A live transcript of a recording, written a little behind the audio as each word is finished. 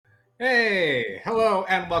Hey, hello,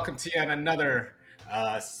 and welcome to yet another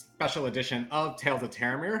special edition of Tales of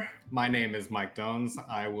Terramir. My name is Mike Dones.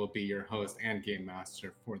 I will be your host and game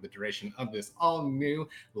master for the duration of this all-new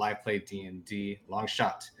live play D&D long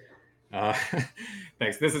shot. Uh,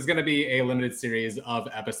 thanks. This is going to be a limited series of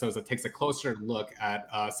episodes that takes a closer look at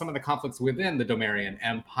some of the conflicts within the Domerian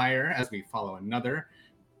Empire as we follow another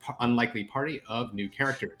unlikely party of new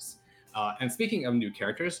characters. And speaking of new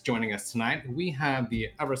characters, joining us tonight, we have the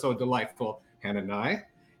ever so delightful Hannah Nye,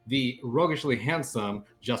 the roguishly handsome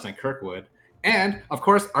Justin Kirkwood, and of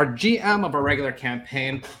course, our GM of our regular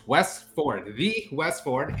campaign, Wes Ford, the Wes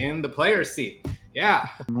Ford in the player's seat. Yeah.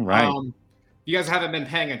 Right. You guys haven't been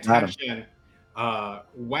paying attention.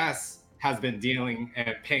 Wes has been dealing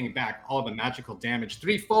and paying back all the magical damage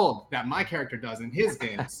threefold that my character does in his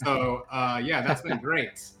game. So yeah, that's been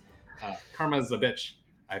great. Karma's a bitch,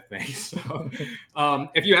 I think. So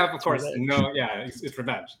if you have, of course, it's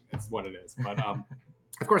revenge. It's what it is. But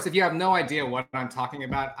of course, if you have no idea what I'm talking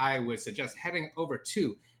about, I would suggest heading over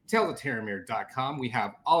to talesofterramir.com. We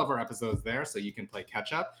have all of our episodes there, so you can play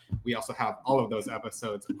catch up. We also have all of those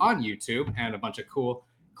episodes on YouTube and a bunch of cool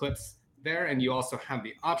clips there. And you also have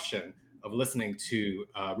the option of listening to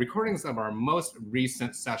recordings of our most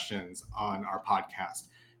recent sessions on our podcast.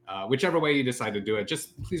 Whichever way you decide to do it,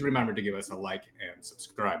 just please remember to give us a like and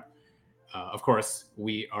subscribe. Of course,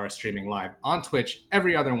 we are streaming live on Twitch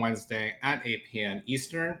every other Wednesday at 8 p.m.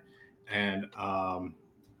 Eastern. And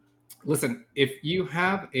listen, if you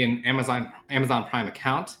have an Amazon Prime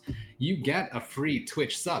account, you get a free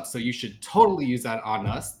Twitch sub. So you should totally use that on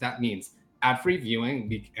us. That means ad-free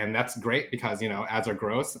viewing, and that's great because, ads are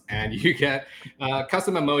gross, and you get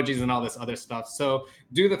custom emojis and all this other stuff. So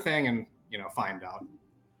do the thing and, find out.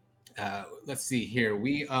 Let's see here.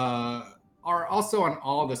 We are also on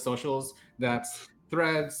all the socials. That's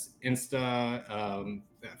Threads, Insta,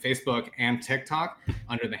 Facebook, and TikTok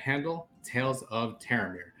under the handle Tales of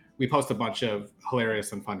Terramir. We post a bunch of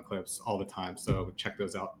hilarious and fun clips all the time, so check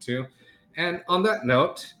those out too. And on that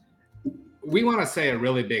note, we want to say a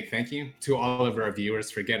really big thank you to all of our viewers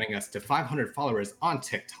for getting us to 500 followers on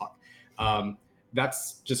TikTok.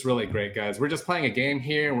 That's just really great, guys. We're just playing a game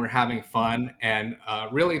here and we're having fun. And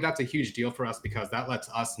really, that's a huge deal for us because that lets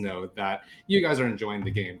us know that you guys are enjoying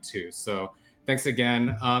the game too. So thanks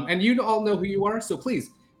again. And you all know who you are. So please,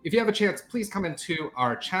 if you have a chance, please come into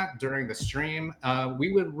our chat during the stream.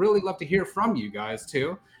 We would really love to hear from you guys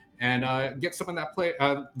too and get some of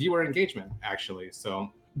that viewer engagement, actually.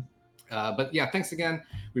 So, but yeah, thanks again.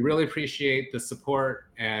 We really appreciate the support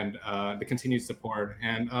and the continued support.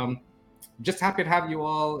 And just happy to have you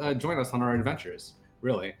all join us on our adventures,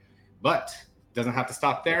 really. But it doesn't have to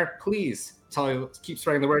stop there. Please keep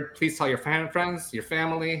spreading the word. Please tell your friends, your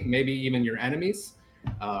family, maybe even your enemies.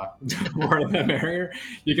 More the merrier.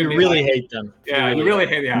 You can really hate them. Yeah, you really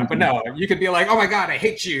hate them. Yeah. But no, you could be like, oh my God, I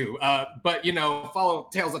hate you. But follow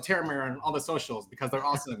Tales of Terramir on all the socials because they're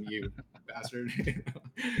awesome, you bastard.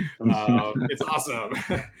 It's awesome.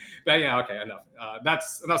 But yeah, okay, enough.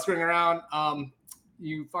 That's enough screwing around.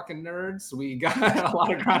 You fucking nerds, we got a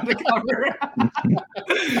lot of ground to cover.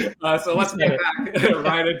 So let's get back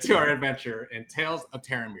right into our adventure in Tales of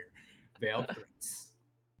Terramir, Veiled Threats.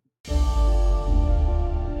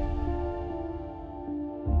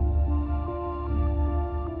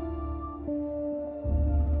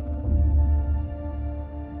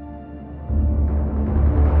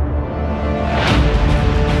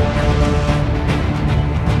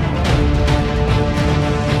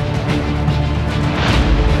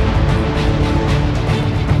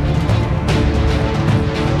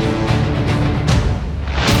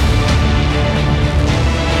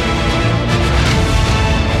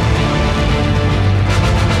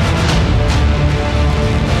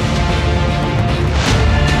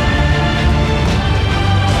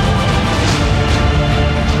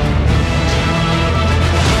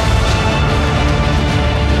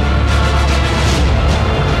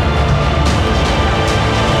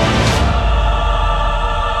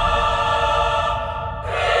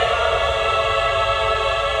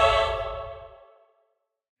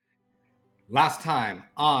 Last time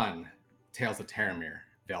on Tales of Terramir,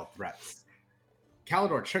 Veiled Threats.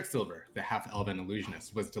 Calidor Tricksilver, the half-elven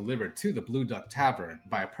illusionist, was delivered to the Blue Duck Tavern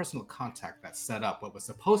by a personal contact that set up what was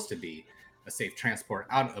supposed to be a safe transport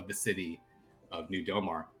out of the city of New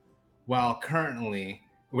Domar. Where currently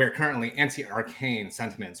anti-arcane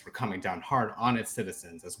sentiments were coming down hard on its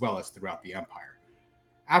citizens as well as throughout the Empire.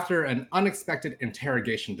 After an unexpected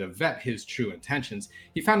interrogation to vet his true intentions,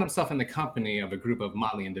 he found himself in the company of a group of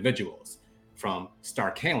motley individuals. From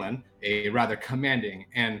Star Kalen, a rather commanding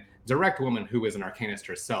and direct woman who is an arcanist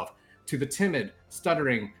herself, to the timid,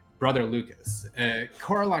 stuttering Brother Lucas, a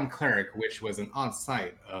Coraline cleric, which was an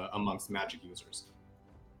on-site amongst magic users.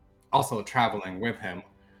 Also traveling with him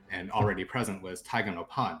and already present was Tygon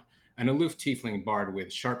Opand, an aloof tiefling bard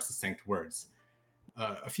with sharp, succinct words.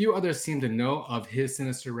 A few others seemed to know of his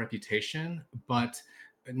sinister reputation, but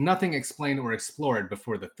nothing explained or explored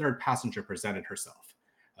before the third passenger presented herself,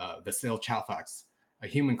 Vasil Chalfax, a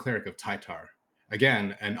human cleric of Tytar.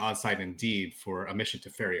 Again, an on-site indeed for a mission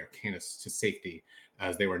to ferry Arcanus to safety,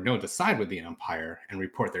 as they were known to side with the Empire and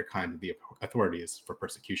report their kind to the authorities for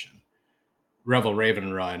persecution. Revel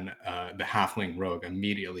Ravenrun, the halfling rogue,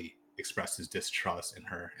 immediately expressed his distrust in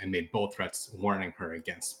her and made bold threats warning her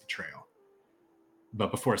against betrayal. But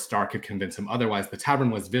before Starr could convince him otherwise, the tavern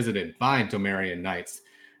was visited by Domarian knights,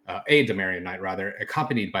 a Domarian knight rather,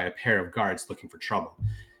 accompanied by a pair of guards looking for trouble.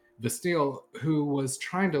 Vastille, who was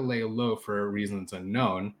trying to lay low for reasons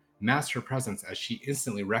unknown, masked her presence as she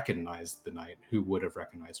instantly recognized the knight who would have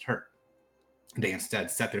recognized her. They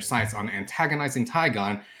instead set their sights on antagonizing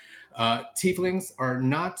Tygon. Tieflings are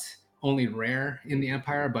not only rare in the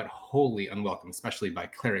Empire, but wholly unwelcome, especially by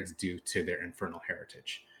clerics due to their infernal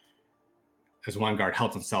heritage. As one guard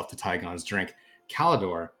helped himself to Tygon's drink,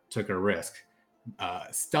 Calidor took a risk,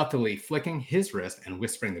 stealthily flicking his wrist and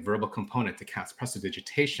whispering the verbal component to cast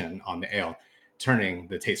prestidigitation on the ale, turning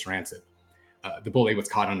the taste rancid. The bully was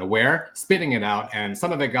caught unaware, spitting it out, and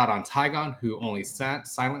some of it got on Tygon, who only sat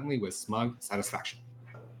silently with smug satisfaction.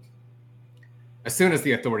 As soon as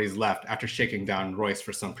the authorities left, after shaking down Royce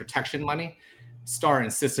for some protection money, Starr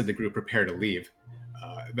insisted the group prepare to leave.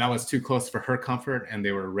 That was too close for her comfort, and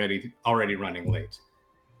they were already running late.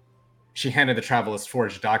 She handed the travelers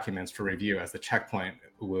forged documents for review, as the checkpoint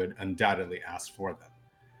would undoubtedly ask for them.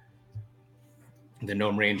 The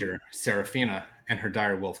gnome ranger, Seraphina, and her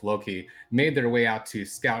direwolf, Loki, made their way out to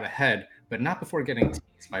scout ahead, but not before getting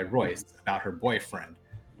teased by Royce about her boyfriend.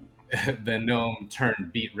 The gnome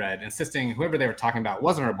turned beet red, insisting whoever they were talking about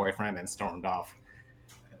wasn't her boyfriend, and stormed off.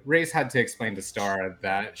 Race had to explain to Starr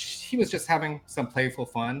that he was just having some playful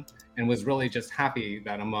fun and was really just happy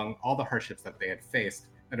that among all the hardships that they had faced,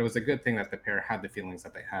 that it was a good thing that the pair had the feelings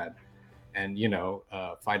that they had and,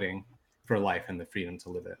 fighting for life and the freedom to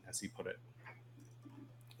live it, as he put it.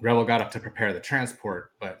 Revel got up to prepare the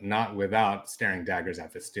transport, but not without staring daggers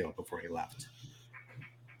at Vastille before he left.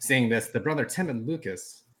 Seeing this, the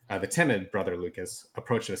timid brother Lucas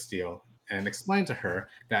approached Vastille and explained to her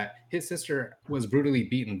that his sister was brutally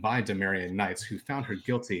beaten by Domarian knights who found her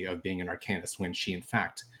guilty of being an arcanist when she, in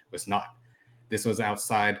fact, was not. This was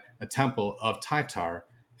outside a temple of Tytar,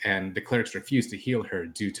 and the clerics refused to heal her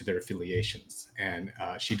due to their affiliations, and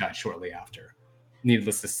she died shortly after.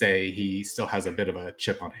 Needless to say, he still has a bit of a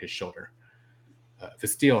chip on his shoulder.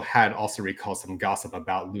 Vastille had also recalled some gossip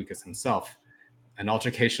about Lucas himself, an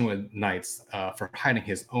altercation with knights for hiding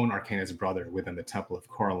his own arcanist brother within the Temple of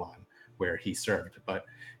Coraline, where he served, but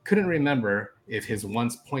couldn't remember if his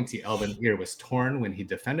once pointy elven ear was torn when he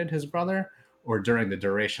defended his brother or during the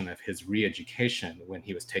duration of his re-education when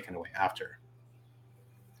he was taken away after.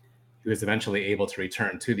 He was eventually able to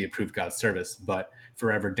return to the approved God service, but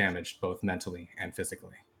forever damaged both mentally and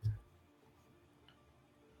physically.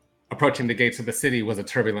 Approaching the gates of the city was a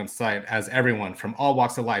turbulent sight, as everyone from all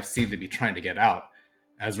walks of life seemed to be trying to get out.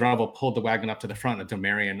 As Revel pulled the wagon up to the front, a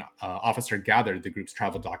Domarian officer gathered the group's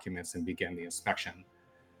travel documents and began the inspection.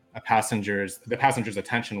 The passenger's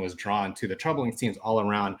attention was drawn to the troubling scenes all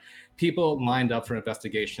around. People lined up for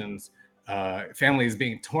investigations, families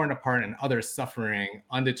being torn apart, and others suffering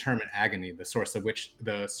undetermined agony, the source of which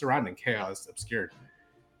the surrounding chaos obscured.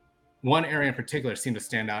 One area in particular seemed to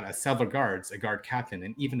stand out, as several guards, a guard captain,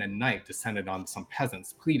 and even a knight descended on some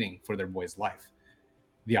peasants, pleading for their boy's life.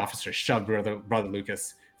 The officer shoved Brother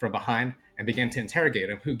Lucas from behind and began to interrogate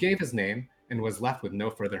him, who gave his name and was left with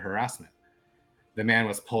no further harassment. The man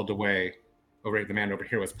over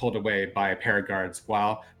here was pulled away by a pair of guards,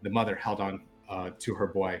 while the mother held on to her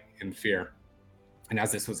boy in fear. And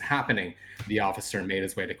as this was happening, the officer made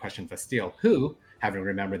his way to question Vastille, who, having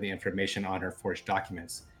remembered the information on her forged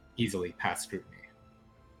documents, easily passed scrutiny.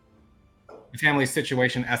 The family's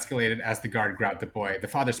situation escalated as the guard grabbed the boy. The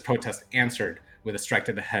father's protest answered with a strike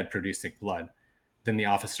to the head, producing blood. Then the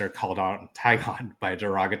officer called on Tygon by a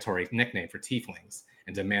derogatory nickname for tieflings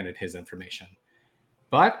and demanded his information.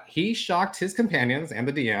 But he shocked his companions and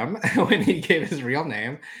the DM when he gave his real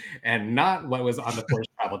name and not what was on the forged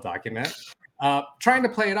travel document. Trying to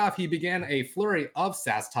play it off, he began a flurry of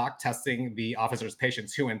sass talk, testing the officer's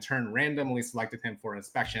patience, who in turn randomly selected him for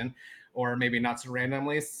inspection, or maybe not so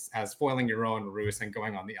randomly, as foiling your own ruse and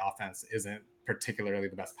going on the offense isn't particularly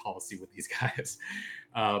the best policy with these guys.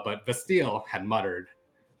 But Vastille had muttered,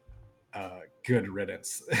 Good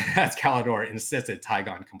riddance, as Calidor insisted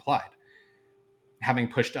Tygon complied.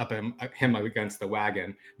 Having pushed up him against the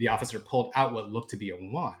wagon, the officer pulled out what looked to be a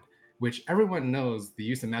wand, which everyone knows the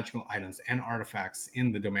use of magical items and artifacts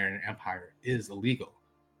in the Domerian Empire is illegal.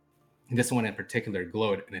 This one in particular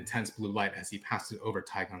glowed an intense blue light as he passed it over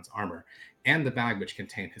Tygon's armor and the bag which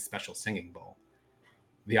contained his special singing bowl.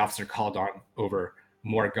 The officer called on over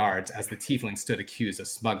more guards as the tiefling stood accused of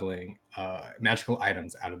smuggling magical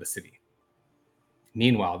items out of the city.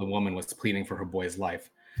 Meanwhile, the woman was pleading for her boy's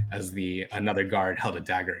life as another guard held a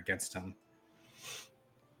dagger against him.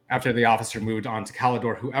 After the officer moved on to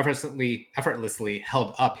Calidor, who effortlessly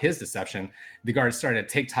held up his deception, the guards started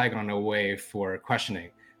to take Tygon away for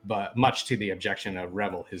questioning, but much to the objection of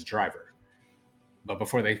Revel, his driver. But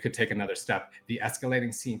before they could take another step, the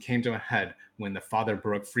escalating scene came to a head when the father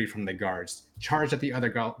broke free from the guards, charged at the other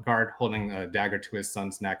guard holding a dagger to his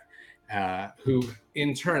son's neck, who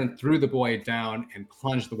in turn threw the boy down and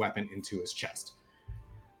plunged the weapon into his chest.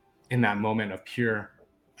 In that moment of pure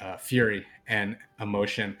fury and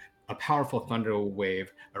emotion, a powerful thunder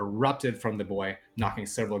wave erupted from the boy, knocking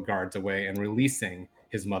several guards away and releasing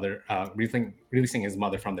his mother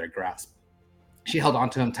from their grasp. She held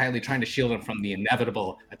onto him tightly, trying to shield him from the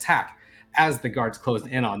inevitable attack. As the guards closed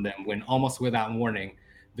in on them, when almost without warning,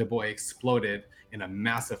 the boy exploded in a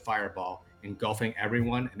massive fireball, engulfing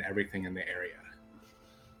everyone and everything in the area.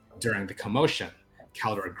 During the commotion,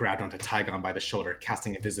 Calidor grabbed onto Tygon by the shoulder,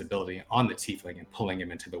 casting invisibility on the tiefling and pulling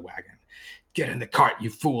him into the wagon. "Get in the cart, you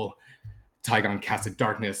fool!" Tygon cast a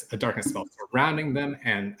darkness spell surrounding them,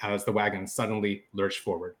 and as the wagon suddenly lurched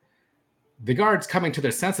forward. The guards, coming to their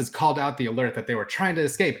senses, called out the alert that they were trying to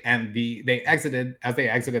escape, and they exited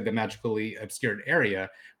the magically obscured area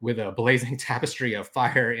with a blazing tapestry of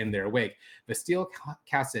fire in their wake. The steel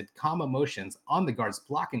casted calm emotions on the guards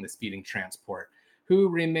blocking the speeding transport, who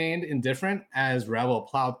remained indifferent as Revel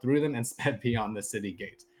plowed through them and sped beyond the city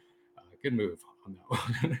gate. Good move on that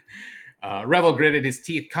one. Revel gritted his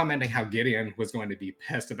teeth, commenting how Gideon was going to be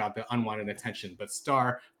pissed about the unwanted attention, but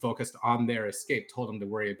Star, focused on their escape, told him to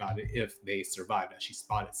worry about it if they survived, as she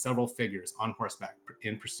spotted several figures on horseback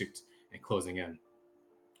in pursuit and closing in.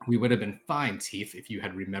 "We would have been fine, Teef, if you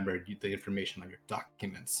had remembered the information on your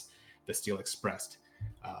documents," the Steel expressed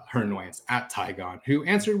her annoyance at Tygon, who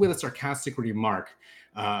answered with a sarcastic remark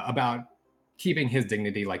about keeping his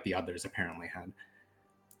dignity like the others apparently had.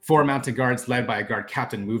 4 mounted guards led by a guard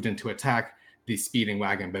captain moved in to attack the speeding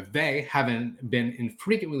wagon, but they, having been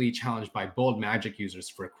infrequently challenged by bold magic users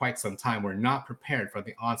for quite some time, were not prepared for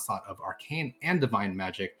the onslaught of arcane and divine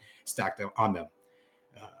magic stacked on them.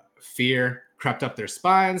 Fear crept up their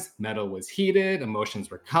spines, metal was heated, emotions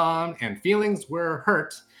were calm, and feelings were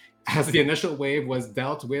hurt as the initial wave was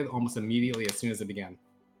dealt with almost immediately as soon as it began.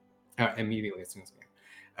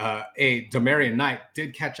 A Domerian knight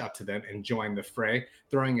did catch up to them and join the fray,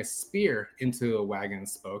 throwing a spear into the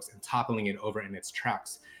wagon's spokes and toppling it over in its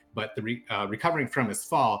tracks. But recovering from his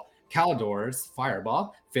fall, Calidor's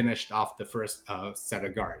fireball finished off the first set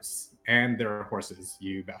of guards and their horses,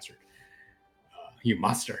 you bastard. You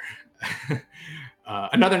monster.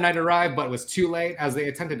 Another knight arrived, but was too late as they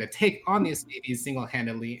attempted to take on the escapees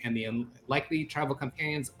single-handedly, and the unlikely travel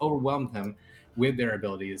companions overwhelmed them with their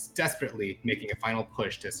abilities, desperately making a final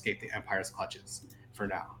push to escape the Empire's clutches for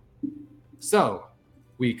now. So,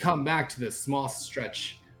 we come back to this small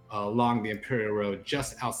stretch along the Imperial Road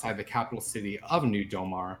just outside the capital city of New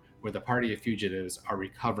Domar, where the party of fugitives are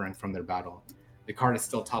recovering from their battle. The cart is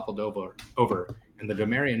still toppled over, and the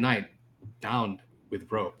Domerian knight bound with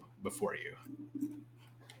rope before you.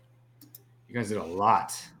 You guys did a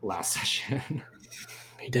lot last session.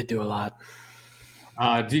 He did do a lot.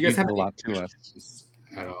 Do you guys have a any lot to questions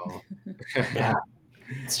at all? Yeah,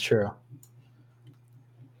 it's true.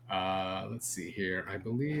 Let's see here. I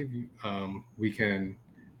believe we're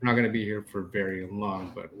not going to be here for very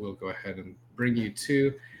long, but we'll go ahead and bring you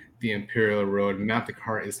to the Imperial Road map. The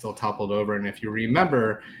cart is still toppled over, and if you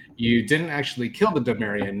remember, you didn't actually kill the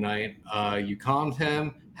Domerian knight. You calmed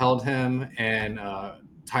him, held him, and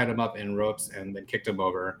tied him up in ropes, and then kicked him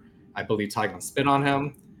over. I believe Tygon spit on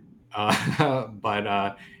him.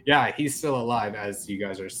 But yeah, he's still alive as you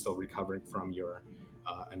guys are still recovering from your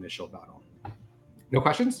initial battle. No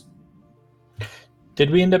questions?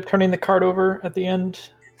 Did we end up turning the cart over at the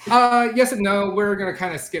end? Yes and no. We're gonna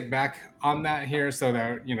kind of skip back on that here so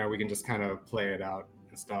that we can just kind of play it out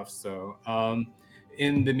and stuff. So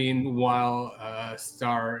in the meanwhile,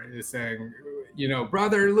 Star is saying,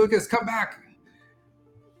 brother Lucas, come back,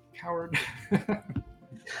 coward.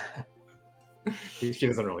 She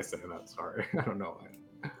doesn't really say that. Sorry, I don't know why.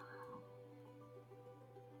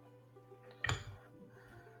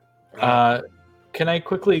 Can I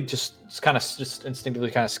quickly just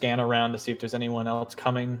instinctively kind of scan around to see if there's anyone else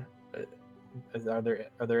coming? Are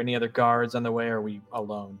there any other guards on the way, or are we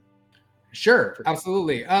alone? Sure,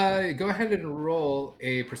 absolutely. Go ahead and roll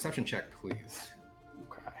a perception check, please.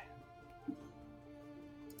 Okay.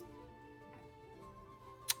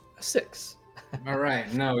 6. All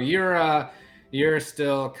right. No, you're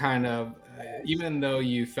still kind of, even though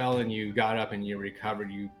you fell and you got up and you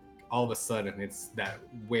recovered, you all of a sudden it's that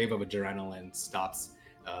wave of adrenaline stops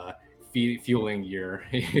fueling your,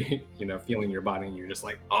 feeling your body, and you're just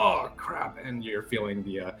like, oh crap, and you're feeling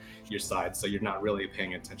your side. So you're not really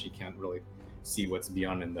paying attention. You can't really see what's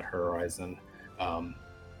beyond in the horizon.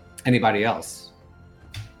 Anybody else?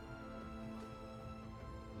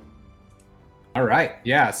 All right.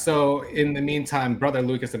 Yeah. So in the meantime, Brother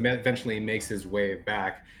Lucas eventually makes his way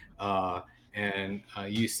back, and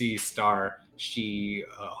you see Star. She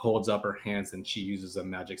holds up her hands and she uses a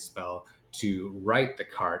magic spell to right the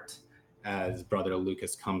cart as Brother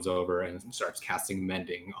Lucas comes over and starts casting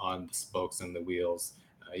mending on the spokes and the wheels.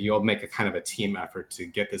 You all make a kind of a team effort to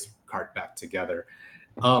get this cart back together.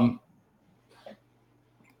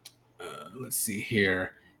 Let's see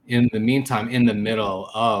here. In the meantime, in the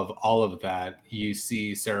middle of all of that, you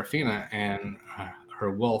see Seraphina and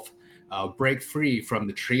her wolf break free from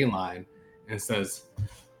the tree line and says,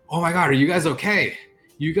 "Oh my God, are you guys okay?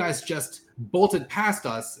 You guys just bolted past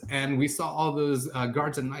us, and we saw all those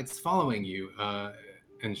guards and knights following you."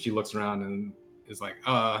 And she looks around and is like,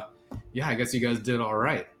 "Yeah, I guess you guys did all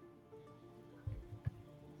right."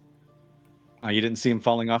 You didn't see them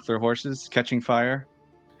falling off their horses, catching fire,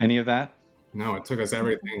 any of that? No, it took us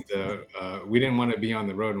everything to. We didn't want to be on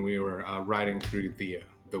the road, and we were riding through the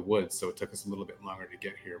woods, so it took us a little bit longer to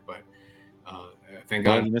get here. But thank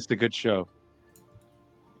God, you missed a good show.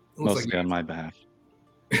 Mostly on my behalf.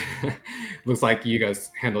 Looks like you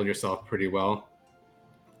guys handled yourself pretty well.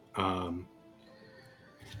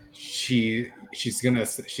 She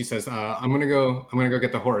says, I'm gonna go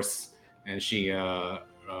get the horse, and she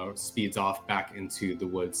speeds off back into the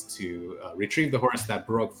woods to retrieve the horse that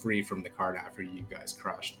broke free from the cart after you guys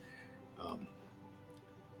crashed.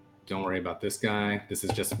 Don't worry about this guy. This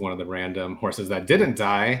is just one of the random horses that didn't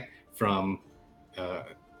die from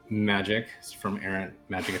magic, from errant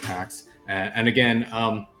magic attacks. And again,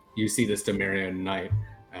 you see this Demarian knight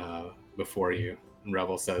before you. And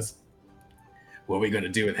Revel says, "What are we going to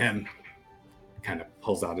do with him?" Kind of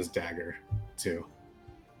pulls out his dagger too.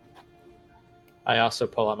 I also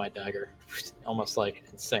pull out my dagger, almost like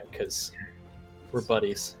in sync, because we're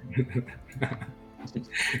buddies.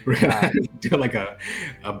 We're gonna do like a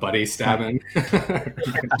buddy stabbing.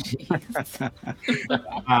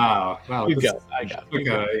 Wow! You go. I got.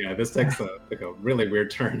 This takes a really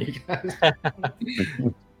weird turn, you guys.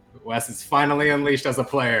 Wes is finally unleashed as a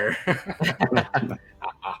player.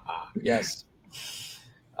 Yes.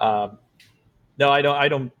 No, I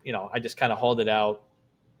don't. I just kind of hold it out,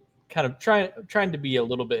 kind of trying to be a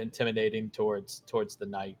little bit intimidating towards the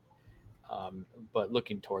knight, but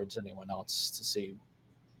looking towards anyone else to see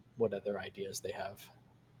what other ideas they have.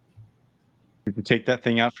 Did you take that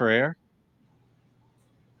thing out for air?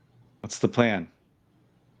 What's the plan?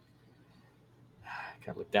 Kind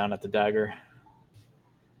of look down at the dagger.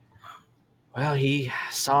 Well, he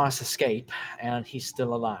saw us escape, and he's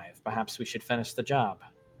still alive. Perhaps we should finish the job.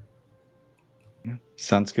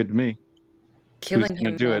 Sounds good to me. Killing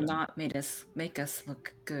him will not make us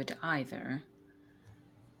look good either.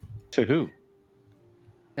 To who?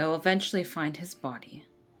 They'll eventually find his body.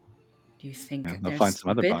 Do you think they'll find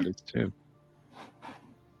some other bodies too?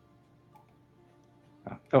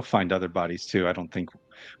 They'll find other bodies too. I don't think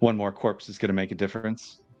one more corpse is going to make a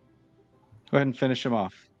difference. Go ahead and finish him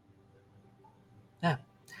off. Yeah,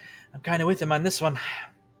 I'm kind of with him on this one.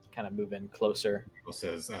 Kind of move in closer. He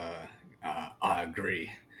says, "I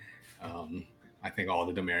agree. I think all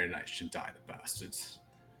the Demarian knights should die, the bastards."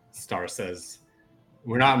 Star says,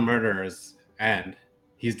 "We're not murderers, and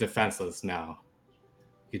he's defenseless now.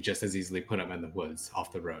 You could just as easily put him in the woods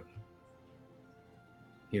off the road.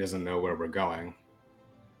 He doesn't know where we're going.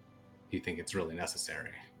 Do you think it's really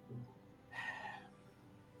necessary?"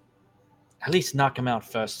 At least knock him out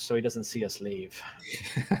first so he doesn't see us leave.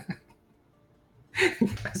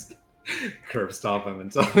 Curb stomp him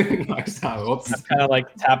until he knocks out. Oops. I'm kind of like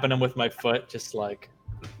tapping him with my foot, just like...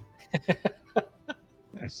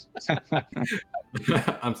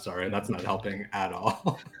 I'm sorry, that's not helping at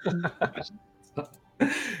all.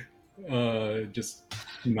 Just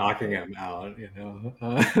knocking him out,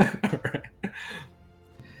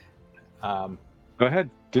 Go ahead,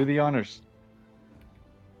 do the honors.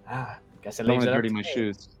 Guess I don't leave want it to dirty up my to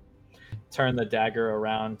shoes. turn the dagger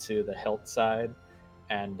around to the hilt side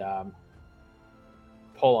and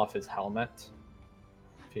pull off his helmet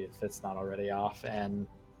if it's not already off, and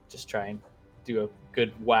just try and do a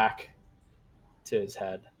good whack to his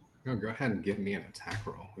head. No, go ahead and give me an attack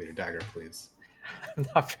roll with your dagger, please. I'm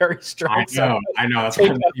not very strong. I know. That's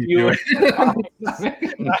Take what a few.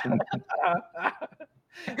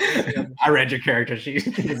 I read your character sheet.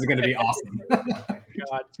 This is going to be awesome.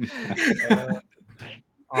 God.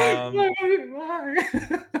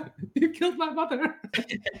 You killed my mother.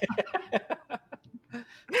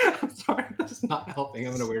 I'm sorry, that's not helping.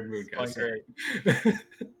 I'm in a weird mood, guys. Great.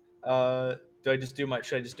 Do I just do my?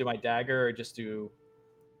 Should I just do my dagger or just do?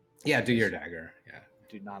 Yeah, do your dagger. Yeah,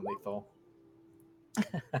 do non-lethal.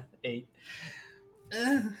 8.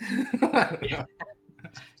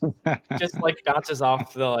 Just like bounces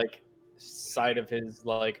off the like side of his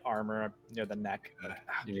like armor near the neck.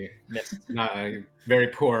 Not a very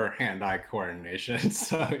poor hand-eye coordination,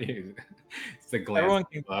 so it's the glance.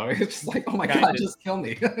 It's just like, oh my god, just kill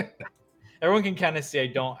me. Everyone can kind of see I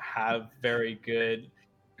don't have very good,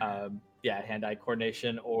 hand-eye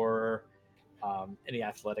coordination or any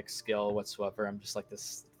athletic skill whatsoever. I'm just like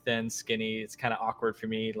this thin, skinny. It's kind of awkward for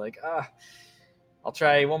me. Like, I'll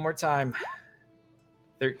try one more time.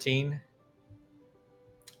 13.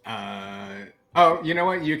 Oh, you know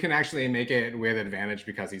what? You can actually make it with advantage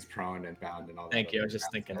because he's prone and bound and all that. Thank you. I was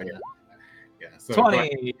just thinking. Yeah. So 20.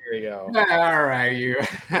 Here we go. All right, you.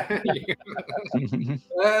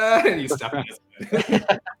 You step in his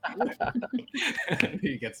head.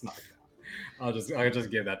 He gets knocked out. I'll just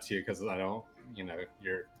give that to you because I don't.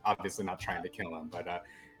 You're obviously not trying to kill him, but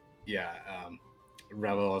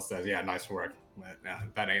Rebel says, "Yeah, nice work.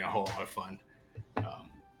 That ain't a whole lot of fun."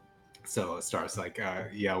 So Star's like,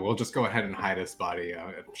 "Yeah, we'll just go ahead and hide his body.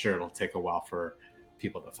 I'm sure it'll take a while for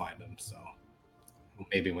people to find him. So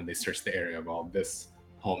maybe when they search the area of all this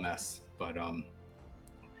whole mess, but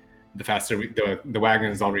the faster the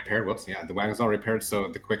wagon's all repaired. The wagon's all repaired. So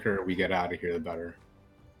the quicker we get out of here, the better."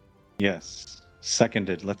 Yes,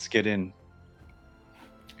 seconded. Let's get in.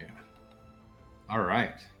 Yeah. All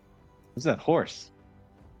right. Who's that horse?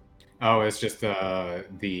 Oh, it's just the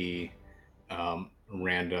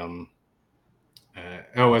random.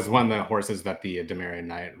 It was one of the horses that the Demarian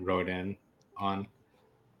Knight rode in on.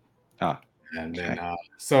 And then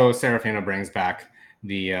so Serafina brings back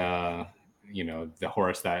the the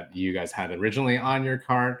horse that you guys had originally on your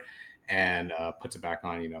cart and puts it back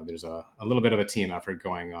on. There's a little bit of a team effort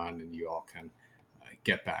going on, and you all can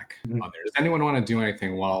get back on there. Does anyone want to do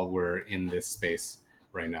anything while we're in this space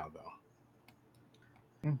right now, though?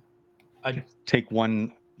 I'd take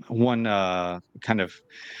one kind of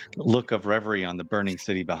look of reverie on the burning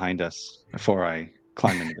city behind us before I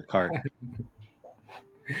climb into the cart.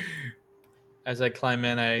 As I climb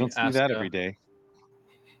in, I don't see ask, that every day.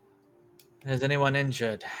 Is anyone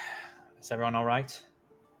injured? Is everyone all right?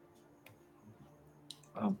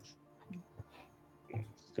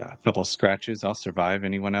 Got a couple scratches. I'll survive.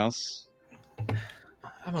 Anyone else?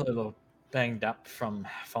 I'm a little banged up from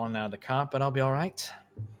falling out of the cart, but I'll be all right.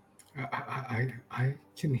 I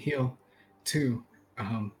can heal too,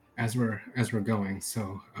 as we're going.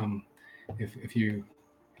 So if you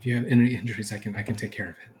have any injuries, I can take care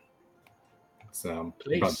of it. So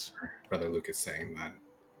brother Luke is saying that.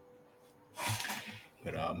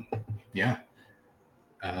 But yeah.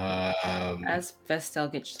 As Vestel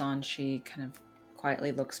gets on, she kind of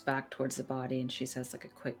quietly looks back towards the body and she says like a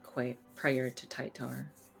quick prayer to Tytar.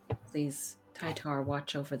 Please, Tytar,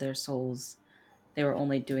 watch over their souls. They were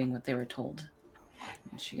only doing what they were told.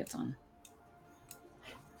 And she gets on.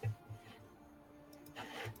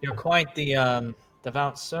 You're quite the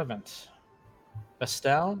devout servant.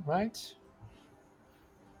 Vestel, right?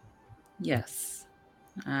 Yes.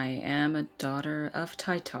 I am a daughter of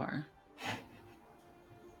Tytar.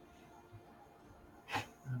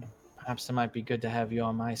 Perhaps it might be good to have you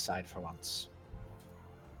on my side for once.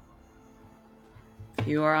 If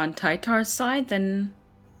you are on Tytar's side, then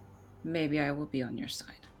maybe I will be on your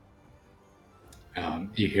side.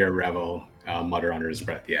 You hear Revel mutter under his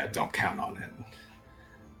breath, "Yeah, don't count on it."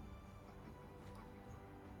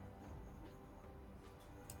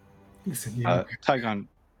 Listen, Tygon,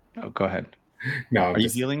 go ahead. No, are you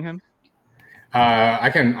healing him? I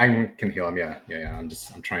can heal him. Yeah.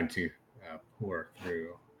 I'm trying to pour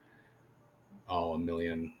through all 1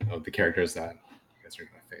 million of the characters that you guys are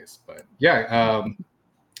gonna face. But yeah,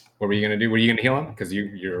 what were you gonna do? Were you gonna heal him? Because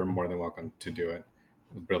you're more than welcome to do it.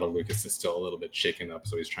 Brother Lucas is still a little bit shaken up,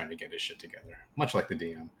 so he's trying to get his shit together, much like the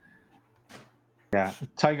DM. Yeah,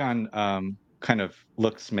 Tygon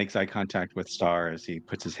makes eye contact with Star as he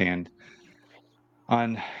puts his hand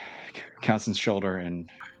on Counsel's shoulder and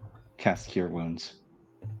cast Cure Wounds.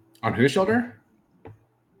 On whose shoulder?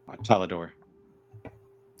 Talador.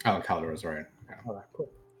 Oh, Calidor was right. Yeah. All right, cool.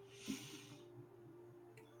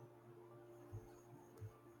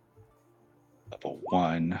 Level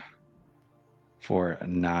 1 for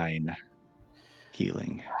 9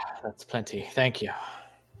 healing. That's plenty. Thank you.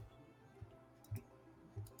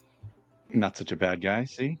 Not such a bad guy,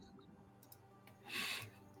 see?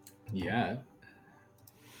 Yeah.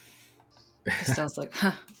 Estelle's like,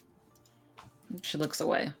 huh. She looks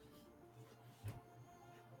away.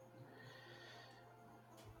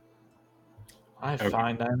 I Okay.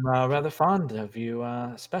 find I'm rather fond of you,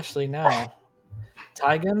 especially now.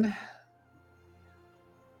 Tygan?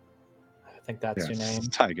 I think that's your name.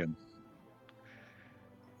 Tygan.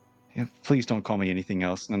 Yeah, please don't call me anything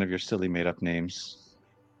else. None of your silly made-up names.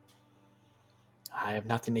 I have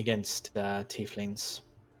nothing against tieflings.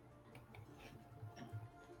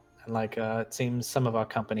 Like it seems some of our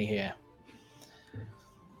company here.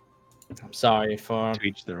 I'm sorry for To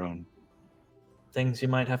each their own. things you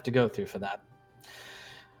might have to go through for that.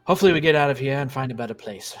 Hopefully we get out of here and find a better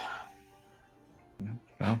place.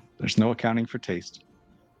 Well, there's no accounting for taste.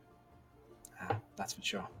 That's for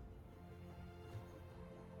sure.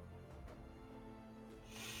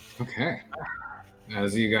 Okay.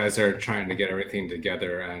 As you guys are trying to get everything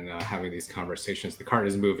together and having these conversations, the cart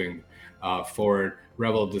is moving forward.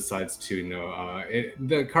 Rebel decides to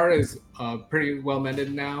the cart is pretty well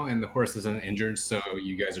mended now, and the horse isn't injured, so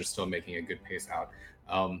you guys are still making a good pace out.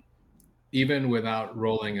 Even without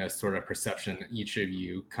rolling a sort of perception, each of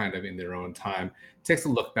you, kind of in their own time, takes a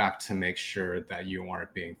look back to make sure that you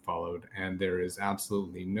aren't being followed, and there is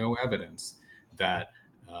absolutely no evidence that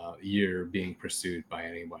you're being pursued by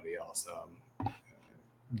anybody else.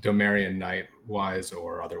 Domarian Knight wise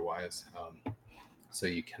or otherwise, so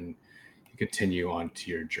you can continue on to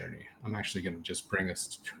your journey. I'm actually going to just bring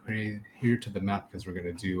us here to the map because we're going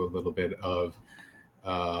to do a little bit of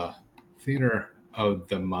theater of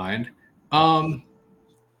the mind.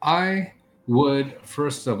 I would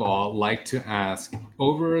first of all like to ask,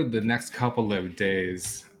 over the next couple of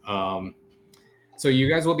days, so you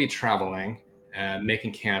guys will be traveling and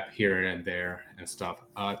making camp here and there and stuff.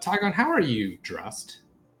 Tygon, how are you dressed?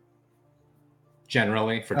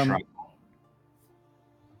 Generally for travel.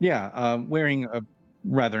 Yeah, wearing a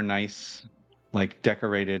rather nice, like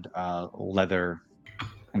decorated leather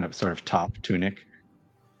kind of sort of top tunic.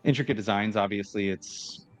 Intricate designs, obviously.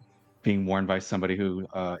 It's being worn by somebody who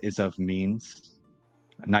is of means.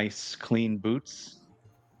 Nice, clean boots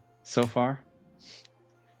so far.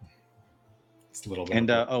 It's a little bit. And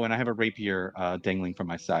and I have a rapier dangling from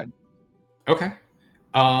my side. Okay.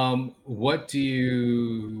 What do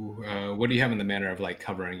you have in the manner of like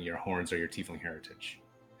covering your horns or your tiefling heritage?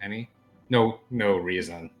 Any? No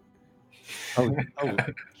reason. Oh,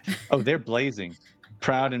 they're blazing,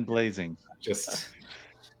 proud and blazing. Just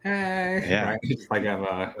hey, Yeah. right? Just like have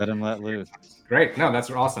a Let them let loose. Great. No, that's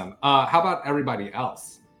awesome. How about everybody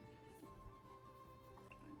else?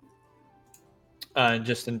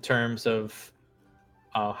 Just in terms of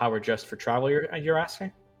how we're dressed for travel, you're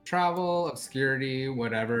asking? Travel, obscurity,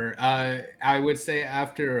 whatever. I would say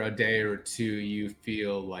after a day or two, you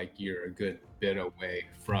feel like you're a good bit away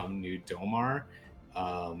from New Domar.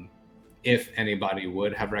 If anybody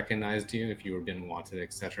would have recognized you, if you were being wanted,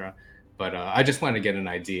 etc. But I just want to get an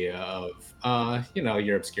idea of,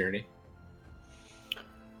 your obscurity.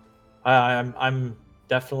 I'm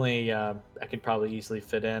definitely. I could probably easily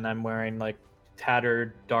fit in. I'm wearing like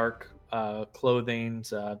tattered, dark clothing,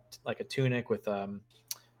 like a tunic with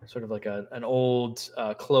sort of like an old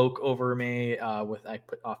cloak over me. I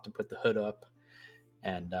often put the hood up,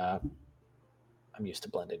 and I'm used to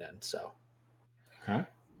blending in. So, Okay.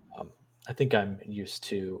 I think I'm used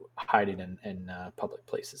to hiding in public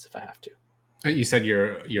places if I have to. You said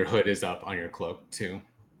your hood is up on your cloak too.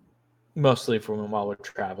 Mostly while we're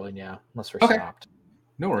traveling, yeah, unless we're stopped.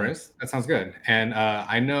 No worries. That sounds good. And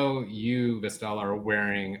I know you, Vestal, are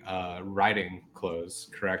wearing riding clothes,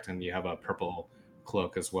 correct? And you have a purple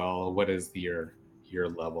cloak as well. What is your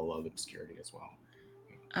level of obscurity as well?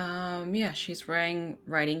 Yeah, she's wearing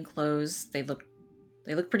riding clothes. They look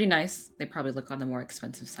pretty nice. They probably look on the more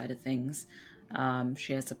expensive side of things.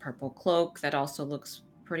 She has a purple cloak that also looks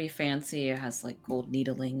pretty fancy. It has like gold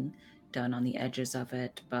needling done on the edges of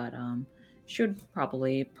it, but she would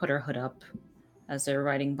probably put her hood up as they're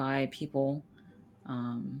riding by people.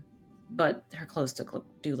 But her clothes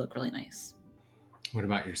do look really nice. What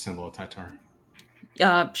about your symbol, Tatar?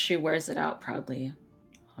 She wears it out proudly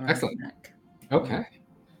around her Excellent. neck. Okay.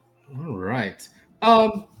 All right.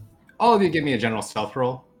 All of you give me a general stealth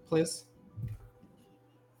roll, please.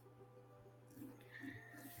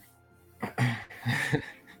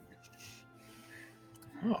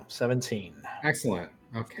 Oh, 17. Excellent.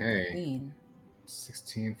 Okay. 16.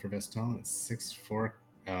 16 for Vestal and 6 for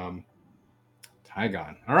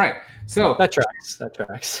Tygon. All right. So That tracks. That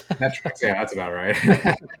tracks. yeah, that's about right.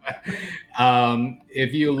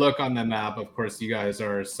 If you look on the map, of course, you guys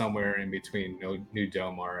are somewhere in between New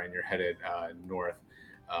Domar and you're headed north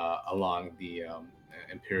along the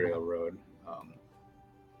Imperial Road.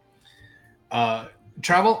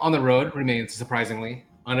 Travel on the road remains surprisingly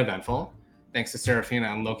uneventful. Thanks to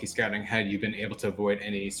Seraphina and Loki scouting ahead, you've been able to avoid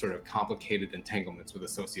any sort of complicated entanglements with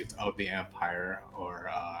associates of the Empire,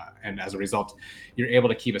 and as a result, you're able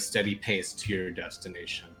to keep a steady pace to your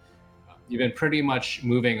destination. You've been pretty much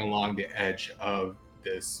moving along the edge of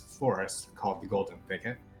this forest called the Golden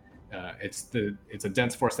Thicket. It's a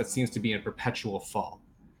dense forest that seems to be in perpetual fall.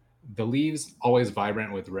 The leaves always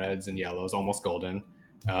vibrant with reds and yellows, almost golden.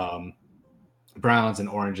 Browns and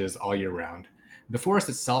oranges all year round. The forest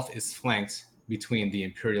itself is flanked between the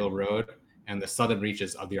Imperial Road and the southern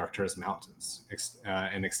reaches of the Arcturus Mountains,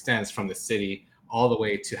 and extends from the city all the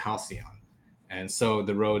way to Halcyon. And so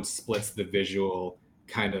the road splits the visual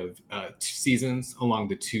kind of seasons along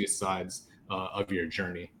the two sides of your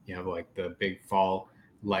journey. You have like the big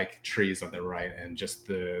fall-like trees on the right and just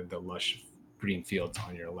the lush green fields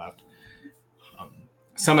on your left.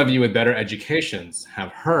 Some of you with better educations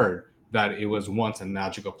have heard that it was once a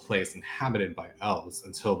magical place inhabited by elves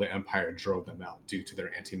until the Empire drove them out due to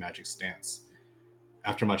their anti-magic stance.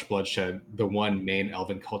 After much bloodshed, the one main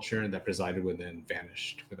elven culture that presided within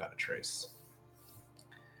vanished without a trace.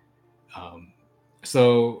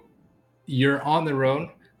 So you're on the road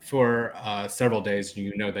for several days.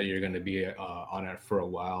 You know that you're going to be on it for a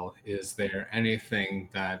while. Is there anything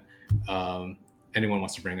that anyone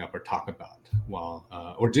wants to bring up or talk about while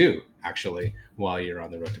or do actually while you're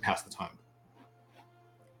on the road to pass the time?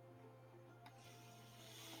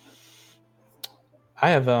 I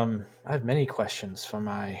have many questions for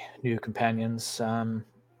my new companions. I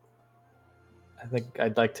think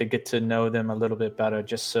I'd like to get to know them a little bit better,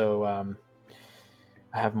 just so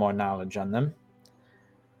I have more knowledge on them.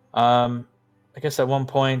 I guess at one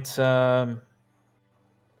point, I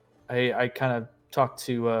kind of talked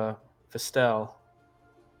to Vestel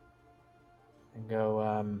and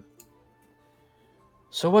go,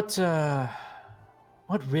 so what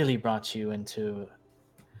really brought you into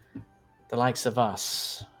the likes of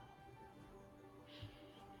us?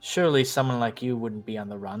 Surely someone like you wouldn't be on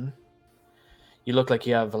the run. You look like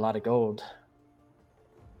you have a lot of gold.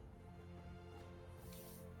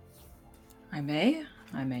 I may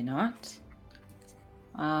not.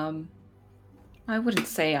 I wouldn't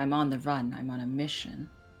say I'm on the run. I'm on a mission.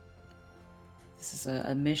 This is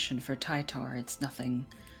a mission for Tytar. It's nothing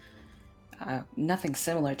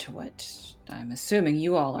similar to what I'm assuming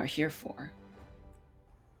you all are here for.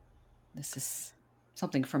 This is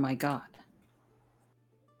something for my god.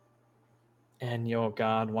 And your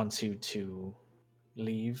god wants you to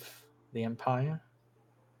leave the Empire?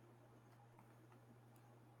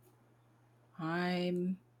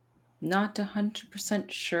 I'm not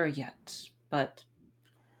 100% sure yet, but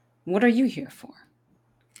what are you here for?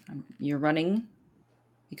 You're running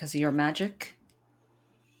because of your magic?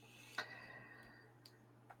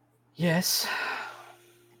 Yes.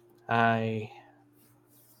 I'm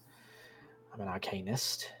an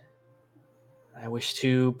arcanist. I wish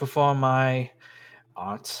to perform my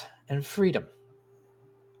art and freedom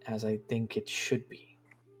as I think it should be.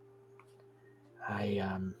 I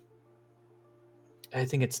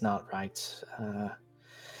think it's not right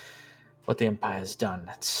what the Empire has done.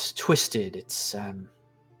 It's twisted. It's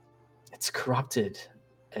corrupted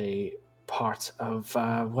a part of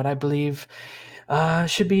what I believe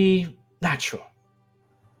should be natural.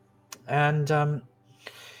 And I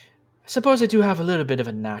suppose I do have a little bit of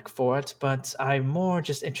a knack for it, but I'm more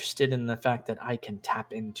just interested in the fact that I can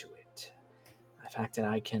tap into it. The fact that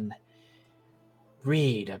I can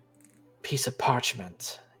read a piece of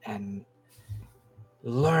parchment and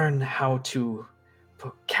learn how to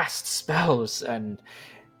cast spells and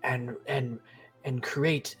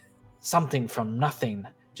create something from nothing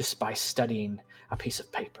just by studying a piece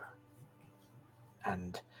of paper.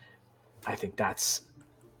 And I think that's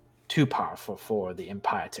too powerful for the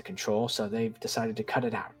Empire to control, so they've decided to cut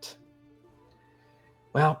it out.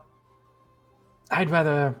 Well, I'd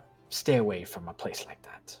rather stay away from a place like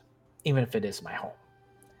that, even if it is my home.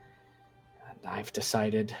 And I've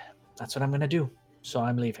decided that's what I'm going to do, so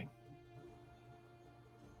I'm leaving.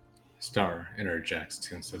 Star interjects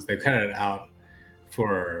too and says they've cut it out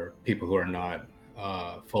for people who are not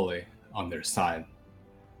fully on their side.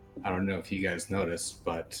 I don't know if you guys noticed,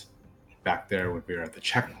 but back there when we were at the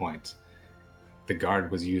checkpoint, the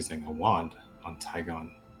guard was using a wand on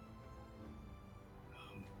Tygon.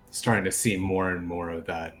 Starting to see more and more of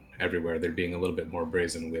that everywhere. They're being a little bit more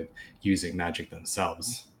brazen with using magic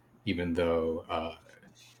themselves, even though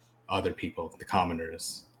other people, the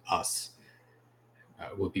commoners, us,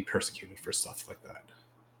 will be persecuted for stuff like that.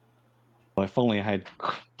 Well, if only I had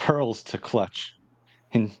pearls to clutch.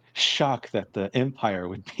 In shock that the Empire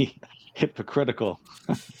would be hypocritical.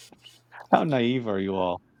 How naive are you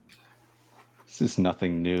all? This is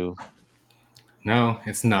nothing new. No,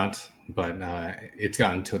 it's not. But it's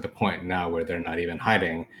gotten to the point now where they're not even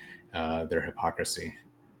hiding their hypocrisy.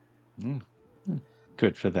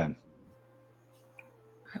 Good for them.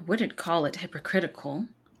 I wouldn't call it hypocritical.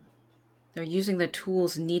 They're using the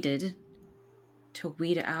tools needed to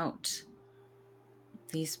weed out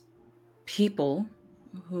these people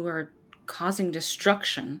who are causing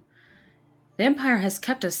destruction. The Empire has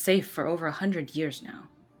kept us safe for over 100 years now.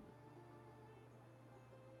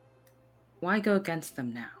 Why go against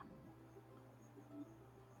them now?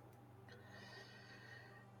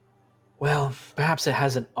 Well, perhaps it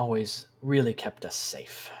hasn't always really kept us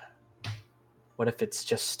safe. What if it's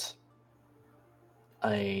just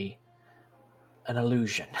an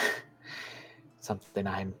illusion? Something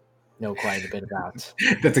I know quite a bit about.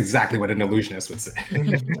 That's exactly what an illusionist would say.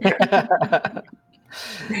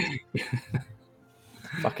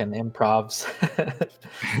 Fucking improvs.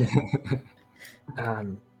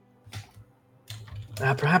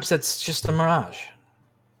 Perhaps it's just a mirage.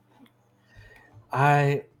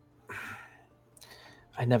 I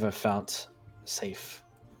never felt safe,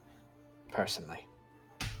 personally,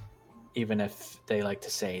 even if they like to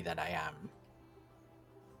say that I am.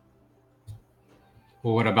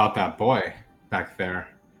 Well, what about that boy back there?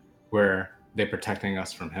 Were they protecting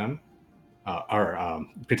us from him? Or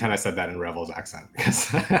pretend I said that in Revel's accent.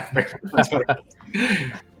 That's what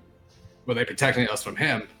were they protecting us from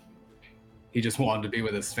him? He just wanted to be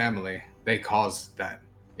with his family. They caused that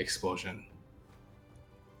explosion.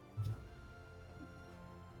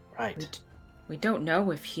 Right. We don't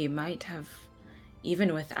know if he might have,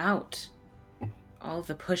 even without all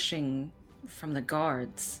the pushing from the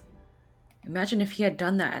guards. Imagine if he had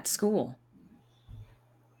done that at school.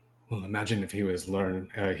 Well, imagine if he was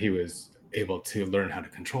able to learn how to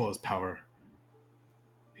control his power.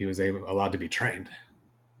 He was allowed to be trained.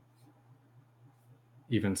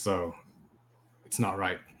 Even so, it's not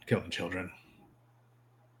right killing children,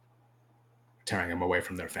 tearing them away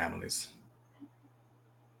from their families.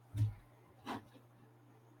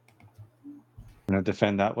 Gonna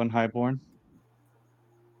defend that one, Highborn?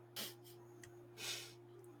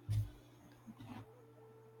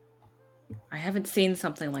 I haven't seen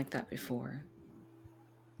something like that before.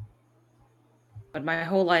 But my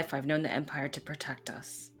whole life I've known the Empire to protect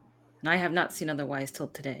us, and I have not seen otherwise till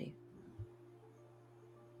today.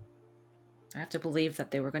 I have to believe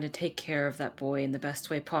that they were going to take care of that boy in the best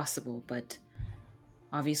way possible, but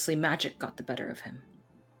obviously magic got the better of him.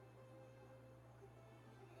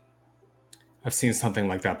 I've seen something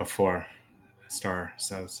like that before, Star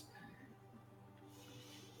says.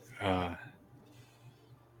 I've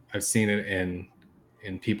seen it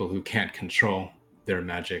in people who can't control their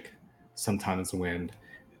magic. Sometimes when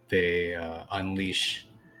they unleash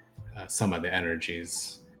some of the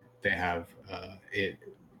energies, they have it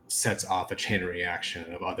sets off a chain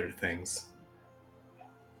reaction of other things.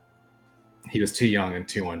 He was too young and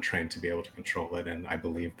too untrained to be able to control it, and I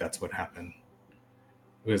believe that's what happened.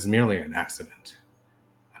 It was merely an accident,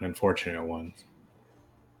 an unfortunate one,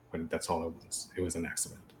 but that's all it was. It was an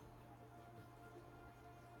accident.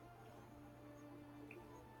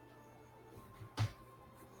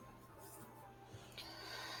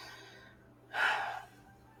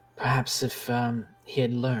 Perhaps if he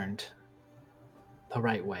had learned the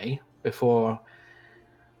right way before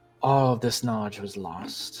all of this knowledge was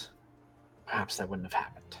lost, perhaps that wouldn't have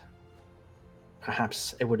happened.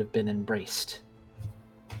 Perhaps it would have been embraced.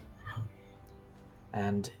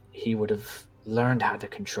 And he would have learned how to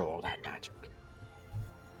control that magic.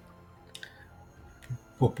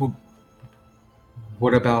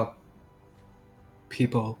 What about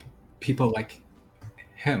people like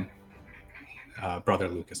him? Brother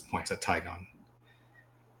Lucas points at Tygon.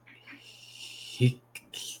 He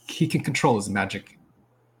can control his magic.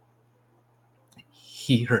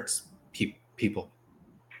 He hurts people.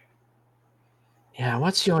 Yeah,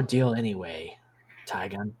 what's your deal anyway,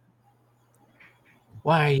 Tygon?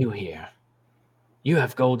 Why are you here? You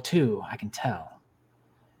have gold too, I can tell.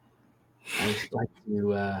 I like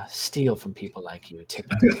to steal from people like you,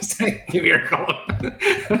 typically. Give me your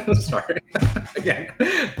gold. Sorry. Again,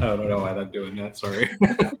 I don't know why I'm doing that. Sorry.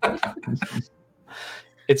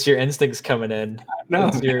 It's your instincts coming in. No,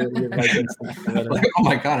 It's your nice instincts coming in. like, oh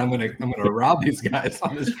my god, I'm gonna rob these guys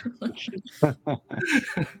on this. Sorry.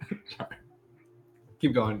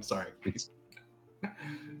 Keep going. Sorry.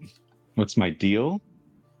 What's my deal?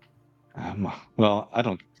 Well, I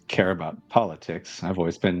don't care about politics. I've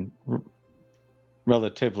always been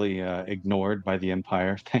relatively ignored by the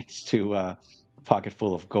Empire, thanks to a pocket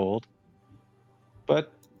full of gold.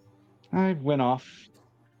 But I went off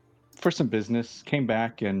for some business, came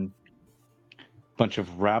back, and a bunch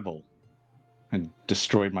of rabble and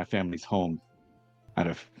destroyed my family's home out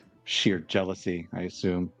of sheer jealousy, I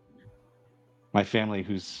assume. My family,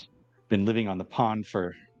 who's been living on the pond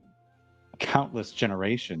for countless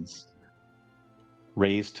generations,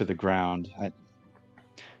 razed to the ground.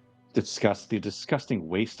 The disgusting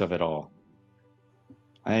waste of it all.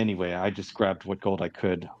 Anyway, I just grabbed what gold I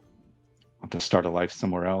could to start a life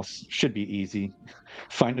somewhere else. Should be easy.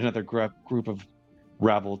 Find another group of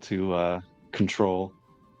rabble to control.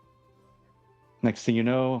 Next thing you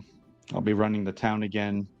know, I'll be running the town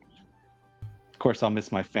again. Of course, I'll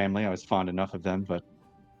miss my family. I was fond enough of them, but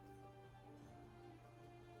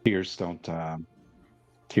tears don't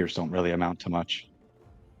really amount to much.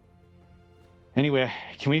 Anyway,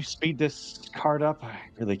 can we speed this card up? I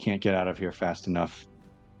really can't get out of here fast enough.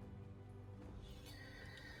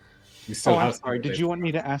 I'm sorry. Did you want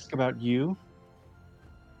me to ask about you?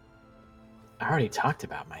 I already talked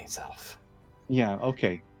about myself. Yeah.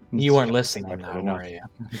 Okay. You weren't listening, though, were you?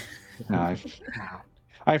 No,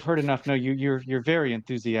 I've heard enough. No, you're very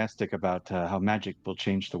enthusiastic about how magic will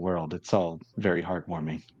change the world. It's all very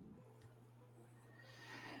heartwarming.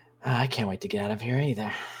 I can't wait to get out of here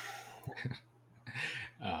either.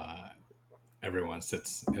 Everyone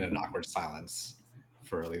sits in an awkward silence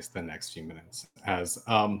for at least the next few minutes as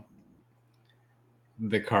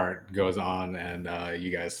the cart goes on and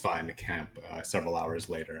you guys find a camp several hours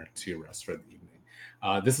later to rest for the evening.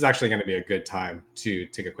 This is actually going to be a good time to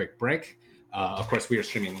take a quick break. Of course, we are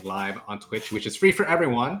streaming live on Twitch, which is free for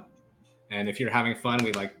everyone. And if you're having fun,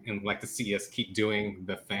 we'd like to see us keep doing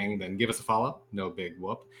the thing, then give us a follow. No big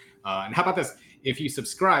whoop. And how about this? If you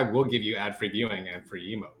subscribe, we'll give you ad-free viewing and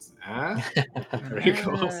free emotes. Very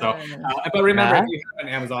cool. So, but remember, if you have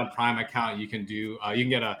an Amazon Prime account, you can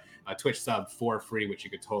get a Twitch sub for free, which you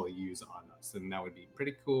could totally use on us, and that would be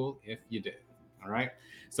pretty cool if you did. All right.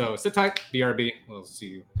 So sit tight, BRB. We'll see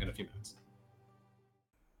you in a few minutes.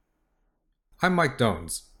 I'm Mike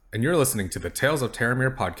Dones, and you're listening to the Tales of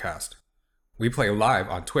Terramere podcast. We play live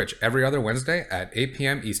on Twitch every other Wednesday at 8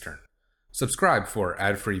 p.m. Eastern. Subscribe for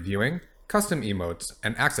ad-free viewing, custom emotes,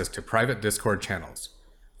 and access to private Discord channels.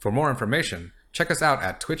 For more information, check us out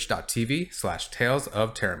at twitch.tv/Tales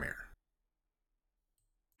of Terramere.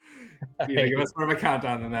 You can give us more of a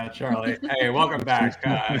countdown than that, Charlie. Hey, welcome back.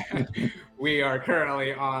 We are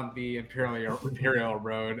currently on the Imperial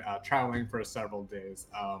Road, traveling for several days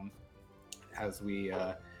as we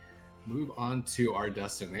move on to our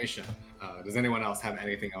destination. Does anyone else have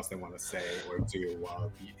anything else they want to say or do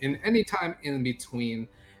while in any time in between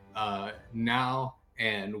now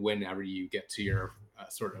and whenever you get to your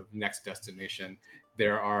sort of next destination?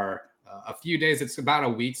 There are a few days. It's about a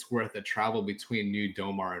week's worth of travel between New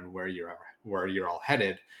Domar and where you're all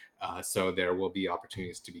headed. So there will be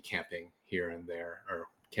opportunities to be camping here and there, or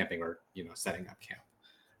camping, or setting up camp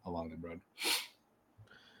along the road.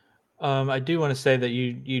 I do want to say that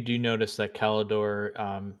you do notice that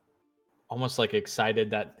Calidor, almost like excited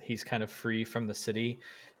that he's kind of free from the city,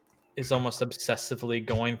 is almost obsessively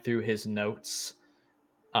going through his notes,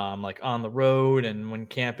 like on the road and when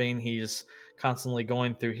camping. He's constantly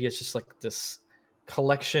going through. He has just like this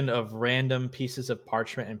collection of random pieces of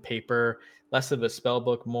parchment and paper, less of a spell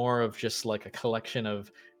book, more of just like a collection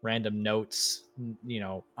of random notes,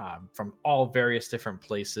 from all various different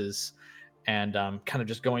places. And kind of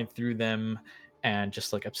just going through them and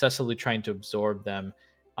just like obsessively trying to absorb them,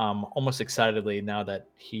 almost excitedly, now that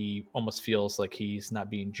he almost feels like he's not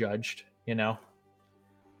being judged,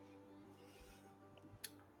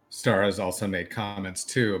 Star has also made comments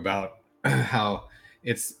too about how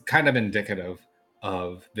it's kind of indicative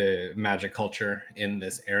of the magic culture in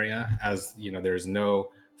this area. As there's no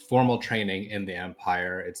formal training in the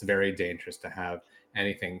Empire. It's very dangerous to have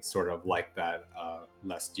anything sort of like that,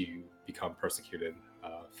 lest you become persecuted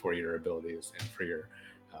for your abilities and for your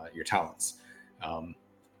talents.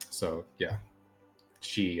 So yeah,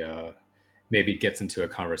 she maybe gets into a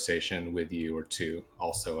conversation with you or two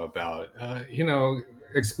also about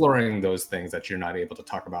exploring those things that you're not able to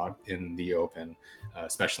talk about in the open,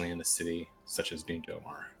 especially in a city such as New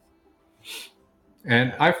Domar.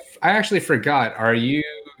 And I actually forgot,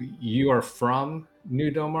 you are from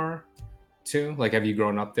New Domar? too? Like, have you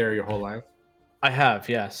grown up there your whole life? I have,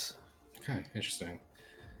 yes. Okay, interesting.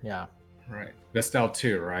 Yeah. Right. Vestel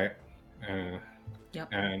too, right? Uh, Yep.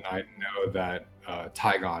 And I know that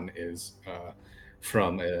Tygon is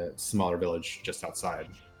from a smaller village just outside,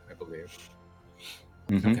 I believe.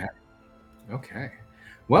 Mhm. Okay. Okay.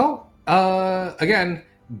 Well, again,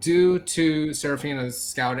 due to Seraphina's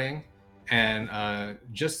scouting and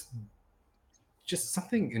just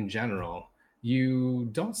something in general, you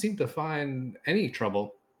don't seem to find any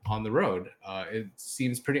trouble on the road. It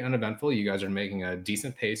seems pretty uneventful. You guys are making a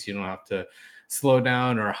decent pace. You don't have to slow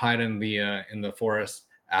down or hide in the forest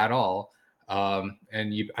at all.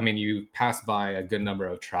 And you pass by a good number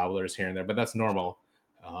of travelers here and there, but that's normal.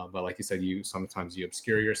 But like you said, you sometimes you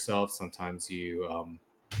obscure yourself. Sometimes you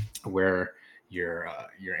wear your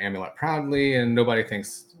amulet proudly, and nobody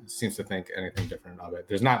seems to think anything different of it.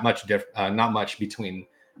 There's not much between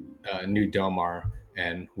New Domar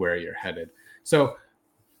and where you're headed. So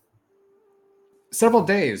several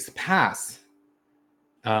days pass,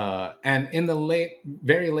 and in the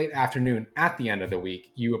very late afternoon, at the end of the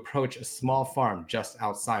week, you approach a small farm just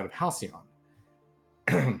outside of Halcyon.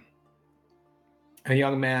 A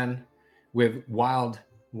young man with wild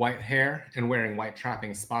white hair and wearing white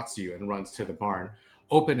trappings spots you and runs to the barn,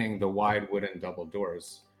 opening the wide wooden double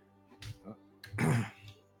doors.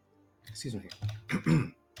 Excuse me.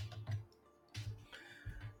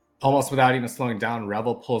 Almost without even slowing down,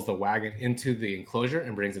 Revel pulls the wagon into the enclosure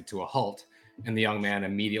and brings it to a halt, and the young man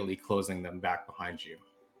immediately closing them back behind you.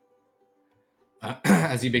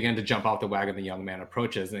 As you begin to jump off the wagon, the young man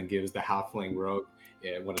approaches and gives the halfling rogue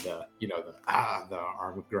one of the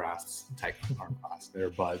arm grasps, type arm grasps. They're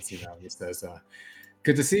buds, He says,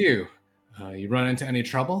 "Good to see you. You run into any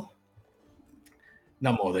trouble?"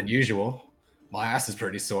 "Not more than usual. My ass is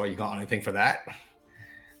pretty sore. You got anything for that?"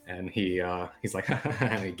 And he's like,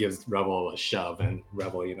 and he gives Revel a shove, and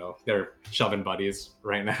Revel, they're shoving buddies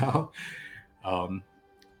right now.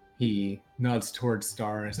 He nods towards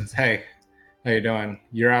Star and says, "Hey, how you doing?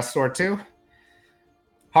 Your ass sore too?"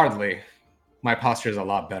 "Hardly. My posture is a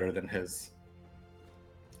lot better than his."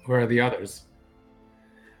 "Where are the others?"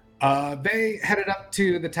 They headed up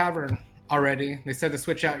to the tavern already. They said to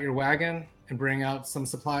switch out your wagon and bring out some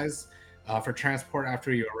supplies for transport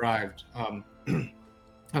after you arrived.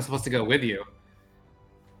 I'm supposed to go with you."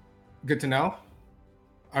 "Good to know.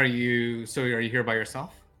 Are you here by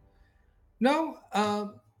yourself?" "No,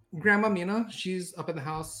 Grandma Mina, she's up in the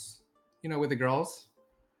house, with the girls."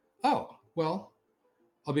 "Oh, well,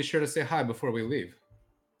 I'll be sure to say hi before we leave."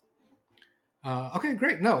 Okay,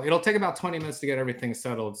 great. No, it'll take about 20 minutes to get everything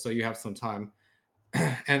settled, so you have some time."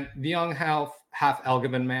 And the young half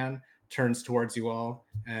Elgavan man turns towards you all,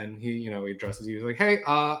 and he addresses you. He's like, "Hey,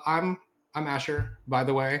 I'm Asher, by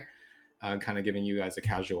the way," kind of giving you guys a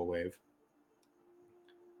casual wave.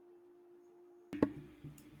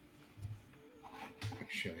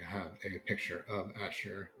 Actually, I have a picture of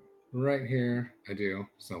Asher right here. I do,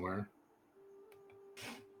 somewhere.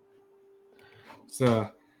 It's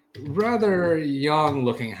a rather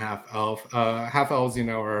young-looking half-elf. Half-elves,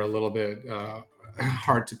 are a little bit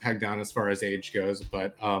hard to peg down as far as age goes,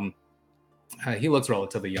 but he looks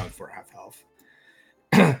relatively young for a half-elf.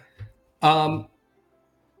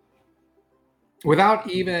 Without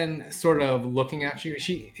even sort of looking at you,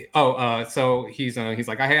 so he's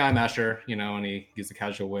like, "Hey, I'm Asher," and he gives a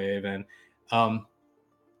casual wave, and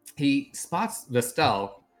he spots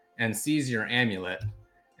Vestel and sees your amulet,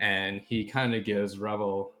 and he kind of gives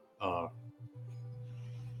Revel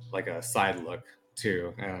like a side look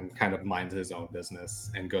too, and kind of minds his own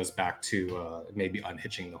business and goes back to maybe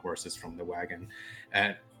unhitching the horses from the wagon,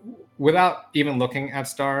 and without even looking at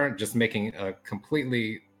Star, just making a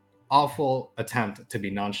completely awful attempt to be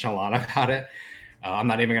nonchalant about it. I'm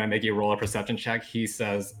not even going to make you roll a perception check. He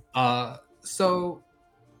says, "So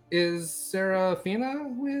is Seraphina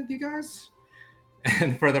with you guys?"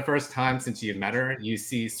 And for the first time since you've met her, you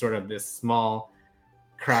see sort of this small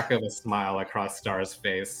crack of a smile across Star's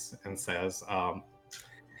face, and says,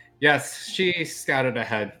 "Yes, she scouted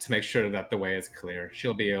ahead to make sure that the way is clear.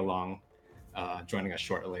 She'll be along, joining us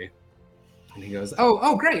shortly." And he goes,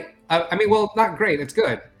 "Oh, great. Well, not great. It's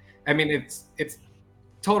good. It's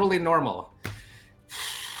totally normal."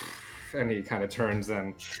 And he kind of turns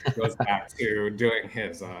and goes back to doing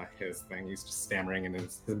his thing. He's just stammering, and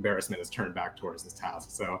his embarrassment is turned back towards his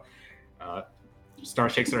task. So Star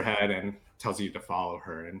shakes her head and tells you to follow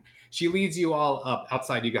her, and she leads you all up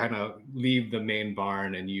outside. You kind of leave the main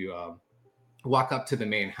barn, and you walk up to the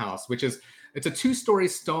main house, it's a 2-story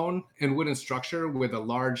stone and wooden structure with a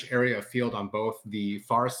large area of field on both the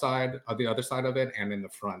far side of the other side of it and in the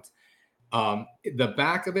front. The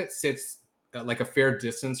back of it sits like a fair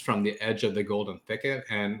distance from the edge of the golden thicket,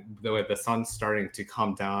 and the sun's starting to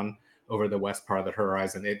come down over the west part of the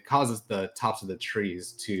horizon, it causes the tops of the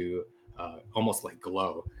trees to almost like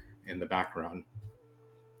glow in the background.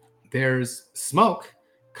 There's smoke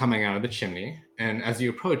coming out of the chimney, and as you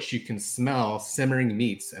approach, you can smell simmering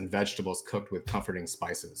meats and vegetables cooked with comforting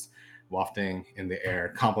spices, wafting in the air,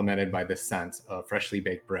 complemented by the scent of freshly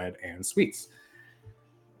baked bread and sweets.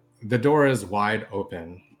 The door is wide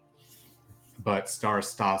open, but Star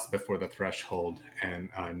stops before the threshold and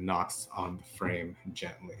knocks on the frame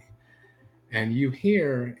gently. And you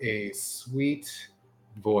hear a sweet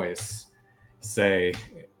voice say,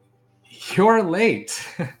 "You're late."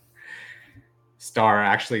 Star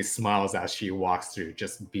actually smiles as she walks through,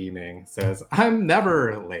 just beaming, says, "I'm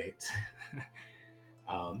never late."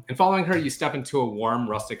 And following her, you step into a warm,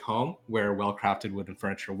 rustic home where well-crafted wooden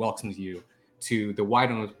furniture welcomes you to the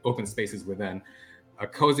wide open spaces within. A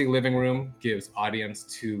cozy living room gives audience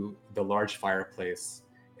to the large fireplace.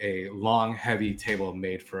 A long, heavy table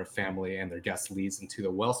made for a family and their guests leads into the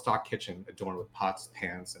well-stocked kitchen adorned with pots,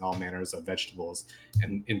 pans, and all manners of vegetables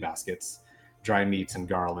and in baskets, dry meats, and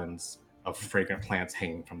garlands of fragrant plants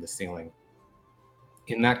hanging from the ceiling.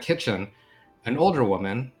 In that kitchen, an older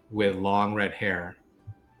woman with long red hair,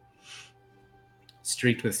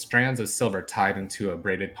 streaked with strands of silver tied into a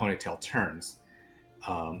braided ponytail, turns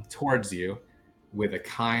towards you with a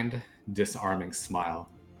kind, disarming smile.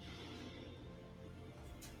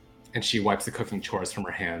 And she wipes the cooking chores from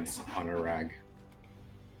her hands on a rag.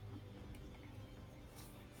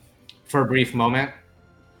 For a brief moment,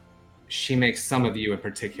 she makes some of you in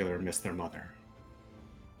particular miss their mother.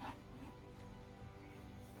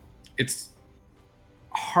 It's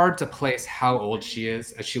hard to place how old she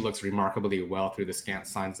is, as she looks remarkably well through the scant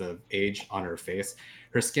signs of age on her face.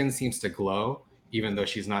 Her skin seems to glow, even though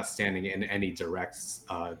she's not standing in any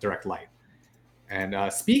direct light.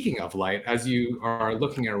 And speaking of light, as you are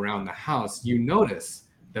looking around the house, you notice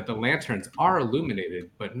that the lanterns are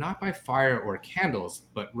illuminated, but not by fire or candles,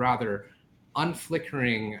 but rather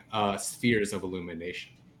unflickering spheres of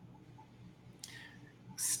illumination.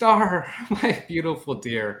 "Star, my beautiful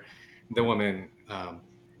dear," the woman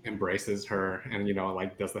embraces her and,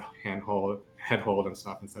 like does the head hold and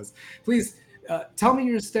stuff and says, "Please tell me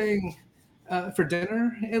you're staying for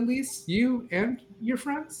dinner, at least, you and your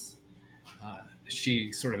friends."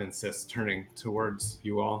 She sort of insists, turning towards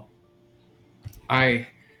you all. I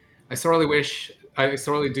sorely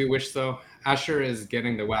do wish so. Asher is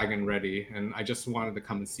getting the wagon ready, and I just wanted to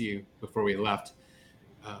come and see you before we left.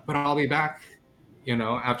 But I'll be back,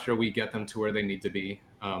 after we get them to where they need to be.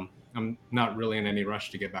 I'm not really in any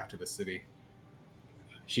rush to get back to the city.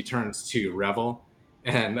 She turns to Revel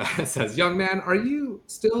and says, "Young man, are you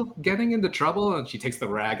still getting into trouble?" And she takes the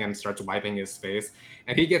rag and starts wiping his face.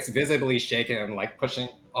 And he gets visibly shaken, like pushing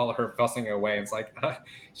all of her fussing away. It's like,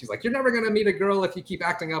 she's like, "You're never going to meet a girl if you keep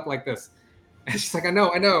acting up like this." And she's like, I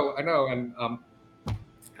know. And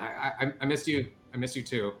I missed you. I missed you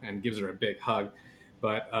too. And gives her a big hug.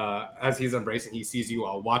 But as he's embracing, he sees you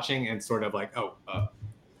all watching and sort of like,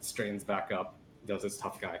 straightens back up, does his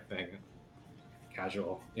tough guy thing,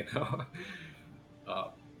 casual,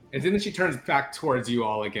 and then she turns back towards you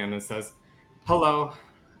all again and says, "Hello,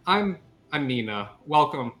 I'm Nina.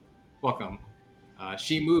 Welcome."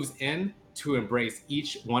 She moves in to embrace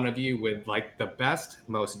each one of you with like the best,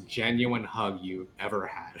 most genuine hug you've ever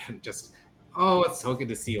had. And just, it's so good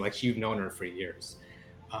to see. Like you've known her for years.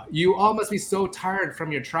 You all must be so tired from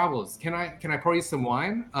your travels. Can I pour you some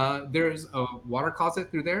wine? There's a water closet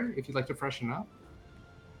through there if you'd like to freshen up.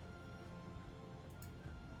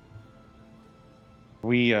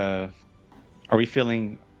 Are we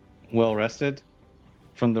feeling well rested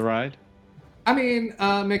from the ride? I mean,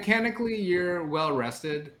 mechanically you're well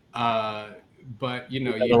rested, but you've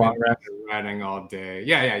a long been rest. riding all day.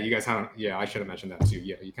 Yeah, you guys haven't. Yeah, I should have mentioned that too.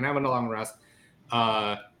 Yeah, you can have a long rest.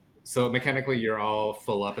 So mechanically you're all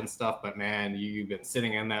full up and stuff, but man, you've been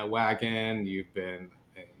sitting in that wagon. You've been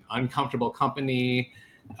in uncomfortable company.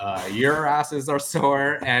 Your asses are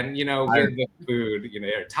sore, and with the food,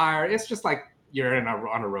 you're tired. It's just like you're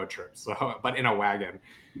on a road trip, so but in a wagon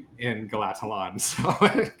in Galatalan, so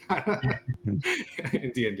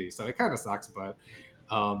in D&D, so it kind of sucks, but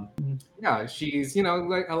yeah, she's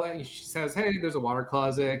she says, "Hey, there's a water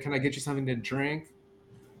closet. Can I get you something to drink?"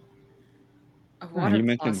 A water You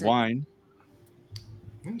mentioned closet. wine.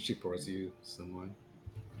 And she pours you some wine.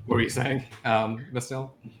 What were you saying, Vastil?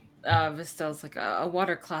 Vistel's like, a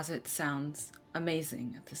water closet sounds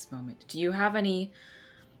amazing at this moment. Do you have any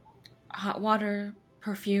hot water,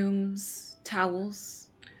 perfumes, towels?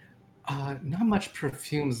 Not much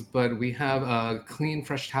perfumes, but we have clean,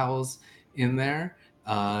 fresh towels in there.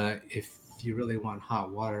 If you really want hot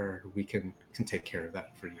water, we can take care of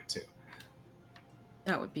that for you too.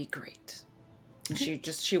 That would be great. And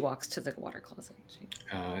she walks to the water closet.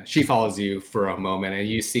 She follows you for a moment, and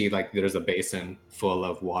you see like there's a basin full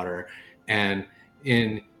of water, and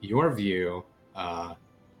in your view,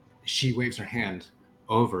 she waves her hand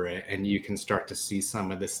over it, and you can start to see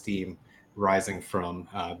some of the steam rising from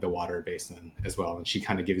the water basin as well. And she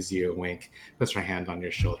kind of gives you a wink, puts her hand on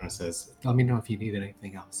your shoulder, and says, "Let me know if you need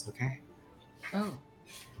anything else, okay?" Oh,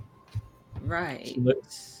 right. She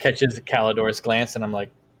catches Calidor's glance, and I'm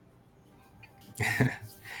like,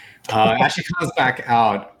 as she comes back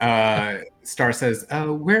out, Star says,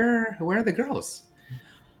 where are the girls?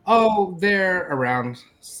 Oh, they're around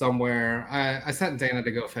somewhere. I sent Dana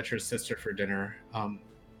to go fetch her sister for dinner.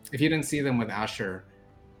 If you didn't see them with Asher,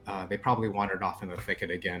 they probably wandered off in the thicket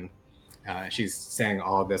again. She's saying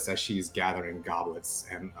all of this as she's gathering goblets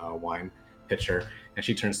and a wine pitcher, and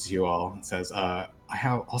she turns to you all and says, I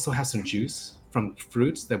also have some juice from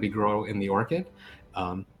fruits that we grow in the orchid.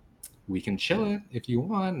 We can chill it if you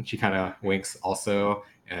want. And she kind of winks also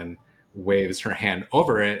and waves her hand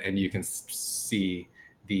over it, and you can see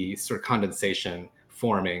the sort of condensation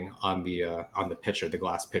forming on the pitcher, the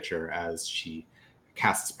glass pitcher, as she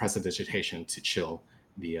casts prestidigitation to chill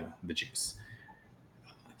the juice.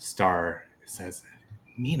 Star says,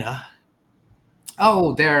 "Mina,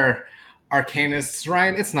 oh, they're arcanists,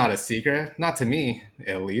 right? It's not a secret, not to me,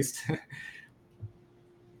 at least."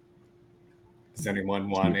 Does anyone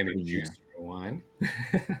want any juice or wine?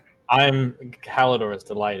 Halidor is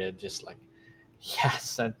delighted, just like,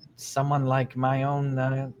 yes, someone like my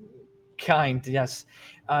own kind, yes.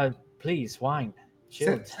 Please, wine.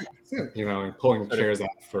 Sit. You know, and pulling chairs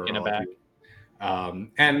out for in a all back. of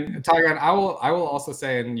you. And Tiger, I will also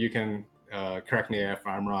say, and you can correct me if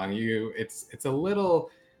I'm wrong. It's a little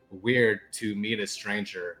weird to meet a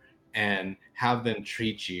stranger and have them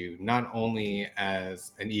treat you not only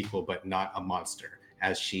as an equal but not a monster.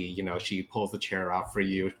 As she pulls the chair out for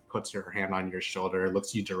you, puts her hand on your shoulder,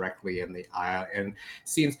 looks you directly in the eye, and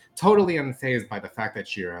seems totally unfazed by the fact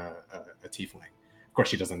that you're a tiefling. Of course,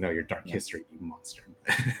 she doesn't know your dark history, you monster.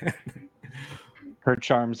 Her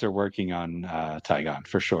charms are working on Tygon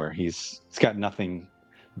for sure. He's got nothing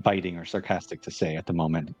biting or sarcastic to say at the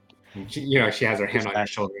moment. She has her hand on your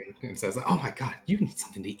shoulder and says, "Oh my God, you need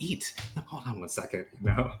something to eat. Hold on 1 second."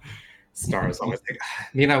 Star is always like,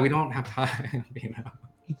 we don't have time.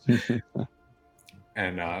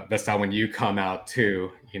 And that's how when you come out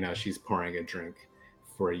too, she's pouring a drink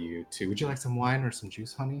for you too. Would you like some wine or some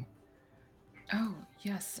juice, honey? Oh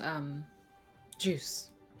yes,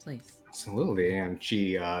 juice, please. Absolutely. And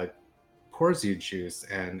she pours you juice,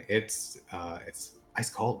 and it's ice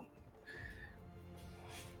cold.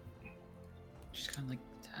 She's kind of like,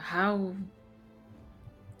 how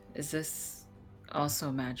is this also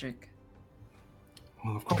magic?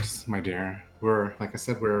 Well, of course, my dear. Like I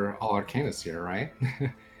said, we're all arcanists here, right?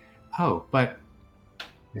 Oh, but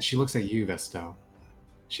and she looks at you, Vesto.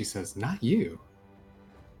 She says, "Not you.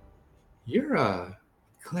 You're a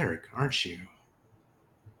cleric, aren't you?"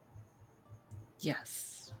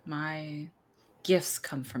 Yes, my gifts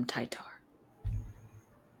come from Tytar.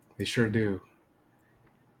 They sure do.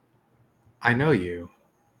 I know you.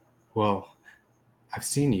 Well, I've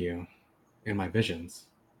seen you in my visions.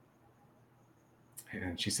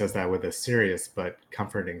 And she says that with a serious but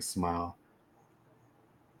comforting smile.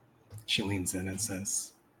 She leans in and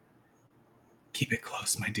says, "Keep it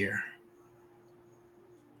close, my dear.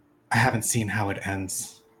 I haven't seen how it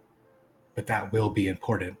ends, but that will be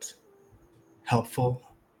important. Helpful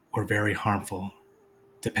or very harmful,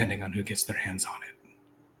 depending on who gets their hands on it."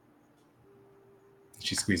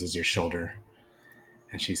 She squeezes your shoulder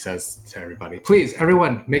and she says to everybody, "Please,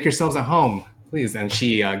 everyone, make yourselves at home, please." And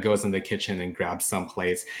she goes in the kitchen and grabs some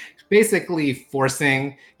plates, basically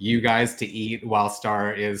forcing you guys to eat while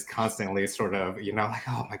Star is constantly sort of, like,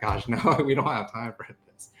 "Oh my gosh, no, we don't have time for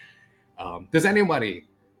this." Does anybody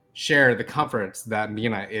share the comforts that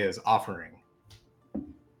Mina is offering?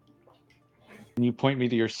 Can you point me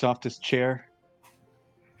to your softest chair?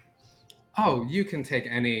 Oh, you can take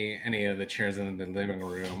any of the chairs in the living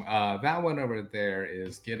room. That one over there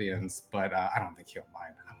is Gideon's, but I don't think he'll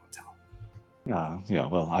mind. I won't tell him. Yeah,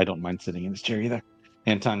 well, I don't mind sitting in this chair either.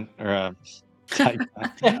 Anton, or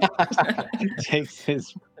takes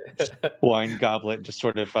his wine goblet and just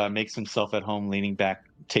sort of makes himself at home, leaning back,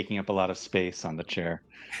 taking up a lot of space on the chair.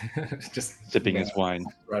 Just sipping his wine.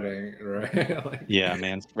 Spreading, right? Like, yeah,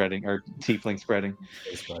 man spreading, or tiefling spreading.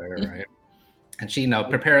 Right. And she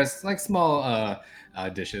prepares like small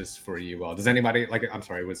dishes for you all. Does anybody I'm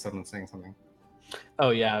sorry, was someone saying something? Oh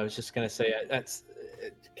yeah, I was just gonna say that's.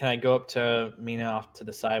 Can I go up to Mina off to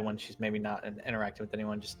the side when she's maybe not interacting with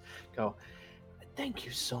anyone? Just go. Thank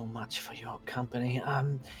you so much for your company.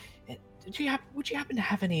 Would you happen to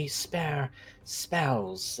have any spare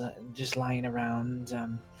spells just lying around?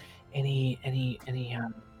 Any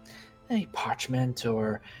parchment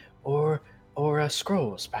or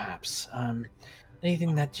scrolls perhaps?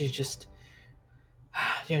 Anything that you just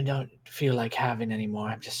you don't feel like having anymore.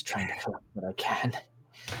 I'm just trying to collect what I can.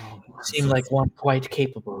 Oh, You seem like one quite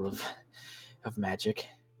capable of magic.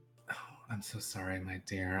 I'm so sorry, my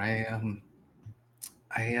dear. I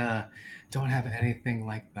don't have anything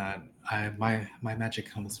like that. My magic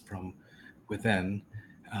comes from within.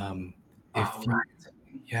 If All you, right.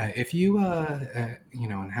 yeah, if you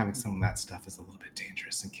know, and having some of that stuff is a little bit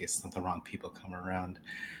dangerous in case some of the wrong people come around.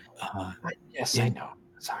 Yes, I it, know.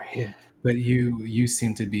 Sorry. it, but you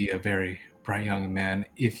seem to be a very bright young man.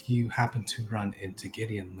 If you happen to run into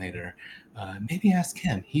Gideon later, maybe ask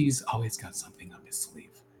him. He's always got something up his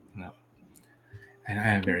sleeve. No, and I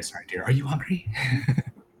am very sorry, dear. Are you hungry?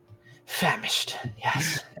 Famished.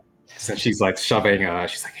 Yes. So she's like shoving,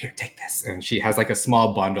 she's like, here, take this. And she has like a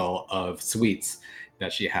small bundle of sweets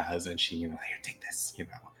that she has. And she, here, take this,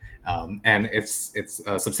 And it's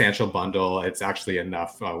a substantial bundle. It's actually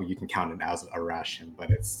enough. You can count it as a ration, but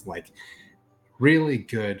it's like really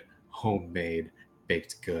good homemade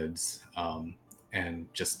baked goods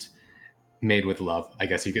and just made with love, I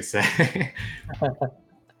guess you could say.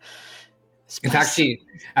 In fact,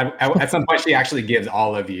 at some point she actually gives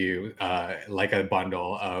all of you like a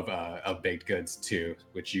bundle of baked goods too,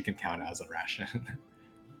 which you can count as a ration.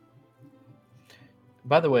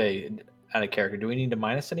 By the way, out of character, do we need to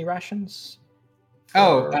minus any rations?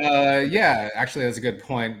 Yeah, actually that's a good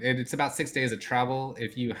point. It's about 6 days of travel.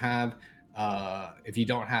 If you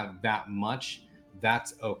don't have that much,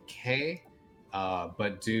 that's okay.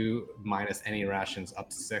 But do minus any rations up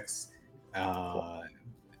to 6.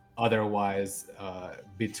 Otherwise,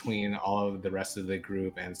 between all of the rest of the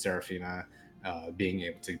group and Serafina being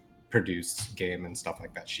able to produce game and stuff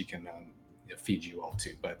like that, she can feed you all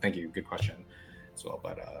too. But thank you, good question as well.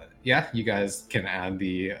 But yeah, you guys can add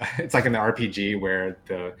the. It's like in the RPG where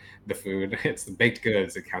the food, it's the baked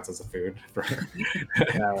goods. It counts as a food for.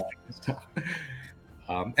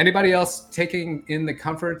 Anybody else taking in the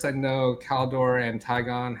comforts? I know Caldor and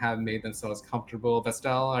Tygon have made themselves comfortable.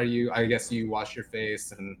 Vestel, are you? I guess you wash your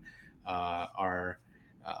face and are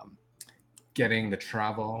getting the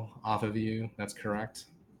travel off of you. That's correct.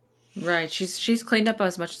 Right. She's cleaned up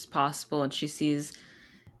as much as possible, and she sees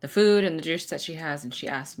the food and the juice that she has, and she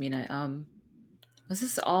asks me, was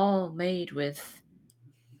this all made with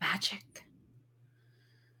magic?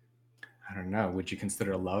 I don't know. Would you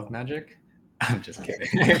consider love magic? I'm just kidding.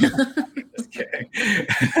 Just kidding.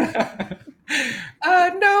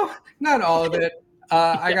 No, not all of it.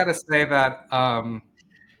 I gotta say that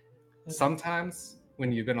sometimes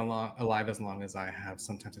when you've been alive as long as I have,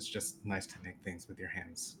 sometimes it's just nice to make things with your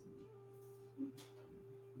hands.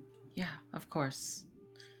 Yeah, of course.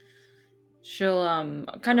 She'll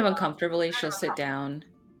kind of uncomfortably she'll sit down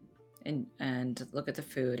and look at the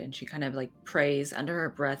food, and she kind of like prays under her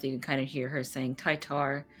breath. You can kind of hear her saying,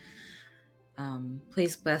 Taitar,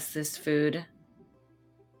 please bless this food.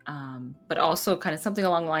 But also kind of something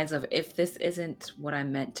along the lines of, if this isn't what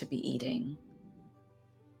I'm meant to be eating,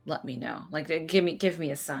 let me know. Like, give me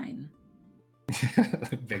a sign.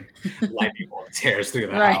 Big lightning bolt tears through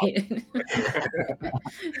the Right.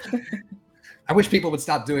 house. I wish people would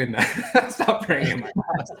stop doing that. Stop praying in my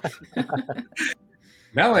house.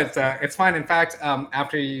 No, it's fine. In fact,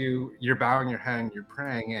 after you're bowing your head and you're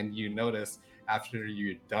praying, and you notice after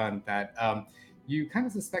you're done that you kind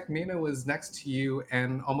of suspect Mina was next to you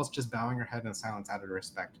and almost just bowing her head in silence out of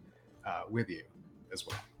respect with you as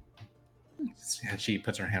well. And she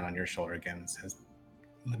puts her hand on your shoulder again and says,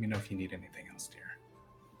 let me know if you need anything else, dear.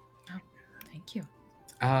 Oh, thank you.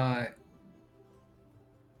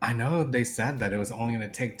 I know they said that it was only going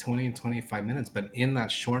to take 20 25 minutes, but in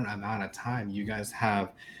that short amount of time, you guys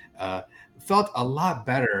have felt a lot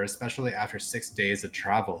better, especially after 6 days of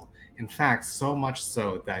travel. In fact, so much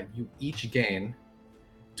so that you each gain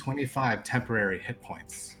 25 temporary hit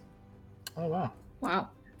points. Oh, wow. Wow.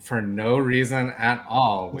 For no reason at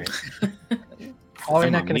all. Oh, you're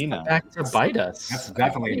not going to come back to bite us. That's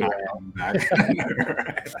definitely not coming back.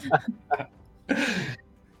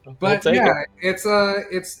 But yeah, it's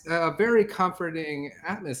a very comforting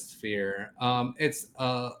atmosphere. It's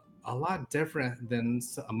a lot different than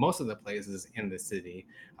most of the places in the city.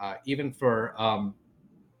 Even for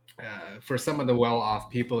some of the well-off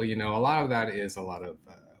people, a lot of that is a lot of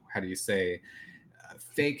how do you say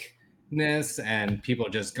fake and people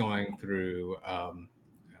just going through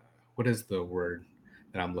what is the word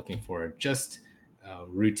that I'm looking for? Just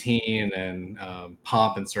routine and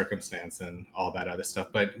pomp and circumstance and all that other stuff.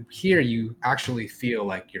 But here you actually feel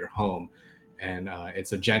like you're home, and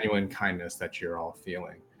it's a genuine kindness that you're all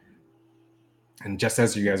feeling. And just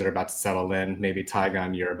as you guys are about to settle in, maybe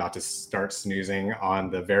Tygon, you're about to start snoozing on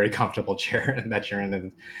the very comfortable chair that you're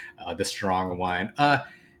in, the strong wine.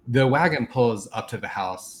 The wagon pulls up to the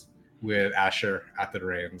house with Asher at the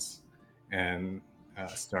reins, and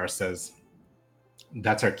Star says,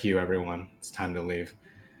 "That's our cue, everyone. It's time to leave."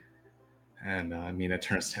 And Mina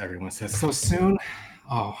turns to everyone and says, "So soon?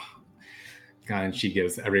 Oh, God." And she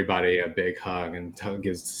gives everybody a big hug and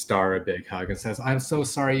gives Star a big hug and says, "I'm so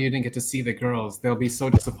sorry you didn't get to see the girls. They'll be so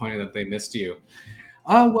disappointed that they missed you."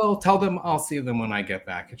 "Oh, well, tell them I'll see them when I get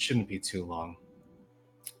back. It shouldn't be too long."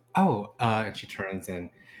 "Oh," and she turns and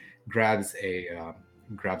grabs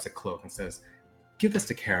a cloak and says, "Give this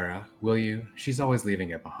to Kara, will you? She's always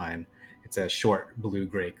leaving it behind." It's a short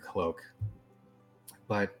blue-gray cloak.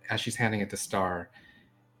 But as she's handing it to Star,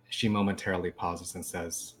 she momentarily pauses and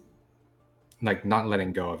says, like not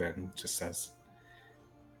letting go of it, and just says,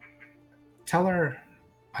 "Tell her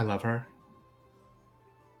I love her.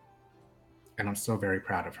 And I'm so very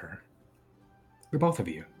proud of her. The both of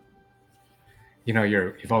you. You know,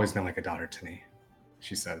 you've always been like a daughter to me,"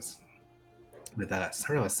 she says, with that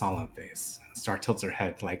sort of a solemn face. Star tilts her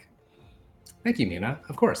head like, "Thank you, Nina.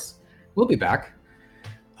 Of course. We'll be back."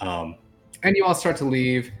 And you all start to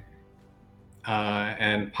leave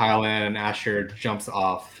and pile in. Asher jumps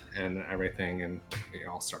off and everything, and you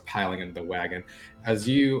all start piling into the wagon. As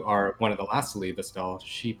you are one of the last to leave, Estelle,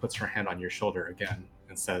 she puts her hand on your shoulder again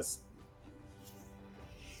and says,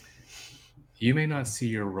 "You may not see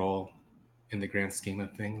your role in the grand scheme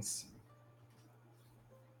of things,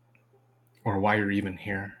 or why you're even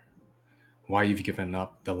here, why you've given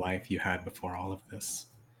up the life you had before all of this.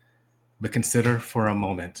 But consider for a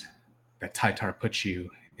moment that Taitar put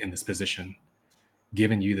you in this position,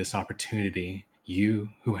 given you this opportunity, you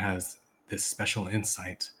who has this special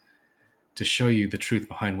insight to show you the truth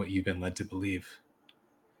behind what you've been led to believe.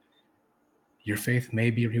 Your faith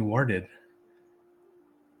may be rewarded,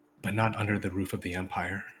 but not under the roof of the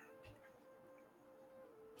Empire.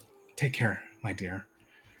 Take care, my dear."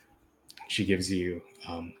 She gives you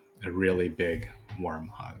a really big, warm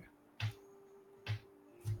hug.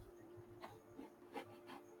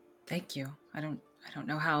 Thank you. I don't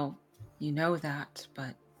know how you know that,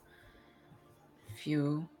 but if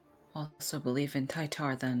you also believe in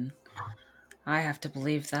Taitar, then I have to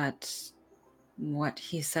believe that what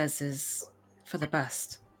he says is for the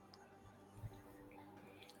best.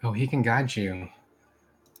 Oh, he can guide you,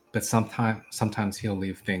 but sometimes he'll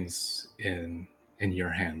leave things in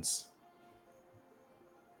your hands.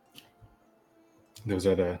 Those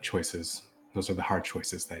are the choices. Those are the hard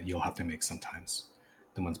choices that you'll have to make sometimes,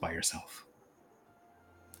 the ones by yourself.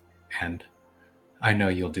 And I know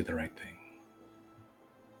you'll do the right thing.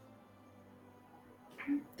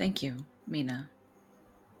 Thank you, Mina.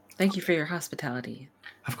 Thank you for your hospitality.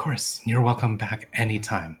 Of course. You're welcome back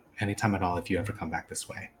anytime at all, if you ever come back this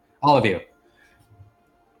way. All of you.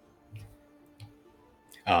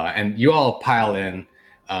 And you all pile in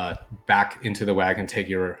back into the wagon, take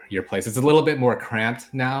your place. It's a little bit more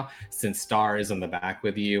cramped now since Star is in the back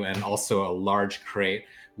with you, and also a large crate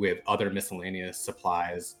with other miscellaneous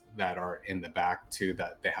supplies that are in the back too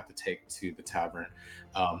that they have to take to the tavern.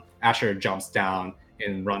 Asher jumps down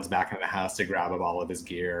and runs back into the house to grab up all of his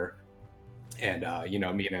gear. And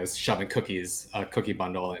Mina's shoving a cookie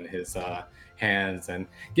bundle in his hands and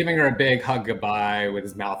giving her a big hug goodbye with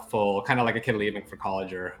his mouth full, kind of like a kid leaving for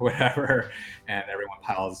college or whatever. And everyone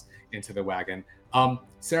piles into the wagon.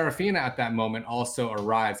 Serafina at that moment also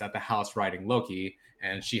arrives at the house riding Loki,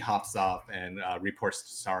 and she hops off and reports to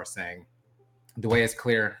Star saying, "The way is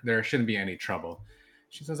clear. There shouldn't be any trouble."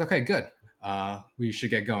 She says, "Okay, good. We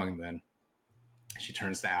should get going then." She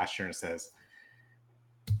turns to Asher and says,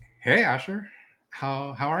 "Hey, Asher,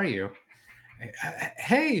 how are you?"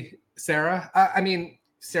 "Hey, Sarah. I mean,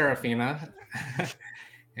 Serafina."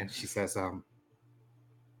 And she says,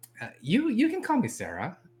 "You can call me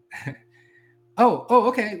Sarah." Oh,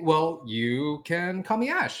 okay. Well, you can call me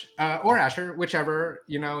Ash or Asher, whichever.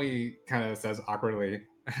 He kind of says awkwardly.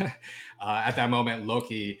 At that moment,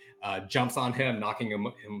 Loki jumps on him, knocking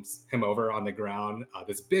him over on the ground.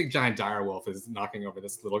 This big giant direwolf is knocking over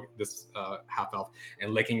this half elf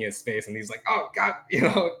and licking his face, and he's like, "Oh God,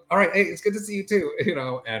 all right, hey, it's good to see you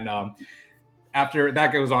too," And after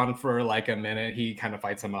that goes on for like a minute, he kind of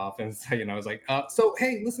fights him off, and is like, "So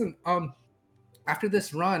hey, listen, after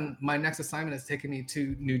this run, my next assignment is taking me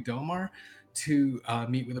to New Domar to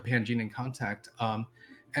meet with a Pangenian contact.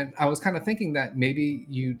 And I was kind of thinking that maybe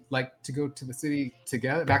you'd like to go to the city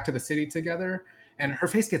together, back to the city together. And her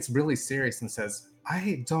face gets really serious and says,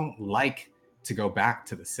 I don't like to go back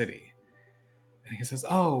to the city. And he says,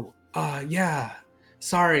 oh, yeah,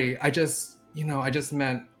 sorry. I just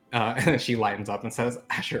meant, and then she lightens up and says,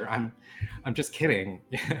 Asher, I'm just kidding.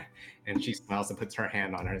 And she smiles and puts her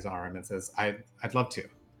hand on his arm and says, I'd love to.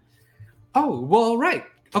 Oh, well, right.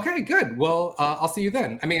 Okay, good. Well, I'll see you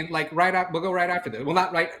then. I mean, like we'll go right after this. Well,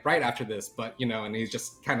 not right after this, but and he's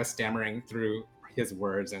just kind of stammering through his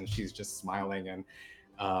words, and she's just smiling, and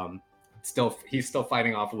he's still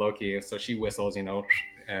fighting off Loki. So she whistles,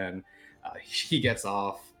 and he gets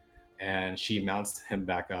off, and she mounts him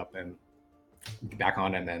back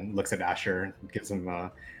on, and then looks at Asher, gives him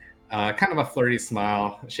kind of a flirty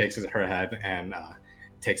smile, shakes her head, and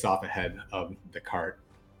takes off ahead of the cart.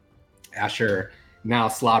 Asher, now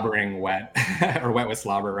slobbering wet, or wet with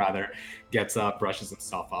slobber rather, gets up, brushes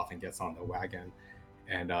himself off, and gets on the wagon,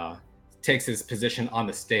 and takes his position on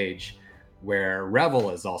the stage where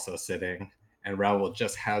Revel is also sitting. And Revel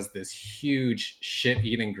just has this huge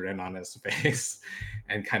shit-eating grin on his face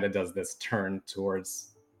and kind of does this turn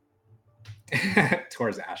towards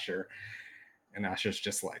Asher. And Asher's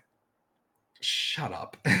just like, shut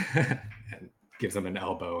up, and gives him an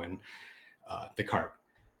elbow, and the cart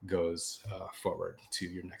goes forward to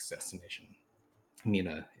your next destination.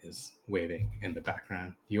 Mina is waving in the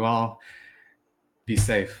background. You all be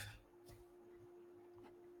safe.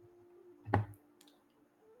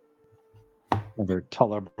 Another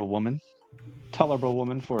tolerable woman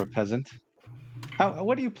for a peasant.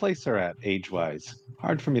 What do you place her at age-wise?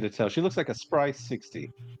 Hard for me to tell. She looks like a spry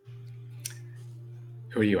 60.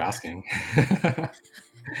 Who are you asking?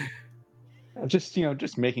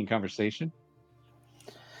 Just making conversation.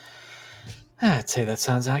 I'd say that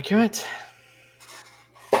sounds accurate.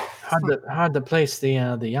 Hard to place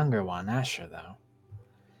the younger one, Asher, though.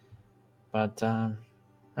 But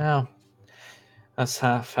well, us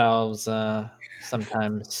half elves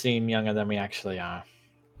sometimes seem younger than we actually are.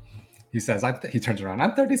 He says, he turns around.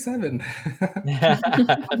 I'm 37.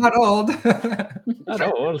 I'm not old. Not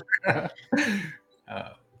old.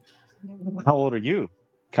 How old are you,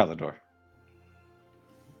 Calidor?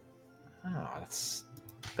 Oh, that's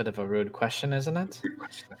a bit of a rude question, isn't it? Good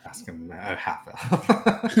question to ask him half elf.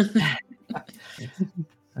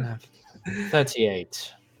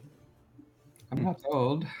 38. I'm not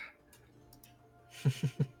old.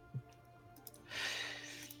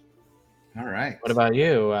 All right. What about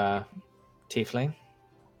you, Tiefling?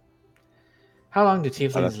 How long do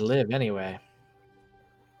Tieflings live anyway?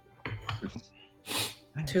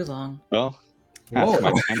 Too long. Well,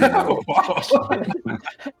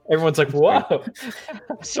 Everyone's like, whoa.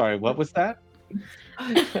 Sorry, what was that?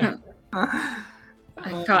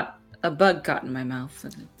 A bug got in my mouth.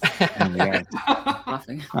 And it's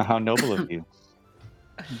laughing. How noble of you.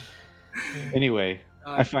 Anyway,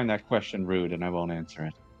 I find that question rude and I won't answer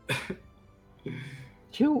it.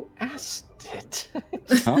 You asked it.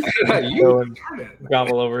 Huh? You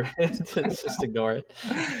grovel over it. Just ignore it.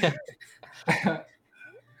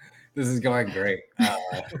 This is going great.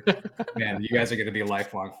 Man, you guys are going to be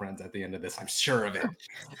lifelong friends at the end of this. I'm sure of it.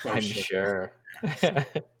 I'm sure.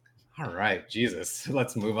 All right, Jesus.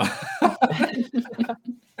 Let's move on.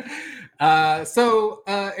 So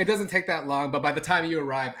it doesn't take that long, but by the time you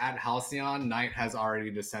arrive at Halcyon, night has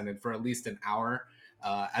already descended for at least an hour,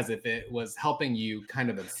 as if it was helping you kind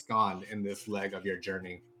of abscond in this leg of your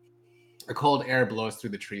journey. A cold air blows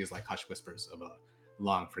through the trees like hushed whispers of a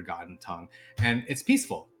long forgotten tongue, and it's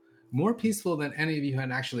peaceful. More peaceful than any of you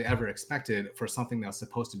had actually ever expected for something that was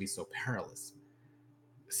supposed to be so perilous.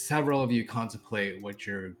 Several of you contemplate what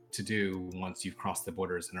you're to do once you've crossed the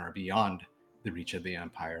borders and are beyond the reach of the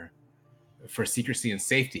Empire. For secrecy and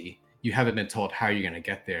safety, you haven't been told how you're going to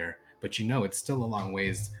get there, but you know it's still a long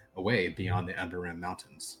ways away beyond the Ember Rim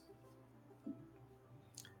Mountains.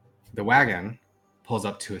 The wagon pulls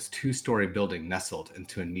up to a 2-story building nestled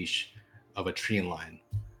into a niche of a tree line.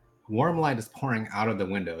 Warm light is pouring out of the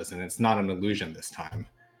windows, and it's not an illusion this time.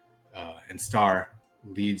 And Star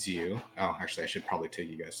leads you. Oh, actually, I should probably take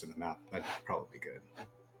you guys to the map. That'd probably be good.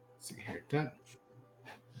 Let's see here.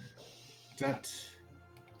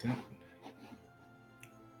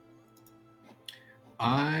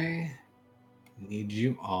 I need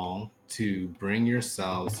you all to bring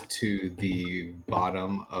yourselves to the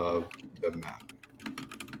bottom of the map.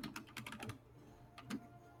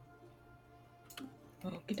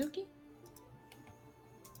 Okie dokie.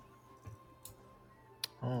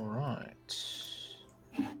 All right.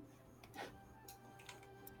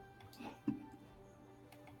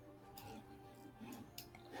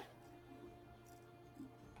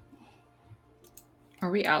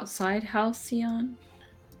 Are we outside Halcyon?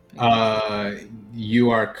 You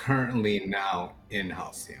are currently now in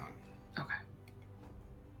Halcyon. Okay.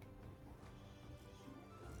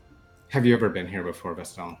 Have you ever been here before,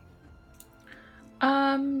 Vestal?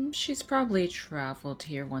 She's probably traveled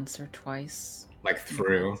here once or twice. Like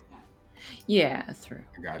through? Yeah, through.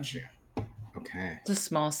 I got you. Okay. It's a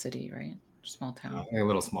small city, right? Small town. A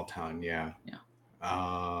little small town, yeah. Yeah.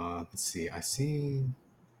 Let's see. I see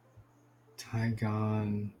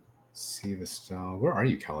Tygon. See Vestal. Where are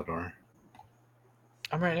you, Calidor?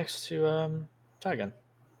 I'm right next to Tygon.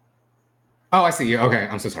 Oh, I see you. Okay,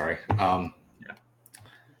 I'm so sorry. Yeah.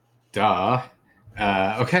 Duh.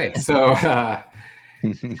 Okay, so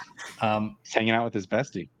He's hanging out with his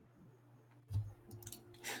bestie.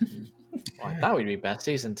 Well, I thought we'd be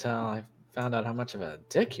besties until I found out how much of a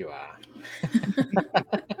dick you are.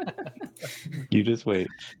 You just wait.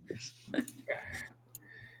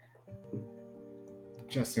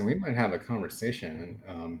 Justin, we might have a conversation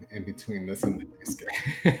in between this and the next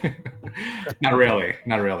game. Not really.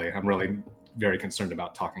 I'm really very concerned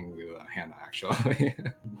about talking to Hannah, actually.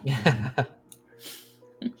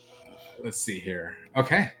 Let's see here.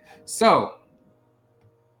 Okay, so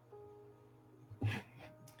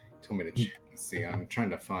told me to see. I'm trying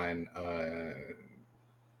to find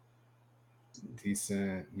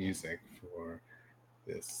decent music for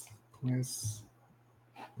this place.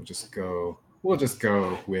 We'll just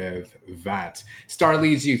go with that. Star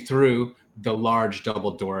leads you through the large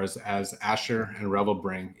double doors as Asher and Revel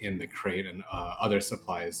bring in the crate and other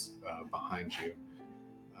supplies behind you.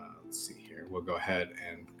 Let's see here. We'll go ahead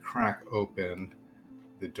and crack open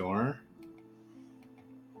the door.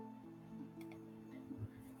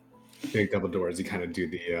 Big double doors. You kind of do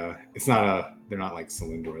the. They're not like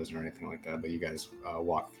saloon doors or anything like that, but you guys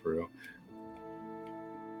walk through.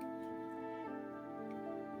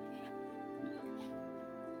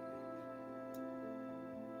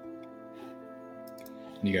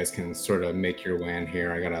 You guys can sort of make your way in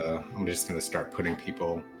here. I'm just gonna start putting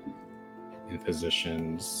people in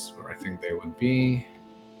positions where I think they would be.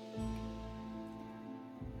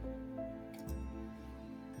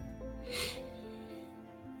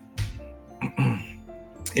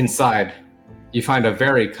 Inside, you find a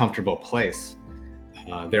very comfortable place.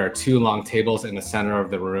 There are 2 long tables in the center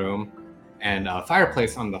of the room and a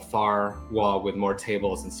fireplace on the far wall with more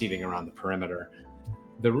tables and seating around the perimeter.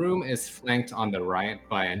 The room is flanked on the right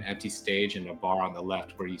by an empty stage and a bar on the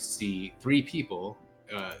left where you see 3 people,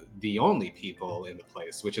 the only people in the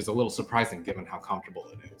place, which is a little surprising given how comfortable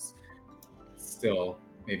it is.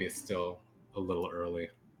 Maybe it's still a little early.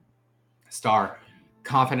 Star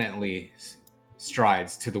confidently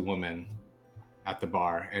strides to the woman at the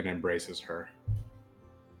bar and embraces her.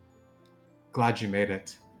 Glad you made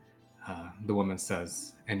it, the woman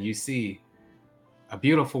says, and you see a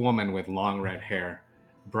beautiful woman with long red hair,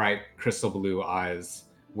 bright crystal blue eyes,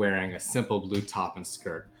 wearing a simple blue top and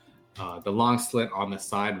skirt. The long slit on the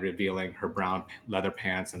side revealing her brown leather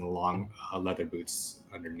pants and long leather boots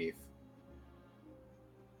underneath.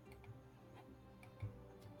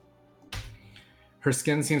 Her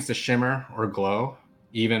skin seems to shimmer or glow,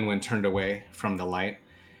 even when turned away from the light,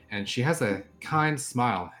 and she has a kind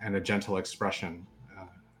smile and a gentle expression,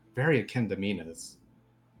 very akin to Mina's.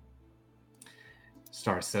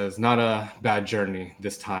 Star says, not a bad journey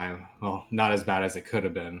this time. Well, not as bad as it could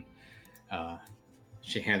have been.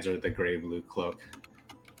 She hands her the gray blue cloak.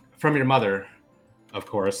 From your mother, of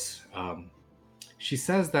course. She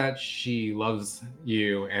says that she loves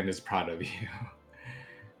you and is proud of you.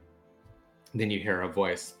 Then you hear a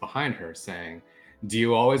voice behind her saying, do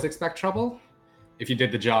you always expect trouble? If you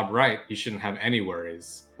did the job right, you shouldn't have any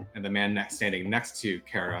worries. And the man standing next to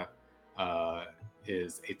Kara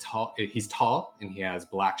he's tall and he has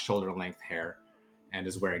black shoulder-length hair and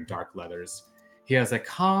is wearing dark leathers. He has a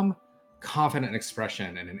calm, confident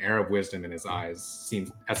expression and an air of wisdom in his eyes,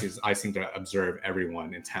 his eyes seem to observe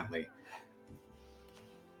everyone intently.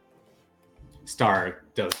 Star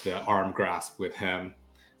does the arm grasp with him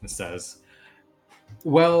and says,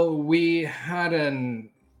 well, we had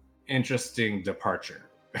an interesting departure.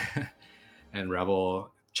 And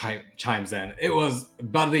Rebel chimes in. It was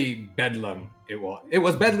bloody bedlam. It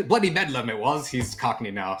was bloody bedlam. It was. He's Cockney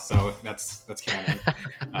now, so that's canon.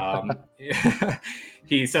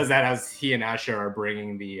 He says that as he and Asher are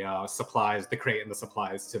bringing the supplies, the crate and the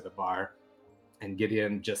supplies to the bar, and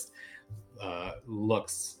Gideon just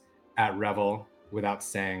looks at Revel without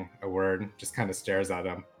saying a word, just kind of stares at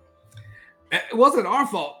him. It wasn't our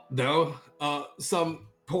fault, though. Some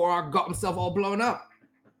poor got himself all blown up.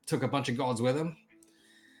 Took a bunch of guards with him.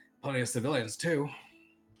 Plenty of civilians, too.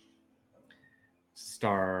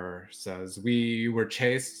 Star says, "We were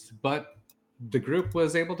chased, but the group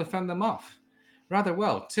was able to fend them off rather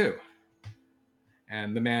well, too."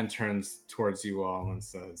 And the man turns towards you all and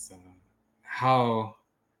says, how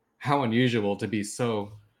unusual to be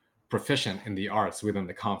so proficient in the arts within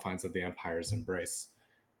the confines of the Empire's embrace.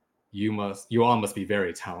 You all must be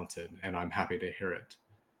very talented, and I'm happy to hear it.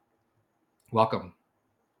 Welcome.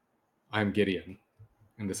 I'm Gideon,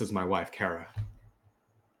 and this is my wife, Kara.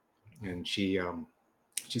 And she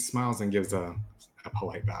smiles and gives a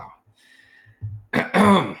polite bow.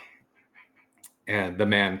 And the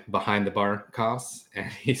man behind the bar coughs,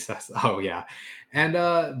 and he says, "Oh yeah, and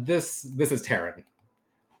this is Taryn."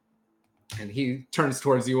 And he turns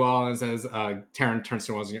towards you all and says, Taryn turns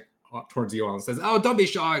towards you all and says, "Oh, don't be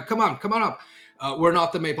shy. Come on up. We're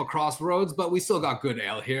not the Maple Crossroads, but we still got good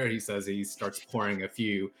ale here." He says. He starts pouring a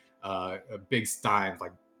few big steins,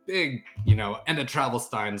 like big, end of travel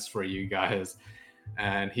steins for you guys.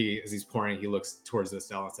 And as he's pouring, he looks towards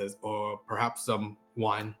this ale and says, "Or perhaps some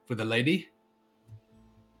wine for the lady?"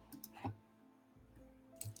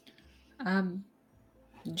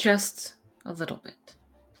 Just a little bit,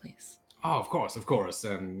 please. Oh, of course.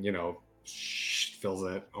 And, fills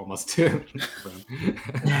it almost to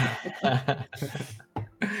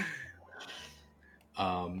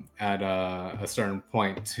at a certain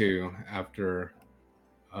point, too, after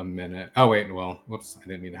a minute. Oh, wait, well, whoops, I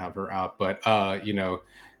didn't mean to have her out. But,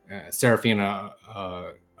 Seraphina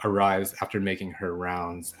arrives after making her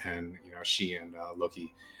rounds, and, she and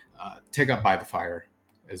Loki take up by the fire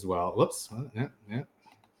as well. Whoops. Yeah.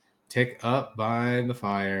 Take up by the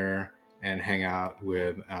fire and hang out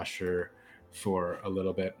with Asher for a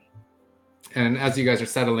little bit. And as you guys are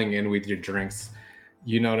settling in with your drinks,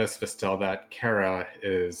 you notice, Vestel, that Kara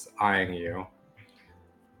is eyeing you.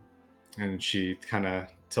 And she kind of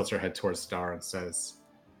tilts her head towards Star and says,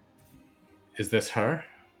 "Is this her?"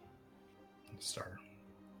 Star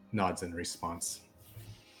nods in response.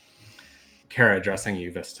 Kara, addressing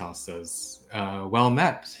you, Vestel, says, "Well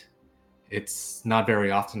met. It's not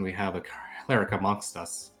very often we have a cleric amongst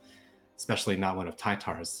us, especially not one of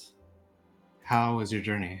Tytar's. How was your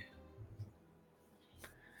journey?"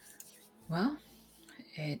 Well,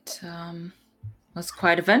 it was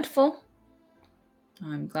quite eventful.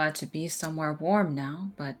 I'm glad to be somewhere warm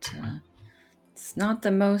now, but it's not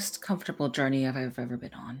the most comfortable journey I've ever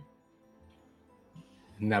been on.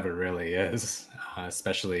 Never really is,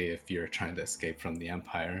 especially if you're trying to escape from the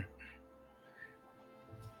Empire.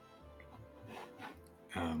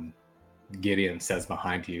 Gideon says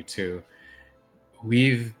behind you, too,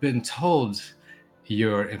 "We've been told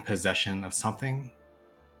you're in possession of something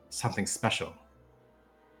special."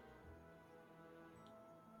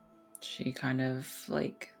 She kind of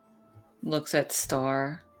looks at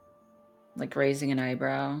Star, raising an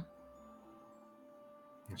eyebrow.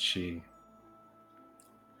 If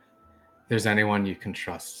there's anyone you can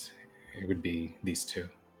trust, it would be these two.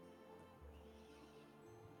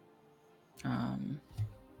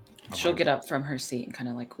 She'll get up from her seat and kind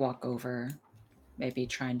of walk over, maybe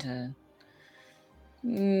trying to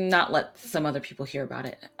not let some other people hear about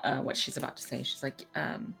it, what she's about to say. She's like,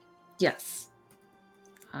 "Yes,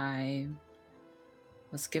 I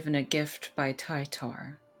was given a gift by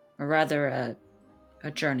Tytar, or rather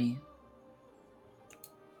a journey."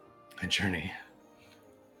 A journey.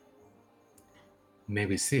 May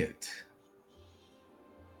we see it?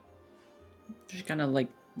 She kind of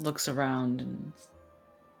looks around and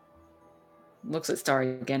looks at Star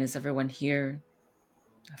again. Is everyone here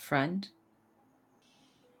a friend?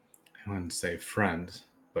 I wouldn't say friend,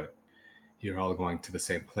 but you're all going to the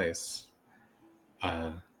same place.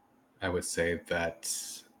 I would say that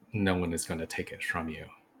no one is going to take it from you,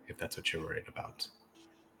 if that's what you're worried about.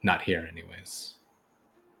 Not here, anyways.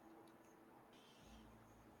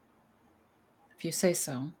 If you say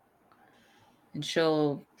so. And she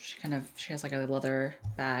has a leather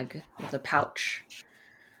bag with a pouch.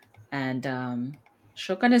 And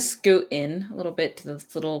she'll kind of scoot in a little bit to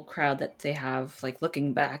this little crowd that they have,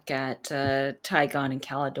 looking back at Tygon and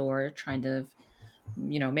Calidor, trying to,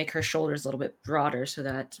 make her shoulders a little bit broader so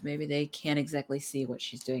that maybe they can't exactly see what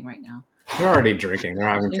she's doing right now. They're already drinking. They're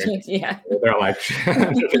having drinks. Yeah. They're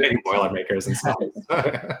getting Boilermakers and stuff.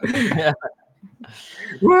 Yeah.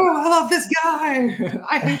 Whoa, I love this guy.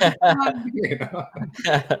 I hate this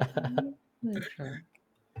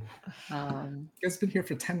guy. It's been here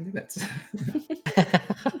for 10 minutes.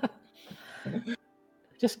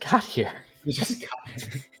 Just got here.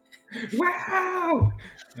 Wow.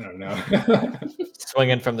 I don't know.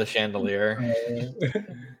 Swinging from the chandelier.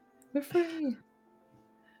 We're free.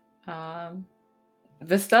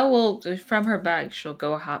 Vestel will, from her bag, she'll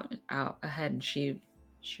go out ahead, and she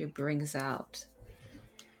brings out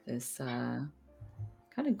this kind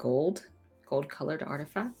of gold colored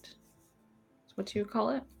artifact. That's what you call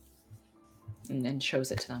it, and then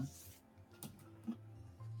shows it to them.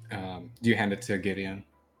 Do you hand it to Gideon?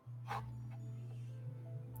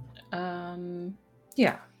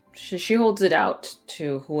 Yeah, she holds it out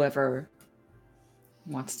to whoever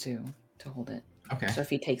wants to hold it. Okay. So if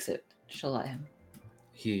he takes it, she'll let him.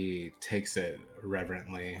 He takes it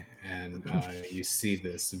reverently, and you see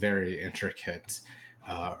this very intricate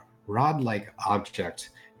rod-like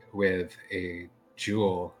object with a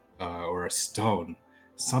jewel or a stone,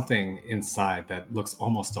 something inside that looks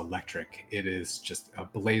almost electric. It is just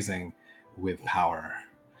blazing with power.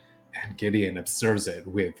 And Gideon observes it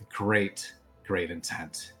with great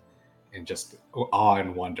intent and just awe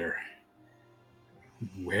and wonder.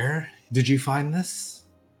 Where did you find this?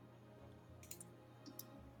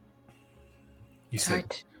 You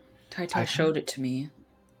said Taitar showed it to me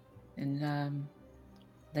in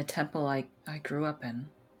the temple I grew up in.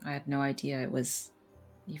 I had no idea it was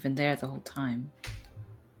even there the whole time.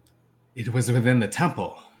 It was within the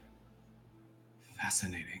temple.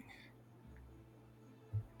 Fascinating.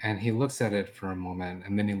 And he looks at it for a moment,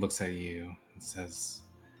 and then he looks at you and says,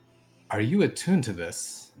 "Are you attuned to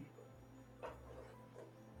this?"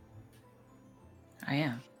 I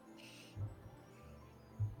am.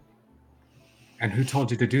 And who told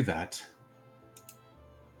you to do that?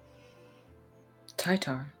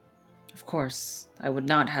 Taitar. Of course, I would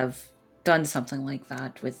not have done something like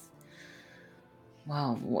that with,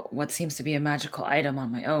 well, what seems to be a magical item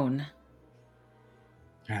on my own.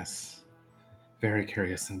 Yes. Very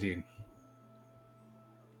curious indeed.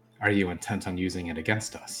 Are you intent on using it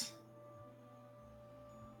against us?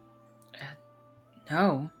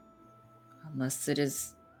 No. Unless it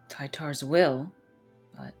is Taitar's will.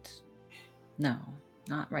 But no,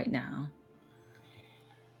 not right now.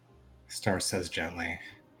 Star says gently,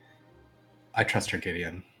 "I trust her,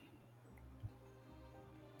 Gideon."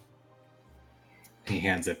 He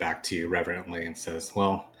hands it back to you reverently and says,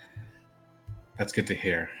 "Well, that's good to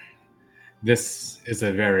hear. This is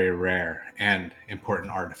a very rare and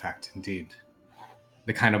important artifact indeed.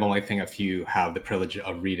 The kind of only thing a few have the privilege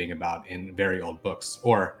of reading about in very old books,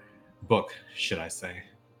 or book, should I say.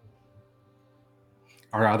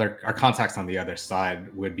 Our contacts on the other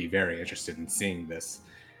side would be very interested in seeing this."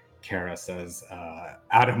 Kara says,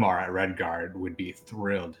 Adamar at Redguard would be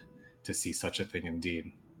thrilled to see such a thing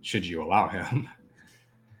indeed, should you allow him.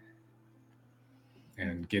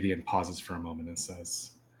 And Gideon pauses for a moment and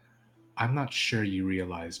says, "I'm not sure you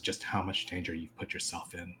realize just how much danger you've put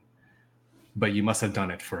yourself in, but you must have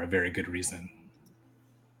done it for a very good reason.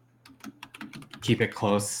 Keep it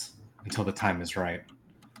close until the time is right.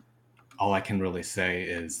 All I can really say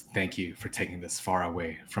is thank you for taking this far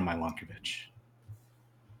away from my Lankovich."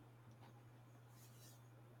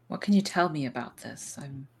 What can you tell me about this?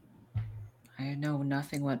 I know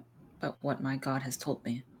nothing but what my God has told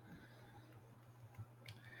me.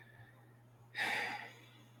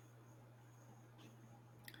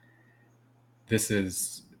 This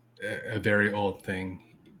is a very old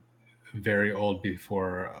thing, very old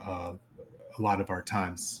before a lot of our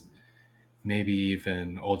times, maybe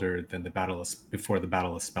even older than before the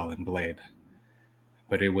Battle of Spell and Blade.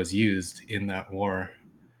 But it was used in that war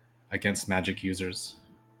against magic users.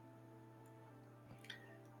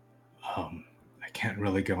 I can't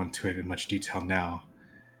really go into it in much detail now,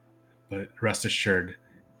 but rest assured,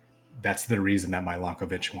 that's the reason that my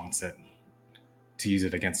Lankovich wants it, to use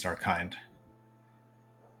it against our kind.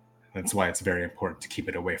 That's why it's very important to keep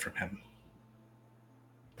it away from him.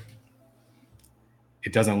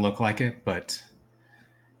 It doesn't look like it, but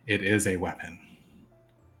it is a weapon.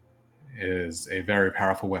 It is a very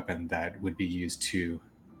powerful weapon that would be used to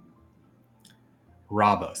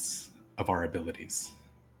rob us of our abilities.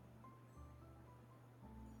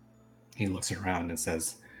 He looks around and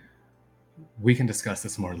says, "We can discuss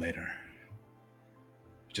this more later.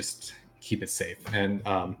 Just keep it safe." And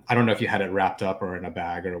I don't know if you had it wrapped up or in a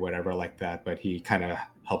bag or whatever like that, but he kind of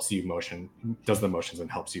helps you does the motions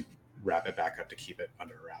and helps you wrap it back up to keep it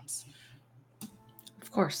under wraps.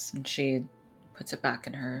 Of course. And she puts it back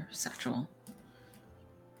in her satchel.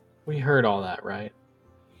 We heard all that, right?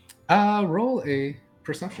 Roll a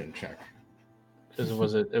perception check. Because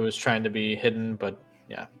it was trying to be hidden, but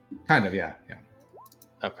yeah. Kind of, yeah.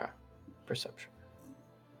 Okay. Perception.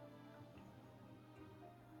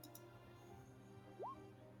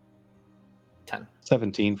 10.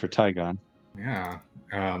 17 for Tygon. Yeah.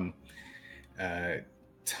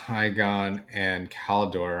 Tygon and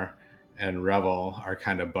Kaldor, and Revel are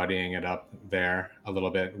kind of buddying it up there a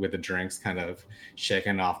little bit with the drinks, kind of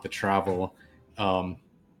shaking off the travel. I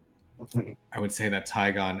would say that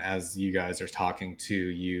Tygon, as you guys are talking to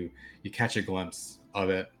you catch a glimpse of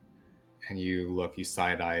it, and you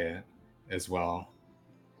side eye it as well,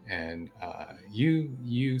 and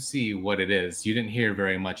you see what it is. You didn't hear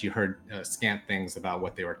very much. You heard scant things about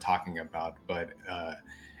what they were talking about, but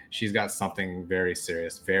she's got something very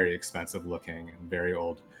serious, very expensive looking, and very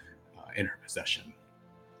old in her possession.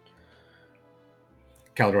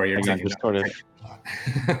 Caldor, you're taking just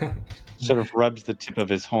sort of rubs the tip of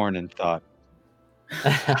his horn in thought.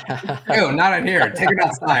 Oh, not in here. Take it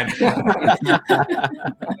outside.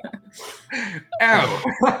 Ow.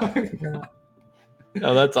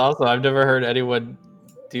 No, that's awesome. I've never heard anyone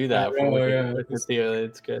do that.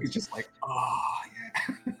 It's good. He's just like, oh,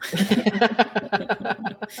 yeah.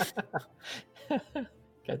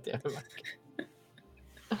 God damn it, Mike.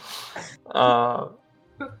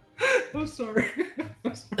 I'm sorry.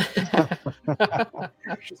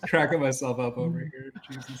 Just cracking myself up over here.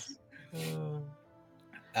 Jesus.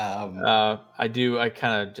 I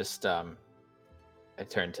kind of just I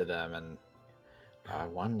turn to them and I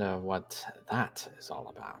wonder what that is all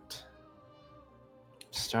about.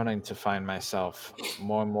 Starting to find myself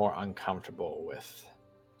more and more uncomfortable with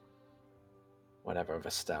whatever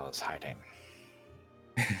Vestel is hiding.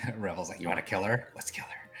 Revel's like, you want to kill her? Let's kill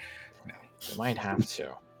her. No. You might have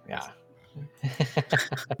to. Yeah.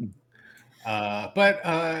 But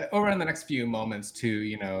over in the next few moments,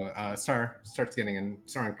 too, Star starts getting in.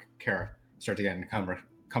 Star and Kara start to get in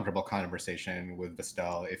comfortable conversation with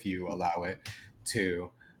Vestel, if you allow it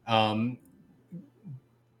to.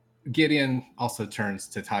 Gideon also turns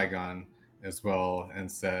to Tygon as well,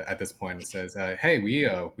 and at this point it says, "Hey, we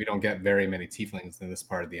don't get very many tieflings in this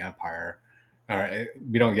part of the Empire, or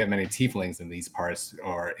we don't get many tieflings in these parts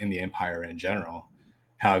or in the Empire in general.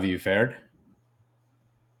 How have you fared?"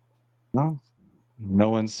 No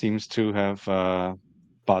one seems to have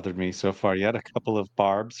bothered me so far yet. A couple of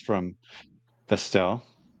barbs from Vestel,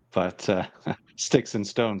 but sticks and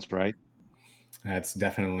stones, right? That's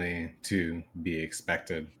definitely to be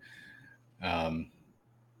expected.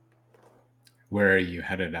 Where are you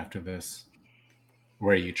headed after this?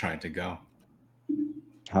 Where are you trying to go?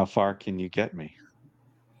 How far can you get me?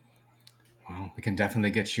 Well, we can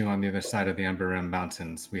definitely get you on the other side of the Ember Rim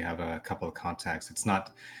Mountains. We have a couple of contacts.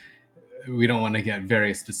 We don't want to get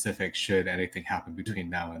very specific should anything happen between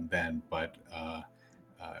now and then, but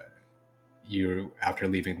you, after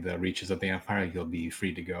leaving the reaches of the Empire, you'll be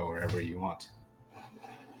free to go wherever you want.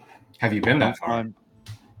 Have you been that far?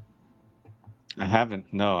 I haven't.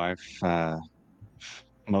 No, I've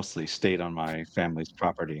mostly stayed on my family's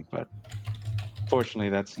property, but fortunately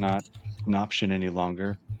that's not an option any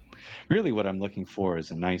longer. Really what I'm looking for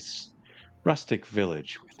is a nice rustic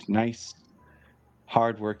village with nice,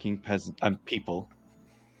 hardworking peasant people,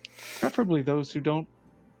 preferably those who don't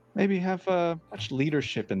maybe have much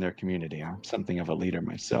leadership in their community. I'm something of a leader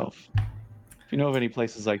myself. If you know of any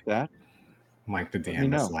places like that, Mike the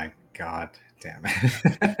DM is like, God damn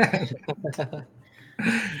it.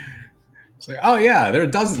 It's like, oh yeah, there are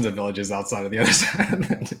dozens of villages outside of the other side of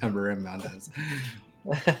the Ember Rim Mountains.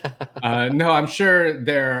 No, I'm sure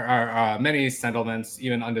there are many settlements,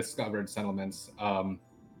 even undiscovered settlements,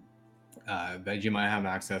 that you might have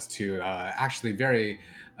access to. Actually, very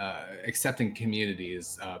accepting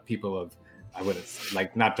communities, people of, I wouldn't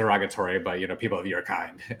like, not derogatory, but people of your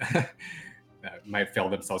kind that might feel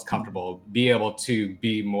themselves comfortable, be able to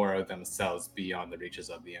be more of themselves beyond the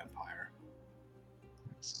reaches of the Empire.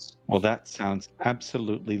 Well, that sounds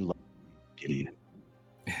absolutely lovely, Gideon.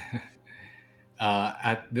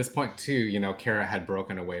 At this point, too, Kara had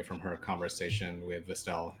broken away from her conversation with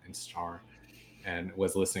Vestel and Star and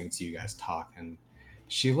was listening to you guys talk. And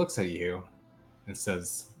she looks at you and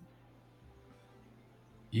says,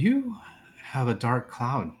 "You have a dark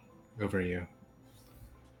cloud over you.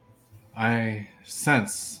 I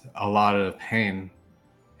sense a lot of pain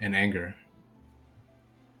and anger.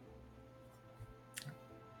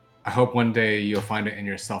 I hope one day you'll find it in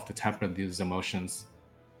yourself to temper these emotions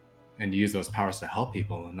and use those powers to help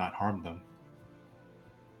people and not harm them."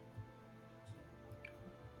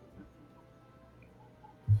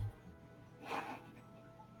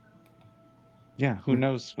 Yeah, who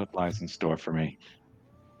knows what lies in store for me?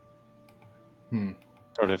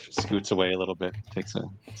 Sort of scoots away a little bit, takes a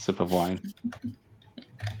sip of wine.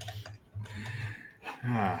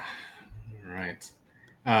 Right.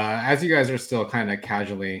 As you guys are still kind of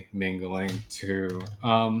casually mingling too,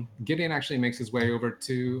 Gideon actually makes his way over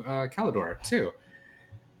to Caldor too.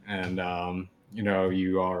 And,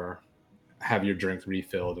 you are have your drink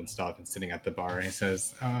refilled and stuff, and sitting at the bar. And he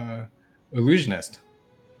says, "Illusionist,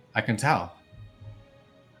 I can tell."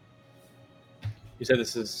 You said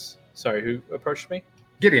this is sorry. Who approached me?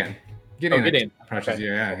 Gideon. Gideon. Approaches Okay.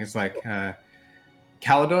 you. Yeah, he's like,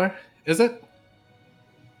 "Calidor, is it?"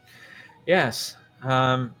 Yes.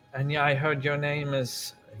 And yeah, I heard your name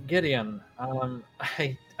is Gideon.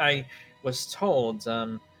 I was told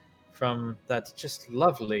from that just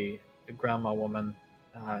lovely grandma woman.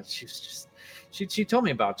 She told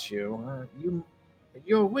me about you.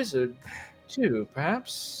 You're a wizard too,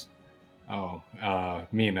 perhaps. Oh,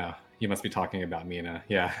 Mina. You must be talking about Mina.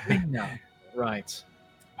 Yeah. No. Right.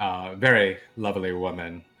 Very lovely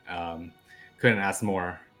woman. Couldn't ask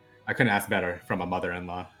more. I couldn't ask better from a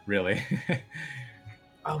mother-in-law, really.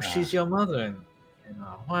 Oh, she's your mother.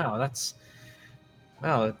 Wow, it's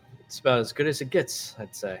about as good as it gets,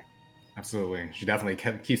 I'd say. Absolutely. She definitely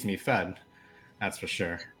keeps me fed. That's for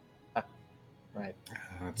sure. Right.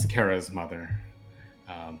 It's Kara's mother.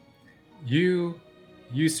 You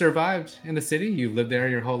survived in the city? You lived there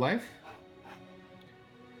your whole life?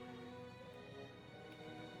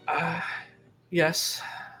 Yes,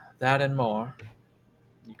 that and more,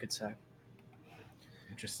 you could say.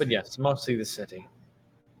 Interesting. But yes, mostly the city.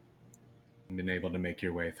 Been able to make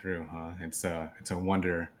your way through, huh? It's a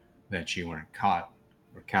wonder that you weren't caught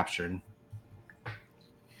or captured.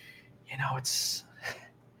 It's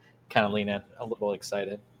kind of lean in, a little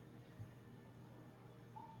excited.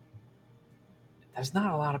 There's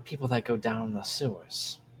not a lot of people that go down the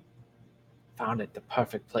sewers. Found it the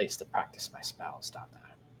perfect place to practice my spells down there.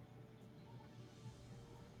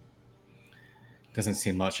 Doesn't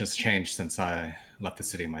seem much has changed since I left the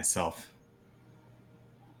city myself.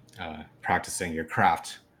 Practicing your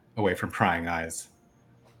craft away from prying eyes.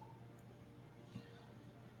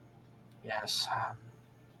 Yes.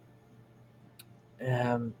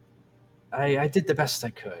 I did the best I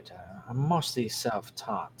could. I'm mostly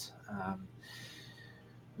self-taught.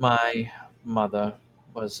 My mother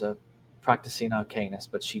was a practicing arcanist,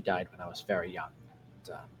 but she died when I was very young.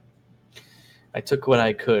 And, I took what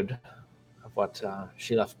I could of what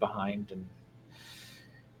she left behind and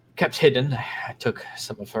kept hidden. I took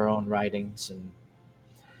some of her own writings,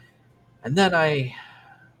 and then I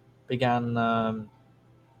began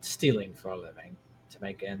stealing for a living to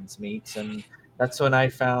make ends meet. And that's when I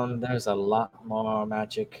found there's a lot more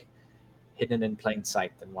magic hidden in plain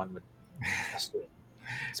sight than one would assume.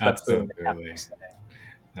 Especially in the capital setting.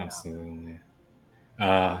 Absolutely.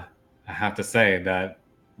 I have to say that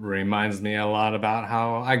reminds me a lot about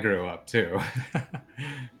how I grew up too.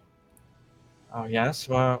 Oh yes.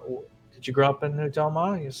 Well, did you grow up in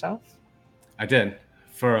Udoma yourself? I did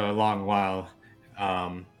for a long while,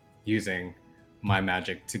 using my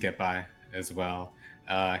magic to get by as well.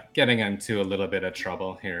 Getting into a little bit of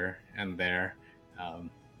trouble here and there.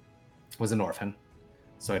 Was an orphan,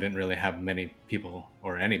 so I didn't really have many people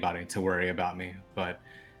or anybody to worry about me. But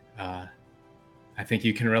I think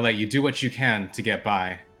you can relate. You do what you can to get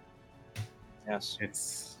by. Yes.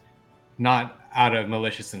 It's not out of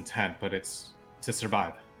malicious intent, but it's to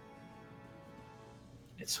survive.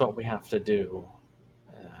 It's what we have to do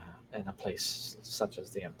in a place such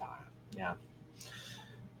as the Empire. Yeah.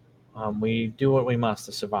 We do what we must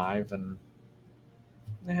to survive, and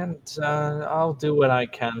I'll do what I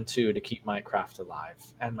can too to keep my craft alive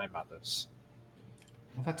and my mother's.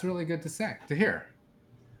 Well, that's really good to hear.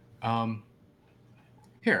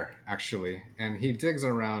 Here, actually, and he digs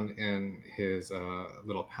around in his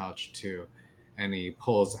little pouch too, and he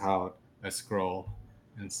pulls out a scroll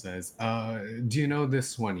and says, "Do you know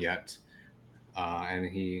this one yet?" And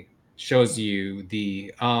he shows you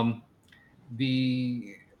the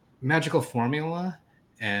magical formula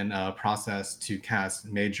and process to cast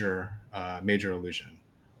major illusion.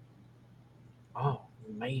 Oh,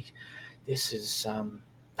 mate, this is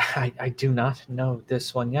I do not know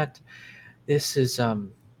this one yet. This is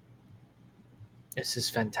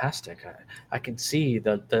fantastic. I can see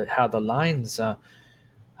the how the lines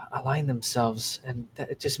align themselves, and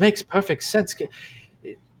it just makes perfect sense.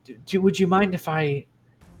 Would you mind if I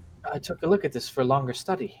took a look at this for longer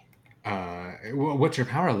study? What's your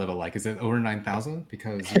power level like? Is it over 9,000?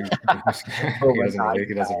 Because he doesn't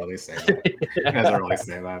really say that. He doesn't really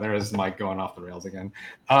say that. There's Mike going off the rails again.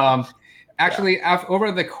 Actually,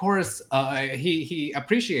 over the course, he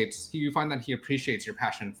appreciates. You find that he appreciates your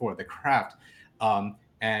passion for the craft,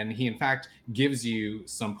 and he in fact gives you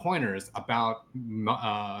some pointers about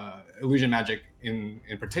illusion magic in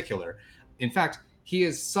particular. In fact, he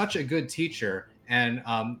is such a good teacher. And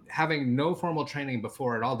having no formal training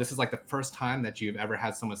before at all, this is like the first time that you've ever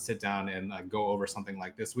had someone sit down and go over something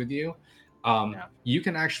like this with you. You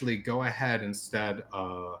can actually go ahead instead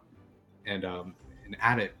and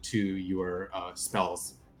add it to your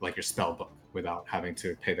spells, like your spell book, without having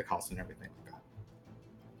to pay the cost and everything like that.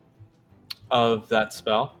 Of that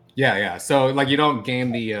spell? Yeah. So like you don't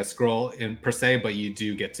gain the scroll in per se, but you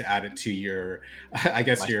do get to add it to your, I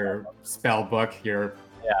guess, your spell book, your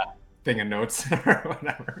thing of notes or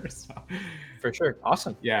whatever. So. For sure.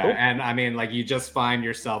 Awesome. Yeah, cool. and I mean, like you just find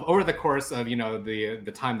yourself over the course of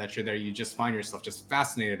the time that you're there, you just find yourself just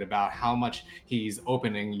fascinated about how much he's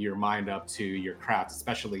opening your mind up to your craft,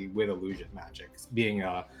 especially with illusion magic, being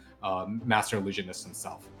a master illusionist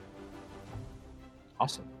himself.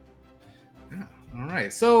 Awesome. Yeah. All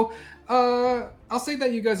right. So I'll say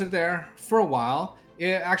that you guys are there for a while.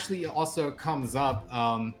 It actually also comes up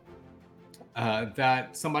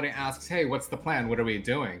that somebody asks, "Hey, what's the plan? What are we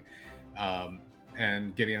doing?"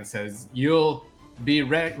 And Gideon says, "You'll be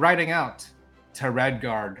riding out to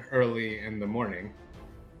Redguard early in the morning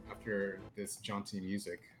after this jaunty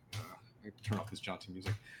music." Turn off this jaunty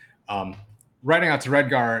music. Riding out to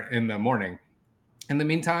Redguard in the morning. In the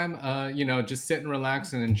meantime, just sit and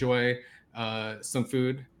relax and enjoy some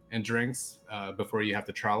food and drinks before you have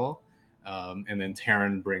to travel. And then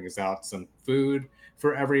Taryn brings out some food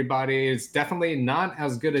for everybody. It's definitely not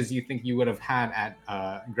as good as you think you would have had at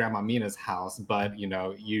Grandma Mina's house, but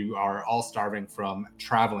you are all starving from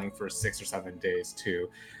traveling for 6 or 7 days too.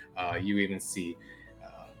 You even see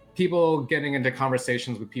people getting into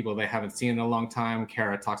conversations with people they haven't seen in a long time.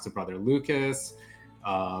 Kara talks to Brother Lucas.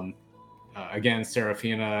 Again,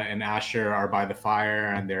 Seraphina and Asher are by the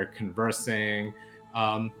fire and they're conversing.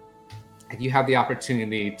 You have the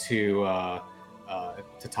opportunity to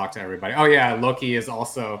talk to everybody. Oh yeah, Loki is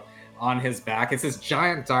also on his back. It's this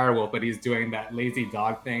giant direwolf, but he's doing that lazy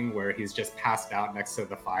dog thing where he's just passed out next to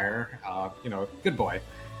the fire. Good boy.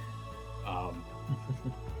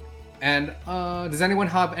 And does anyone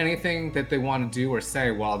have anything that they want to do or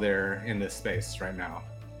say while they're in this space right now?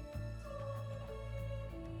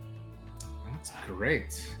 That's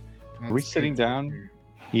great. Are we sitting down,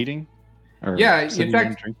 eating? Or yeah, in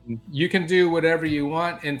fact, you can do whatever you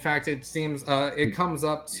want. In fact, it seems it comes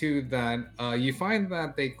up to that you find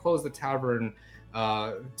that they close the tavern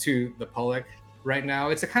to the public right now.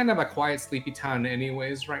 It's a kind of a quiet, sleepy town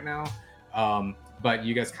anyways right now. But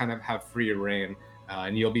you guys kind of have free reign,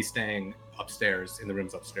 and you'll be staying upstairs in the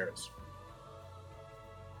rooms upstairs.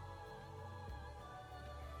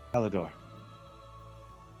 Alador,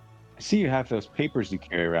 I see you have those papers you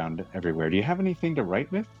carry around everywhere. Do you have anything to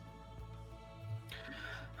write with?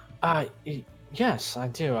 Yes, I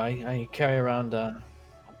do. I carry around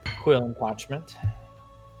quill and parchment.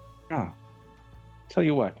 Oh, tell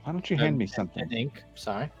you what. Why don't you hand me something? And ink.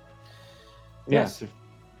 Sorry. Yes.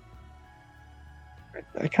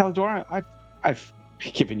 Calador, I've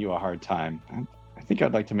given you a hard time. I think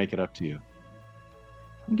I'd like to make it up to you.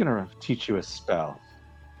 I'm gonna teach you a spell.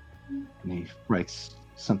 And he writes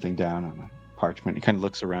something down on a parchment. He kind of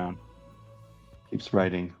looks around, keeps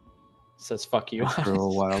writing. Says "fuck you" for a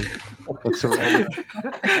while. Looks around.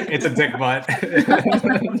 It's a dick butt.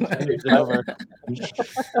 It over.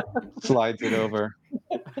 Slides it over.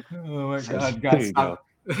 Oh my Says, god, guys!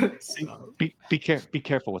 Be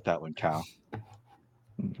careful with that one, Cal.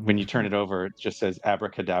 When you turn it over, it just says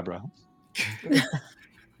abracadabra.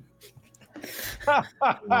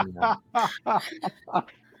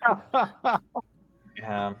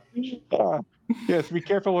 Yeah. Yes, be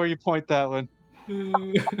careful where you point that one.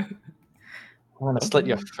 I'm gonna slit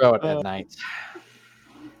your throat at night.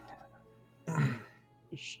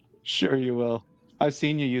 Sure you will. I've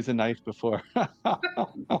seen you use a knife before. So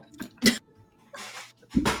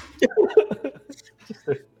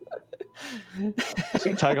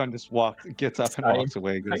Tygon just gets up and walks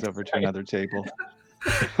away, goes over to another table.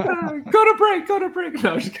 Go to break.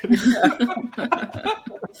 No, I'm just kidding.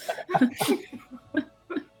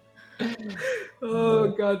 Oh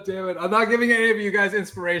god damn it! I'm not giving any of you guys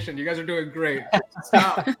inspiration. You guys are doing great.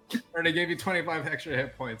 Stop. Or they gave you 25 extra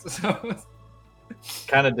hit points. So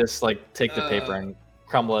kind of just like take the paper and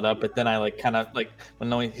crumble it up, but then I kind of when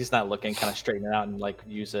knowing he's not looking, kind of straighten it out and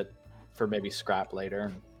use it for maybe scrap later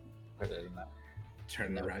and put it in that.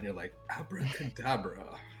 Turn it around, you're like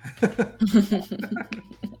abracadabra.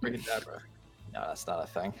 Abracadabra. No, that's not a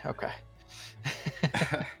thing. Okay.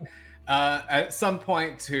 At some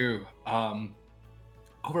point too,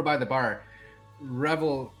 over by the bar,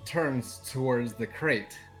 Revel turns towards the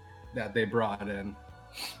crate that they brought in.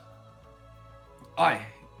 Aye,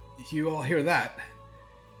 you all hear that?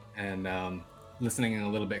 And listening in a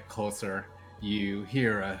little bit closer, you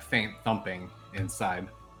hear a faint thumping inside.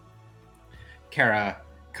 Kara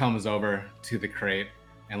comes over to the crate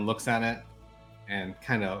and looks at it and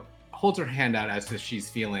kind of holds her hand out as if she's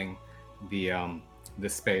feeling the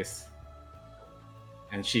space.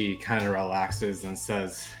 And she kind of relaxes and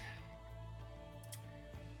says,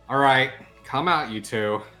 "All right, come out, you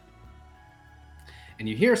two." And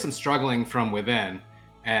you hear some struggling from within.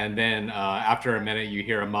 And then after a minute, you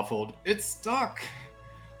hear a muffled, "It's stuck."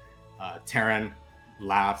 Taryn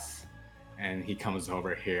laughs, and he comes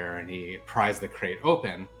over here and he pries the crate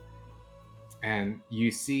open. And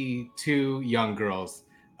you see two young girls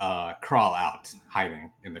crawl out,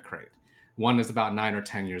 hiding in the crate. One is about 9 or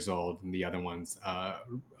 10 years old, and the other one's a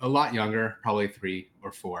lot younger, probably 3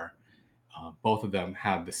 or 4. Both of them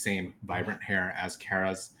have the same vibrant hair as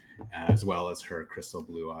Kara's, as well as her crystal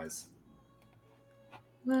blue eyes.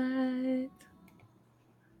 What?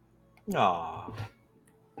 Aww.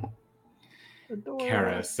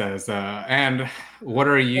 Kara says, "And what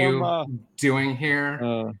are you doing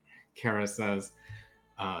here?" Kara says.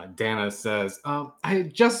 Dana says, "I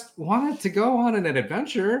just wanted to go on an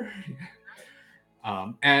adventure."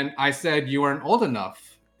 And I said, "You weren't old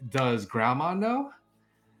enough. Does Grandma know?"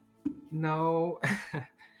 "No."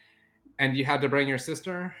 "And you had to bring your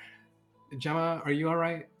sister?" "Gemma, are you all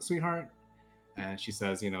right, sweetheart?" And she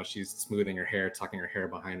says, she's smoothing her hair, tucking her hair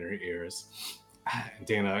behind her ears.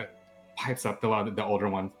 Dana pipes up, the older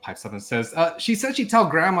one pipes up and says, "She said she'd tell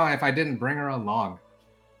Grandma if I didn't bring her along."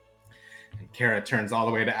 And Kara turns all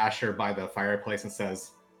the way to Asher by the fireplace and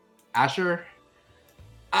says, "Asher,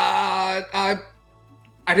 I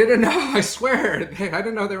didn't know, I swear. I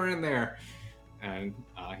didn't know they were in there." And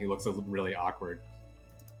he looks really awkward.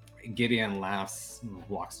 Gideon laughs,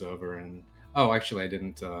 walks over, and, "Oh, actually, I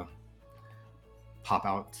didn't pop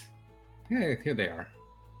out. Hey, here they are."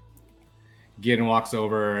 Gideon walks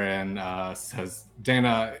over and says,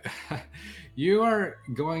 "Dana, you are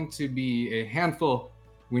going to be a handful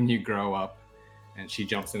when you grow up." And she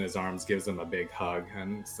jumps in his arms, gives him a big hug,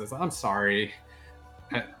 and says, "I'm sorry.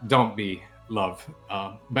 Don't be, love.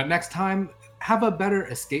 But next time, have a better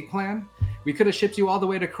escape plan. We could have shipped you all the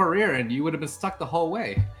way to Korea, and you would have been stuck the whole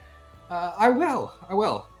way." I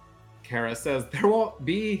will. Kara says, "There won't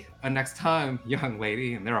be a next time, young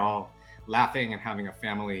lady." And they're all laughing and having a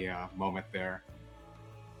family moment there.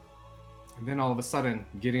 And then all of a sudden,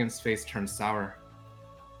 Gideon's face turns sour,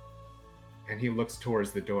 and he looks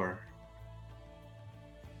towards the door.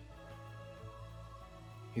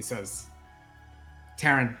 He says,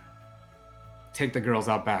 "Taryn, take the girls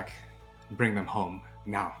out back and bring them home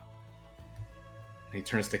now." And he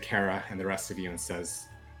turns to Kara and the rest of you and says,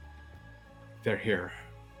 "They're here."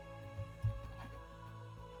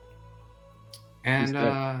 And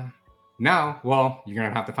now, well, you're going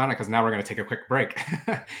to have to find out, because now we're going to take a quick break.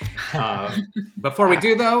 Before we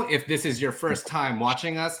do, though, if this is your first time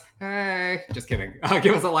watching us, hey, just kidding.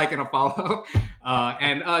 Give us a like and a follow.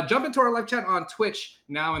 And jump into our live chat on Twitch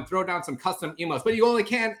now and throw down some custom emotes. But you only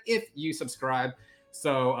can if you subscribe.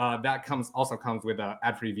 So that also comes with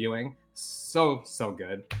ad-free viewing. So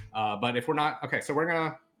good. But if we're not, okay, so we're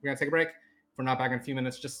gonna take a break. If we're not back in a few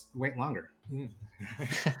minutes, just wait longer.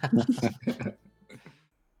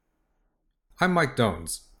 I'm Mike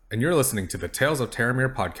Dones, and you're listening to the Tales of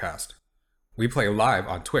Terramere podcast. We play live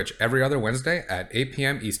on Twitch every other Wednesday at 8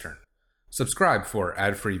 p.m. Eastern. Subscribe for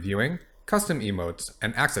ad-free viewing, custom emotes,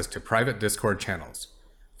 and access to private Discord channels.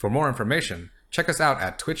 For more information, check us out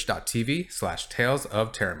at twitch.tv/Tales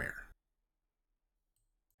of Terramere.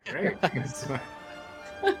 Great.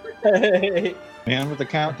 Hey. Man with the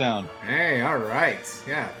countdown. Hey, all right.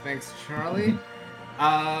 Yeah, thanks, Charlie.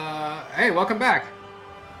 Hey, welcome back.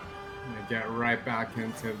 I'm gonna get right back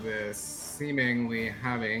into this, seemingly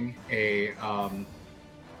having a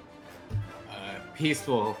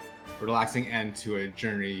peaceful, relaxing end to a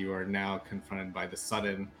journey. You are now confronted by the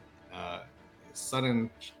sudden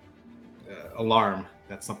alarm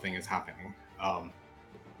that something is happening.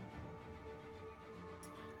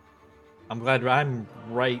 I'm glad I'm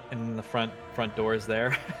right in the front doors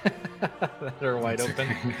there that are wide open.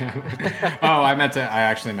 Oh, I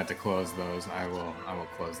actually meant to close those. I will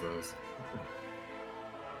close those.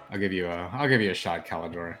 I'll give you a shot,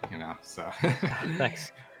 Calidor, so.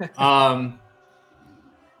 Thanks.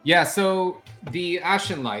 Yeah, so the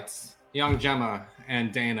Ashen Lights, young Gemma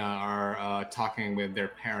and Dana, are talking with their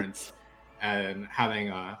parents and having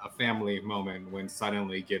a family moment when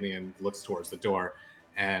suddenly Gideon looks towards the door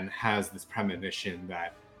and has this premonition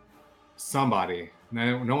that somebody,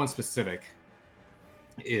 no one specific,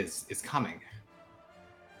 is coming.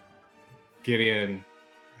 Gideon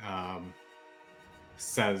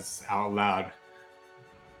says out loud,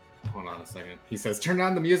 hold on a second. He says, "Turn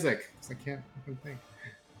down the music." I can't think.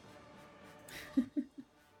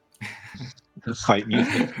 Fight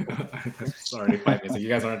music. Sorry, fight music. You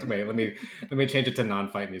guys aren't. Wait, let me change it to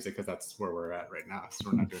non-fight music because that's where we're at right now. So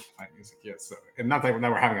we're not doing fight music yet. So, and not that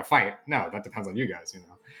we're having a fight. No, that depends on you guys. You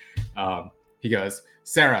know. He goes,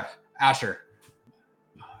 Sarah, Asher,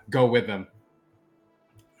 go with them.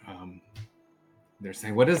 They're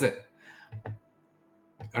saying, what is it?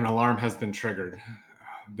 An alarm has been triggered.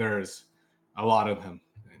 There's a lot of them.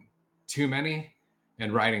 Too many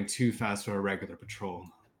and riding too fast for a regular patrol.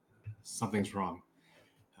 Something's wrong.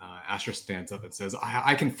 Asher stands up and says,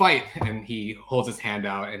 I can fight. And he holds his hand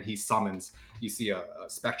out and he summons. You see a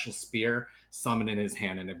spectral spear summon in his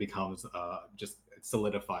hand, and it becomes it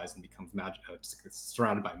solidifies and becomes magic. It's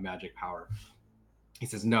surrounded by magic power. He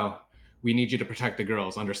says, no, we need you to protect the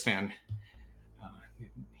girls. Understand?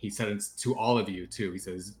 He said it to all of you, too. He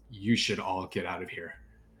says, you should all get out of here.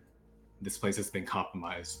 This place has been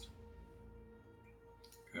compromised.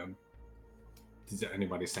 Does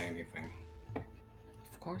anybody say anything?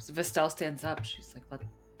 Of course. Vestel stands up. She's like,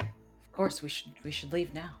 of course, we should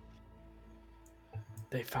leave now.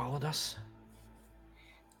 They followed us?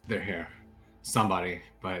 They're here. Somebody,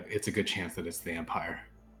 but it's a good chance that it's the Empire.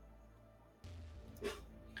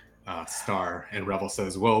 Star and Revel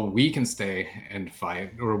says, well, we can stay and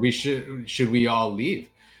fight, or should we all leave?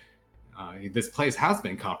 This place has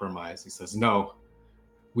been compromised. He says, no,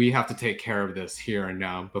 we have to take care of this here and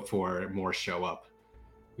now before more show up.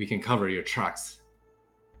 We can cover your tracks.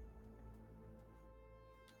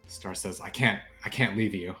 Star says, I can't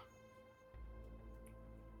leave you.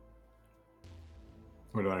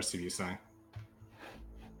 What do the rest of you say?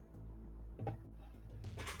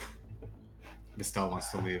 Vestel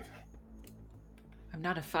wants to leave. I'm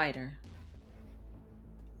not a fighter.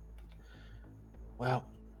 Well,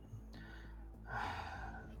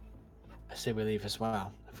 I say we leave as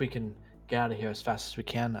well. If we can get out of here as fast as we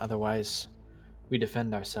can, otherwise we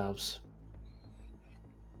defend ourselves.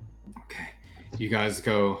 Okay. You guys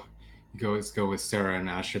go with Sarah and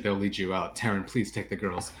Asher. They'll lead you out. Taryn, please take the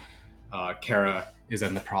girls. Kara is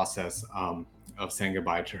in the process of saying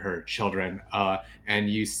goodbye to her children. And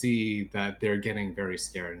you see that they're getting very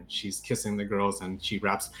scared. She's kissing the girls and she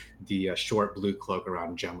wraps the short blue cloak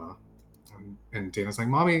around Gemma. And Dana's like,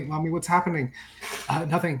 Mommy, what's happening?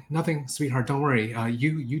 Nothing, sweetheart. Don't worry.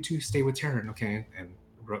 You two stay with Taryn, okay? And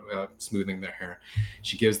smoothing their hair.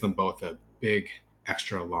 She gives them both a big,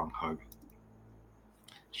 extra long hug.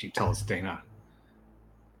 She tells Dana,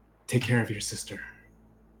 take care of your sister.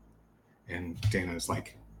 And Dana's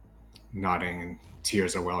like nodding and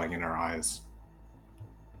tears are welling in her eyes.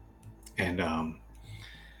 And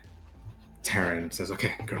Taryn says,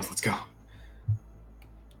 okay, girls, let's go.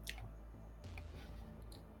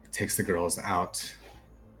 Takes the girls out.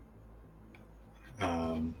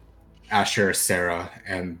 Asher, Sarah,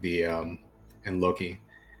 and Loki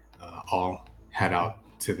all head out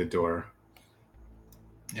to the door.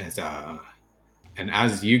 And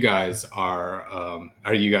as you guys are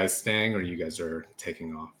you guys staying or you guys are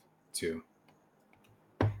taking off too?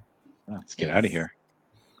 Let's get out of here.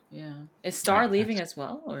 Yeah. Is Star leaving as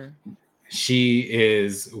well, or? She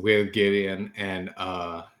is with Gideon and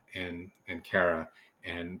Kara,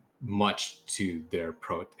 and much to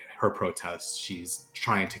her protest, she's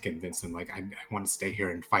trying to convince them, like, I want to stay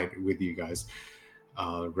here and fight with you guys.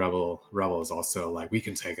 Rebel is also like, we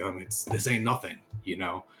can take them. This ain't nothing, you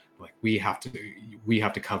know. Like, we have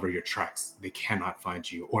to cover your tracks. They cannot find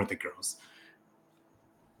you or the girls.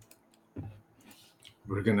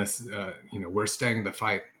 We're gonna, we're staying the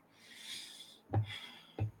fight.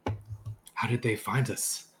 How did they find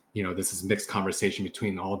us? This is mixed conversation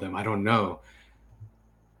between all of them. I don't know.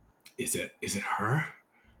 Is it her?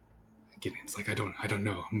 Gideon's like, I don't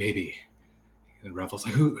know. Maybe. And Revel's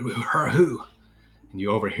like, who? And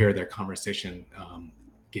you overhear their conversation.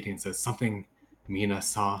 Gideon says, something Mina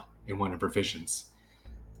saw in one of her visions.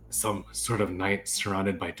 Some sort of night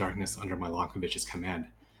surrounded by darkness under Milankovitch's command.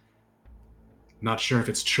 Not sure if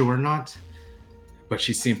it's true or not, but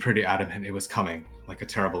she seemed pretty adamant it was coming, like a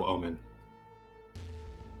terrible omen.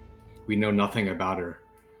 We know nothing about her,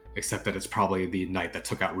 except that it's probably the night that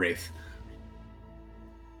took out Wraith.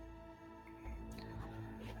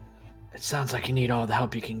 It sounds like you need all the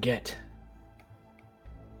help you can get.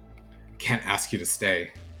 Can't ask you to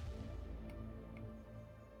stay.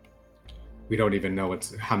 We don't even know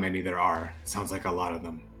how many there are. It sounds like a lot of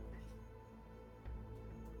them.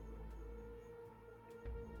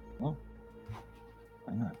 Well,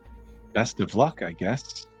 best of luck, I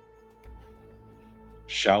guess.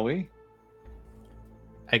 Shall we?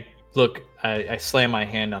 I slam my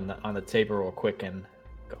hand on the table real quick and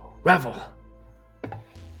go, Revel, are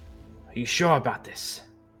you sure about this?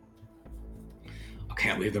 I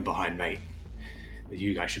can't leave them behind, mate.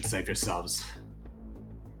 You guys should save yourselves.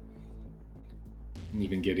 And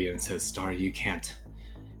even Gideon says, Star, you can't.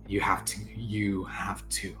 You have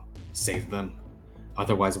to save them.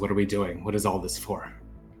 Otherwise, what are we doing? What is all this for?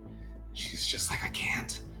 She's just like, I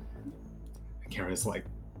can't. And Kara's like,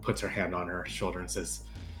 puts her hand on her shoulder and says,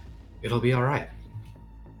 it'll be all right.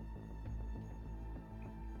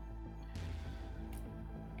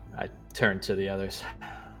 I turn to the others.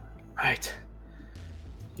 Right.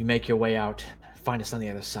 You make your way out. Find us on the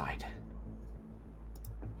other side.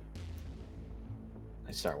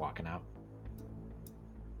 I start walking out.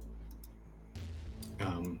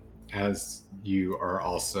 As you are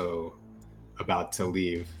also about to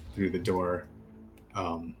leave through the door,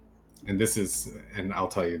 and I'll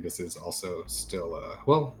tell you, this is also still,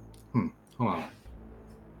 hold on.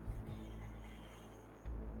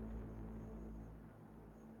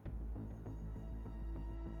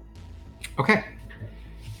 Okay.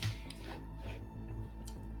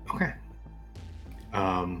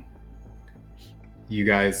 You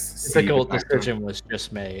guys Difficult decision was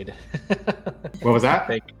just made. What was that?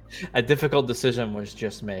 A difficult decision was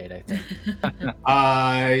just made, I think.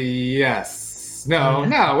 Yes. No,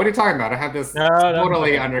 what are you talking about? I have this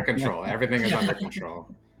totally under control. Everything is under control.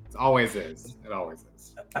 It always is. God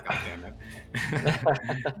damn it.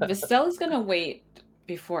 Vistella's gonna wait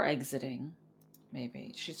before exiting.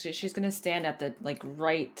 Maybe she's gonna stand at the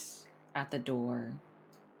right at the door,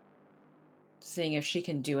 seeing if she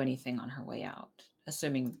can do anything on her way out.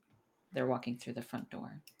 Assuming they're walking through the front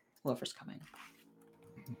door, whoever's coming.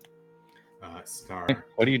 Star. Hey,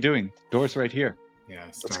 what are you doing? Door's right here. Yeah,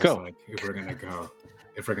 Star's let's go. Like, if we're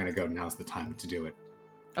gonna go, now's the time to do it.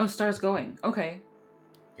 Oh, Star's going. Okay.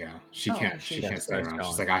 Yeah, she can't stay around. Going.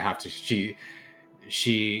 She's like, I have to. She,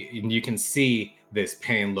 and you can see this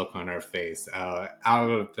pain look on her face.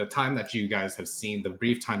 Out of the time that you guys have seen, the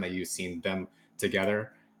brief time that you've seen them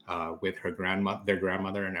together, with their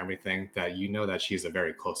grandmother and everything, that you know that she's a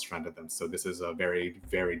very close friend of them. So this is a very,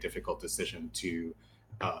 very difficult decision to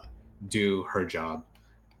do her job,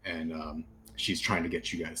 and she's trying to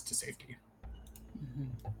get you guys to safety.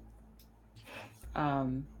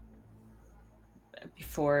 Mm-hmm.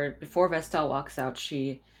 Before Vestal walks out,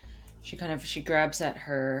 she grabs at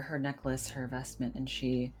her necklace, her vestment, and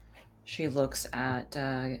she looks at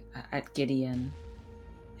Gideon.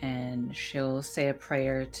 And she'll say a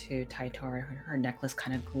prayer to Taitor. Her necklace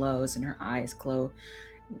kind of glows and her eyes glow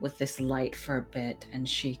with this light for a bit. And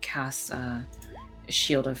she casts a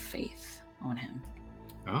shield of faith on him.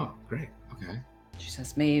 Oh, great. Okay. She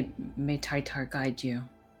says, may Taitor guide you.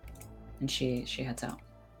 And she heads out.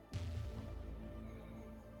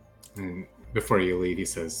 And before you leave, he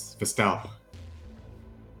says, Vestal,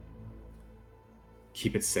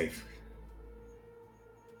 keep it safe.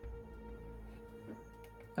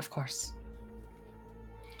 Of course.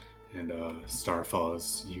 And Star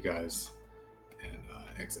follows you guys and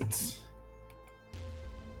exits.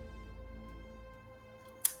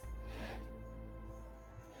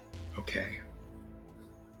 Okay.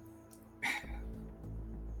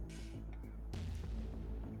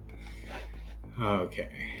 Okay.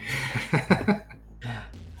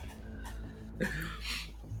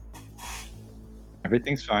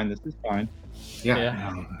 Everything's fine. This is fine.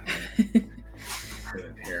 Yeah.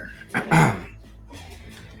 Here.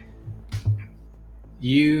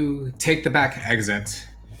 You take the back exit,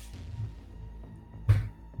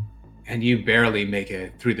 and you barely make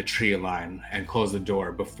it through the tree line and close the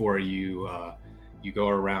door before you go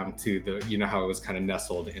around to the, you know how it was kind of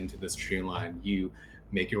nestled into this tree line. You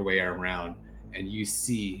make your way around, and you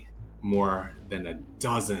see more than a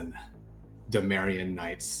dozen Demarian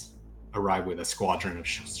knights arrive with a squadron of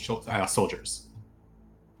soldiers.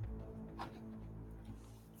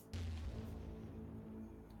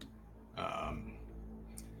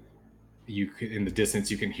 In the distance,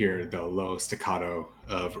 you can hear the low staccato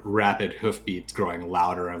of rapid hoofbeats growing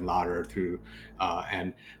louder and louder through,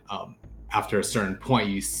 and after a certain point,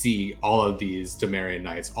 you see all of these Demarian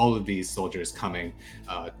knights, all of these soldiers coming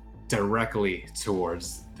directly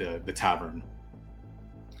towards the tavern.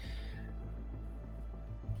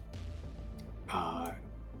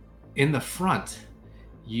 In the front,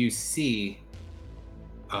 you see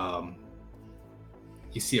a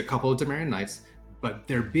couple of Demarian knights, but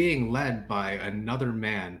they're being led by another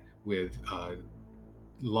man with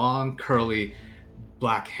long, curly,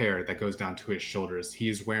 black hair that goes down to his shoulders.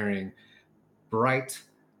 He's wearing bright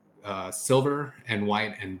silver and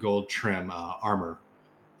white and gold trim armor.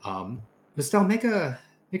 Estelle, make a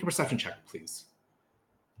perception check, please.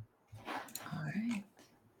 All right.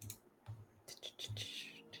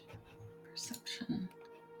 Perception.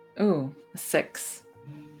 Oh, a 6.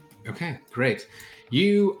 Okay, great.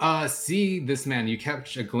 You see this man. You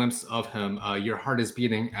catch a glimpse of him. Your heart is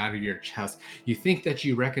beating out of your chest. You think that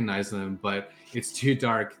you recognize him, but it's too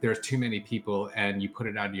dark. There's too many people, and you put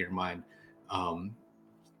it out of your mind. Um,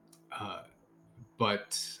 uh,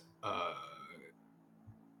 but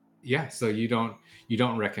yeah, so you don't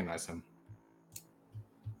recognize him.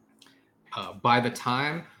 By the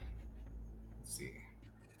time, let's see,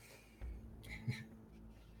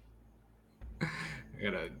 I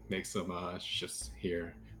gotta make some shifts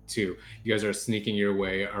here too. You guys are sneaking your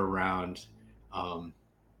way around, and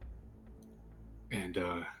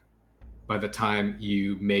by the time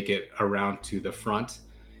you make it around to the front,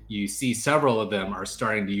 you see several of them are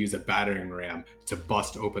starting to use a battering ram to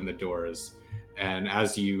bust open the doors. And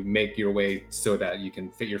as you make your way so that you can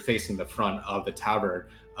fit, you're facing the front of the tavern,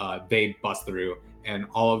 they bust through, and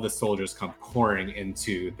all of the soldiers come pouring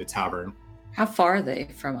into the tavern. How far are they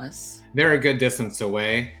from us? They're a good distance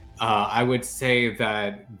away. I would say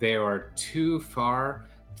that they are too far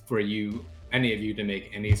for any of you to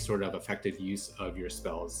make any sort of effective use of your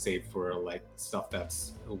spells, save for like stuff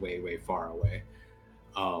that's way far away.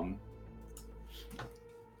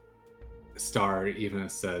 Star even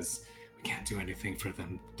says, "We can't do anything for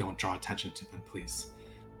them. Don't draw attention to them, please."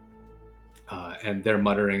 And they're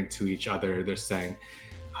muttering to each other. They're saying,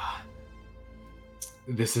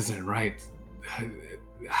 "This isn't right.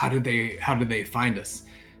 How did they find us?"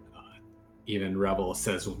 Even Rebel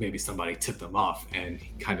says, "Well, maybe somebody tipped them off," and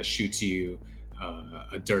he kind of shoots you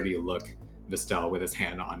a dirty look, Vistel, with his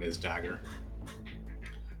hand on his dagger.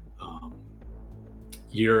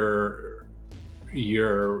 You're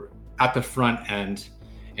at the front end,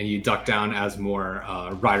 and you duck down as more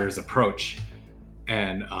riders approach,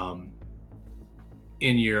 and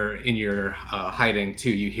in your hiding too,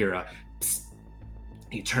 you hear a psst.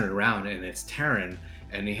 You turn around, and it's Taryn,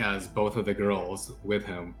 and he has both of the girls with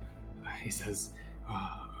him. He says,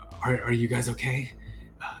 are you guys okay?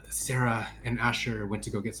 Sarah and Asher went to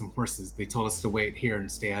go get some horses. They told us to wait here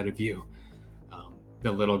and stay out of view.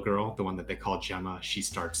 The little girl, the one that they call Gemma, she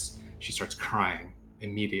starts crying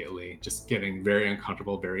immediately, just getting very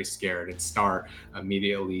uncomfortable, very scared. And Star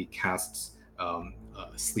immediately casts a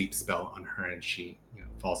sleep spell on her, and she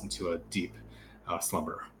falls into a deep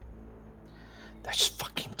slumber. There's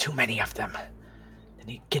fucking too many of them. They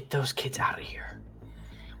need to get those kids out of here.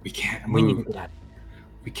 We can't We need move. to get out.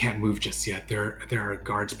 We can't move just yet. There are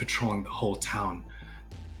guards patrolling the whole town.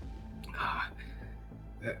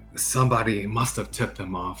 Somebody must have tipped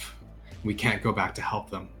them off. We can't go back to help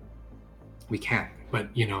them. We can't, but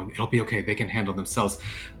it'll be okay. They can handle themselves.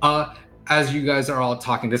 As you guys are all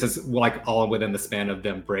talking, this is like all within the span of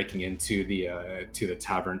them breaking into the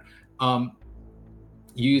tavern.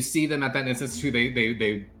 You see them at that instance too.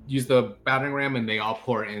 They use the battering ram, and they all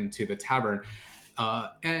pour into the tavern,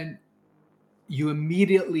 and you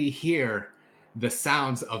immediately hear the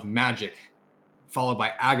sounds of magic, followed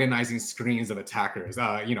by agonizing screams of attackers.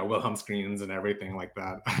 Wilhelm screams and everything like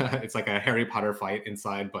that. It's like a Harry Potter fight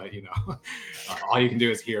inside, but all you can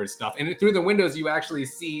do is hear stuff. And through the windows, you actually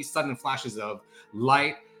see sudden flashes of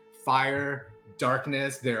light, fire,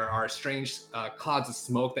 darkness. There are strange clouds of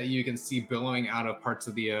smoke that you can see billowing out of parts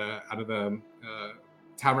of the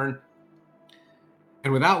tavern.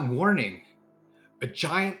 And without warning, a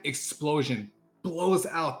giant explosion blows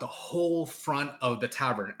out the whole front of the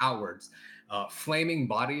tavern outwards. Flaming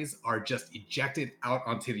bodies are just ejected out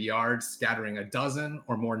onto the yard, scattering a dozen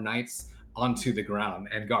or more knights onto the ground,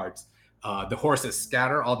 and guards. The horses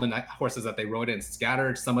scatter. All the horses that they rode in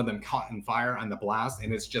scattered. Some of them caught in fire on the blast,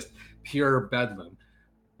 and it's just pure bedlam.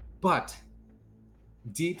 But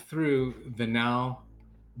deep through the now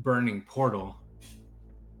burning portal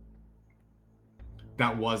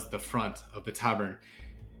that was the front of the tavern,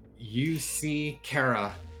 you see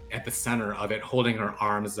Kara at the center of it, holding her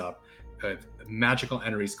arms up, magical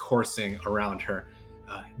energies coursing around her.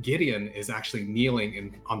 Gideon is actually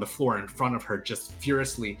kneeling on the floor in front of her, just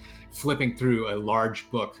furiously flipping through a large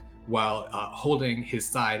book while holding his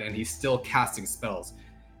side, and he's still casting spells.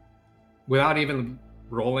 Without even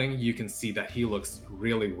rolling, you can see that he looks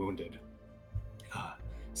really wounded.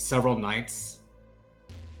 Several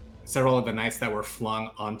of the knights that were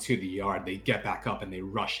flung onto the yard, they get back up and they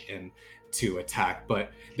rush in to attack,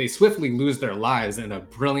 but they swiftly lose their lives in a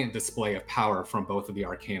brilliant display of power from both of the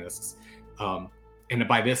arcanists. And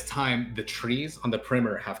by this time, the trees on the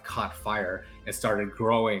perimeter have caught fire and started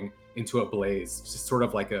growing into a blaze, just sort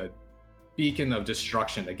of like a beacon of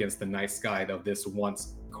destruction against the night sky of this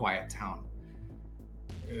once quiet town.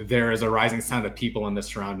 There is a rising sound of people in the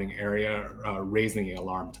surrounding area raising the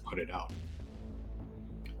alarm to put it out.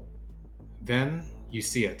 Then you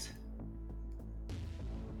see it.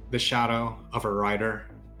 the shadow of a rider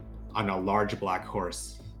on a large black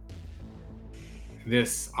horse.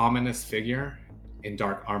 This ominous figure in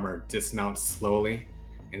dark armor dismounts slowly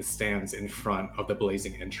and stands in front of the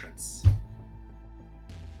blazing entrance.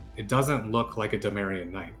 It doesn't look like a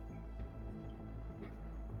Domerian knight.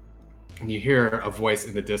 And you hear a voice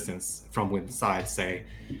in the distance from inside say,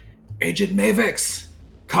 "Agent Mavix,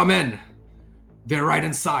 come in. They're right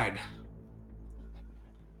inside."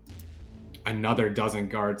 Another dozen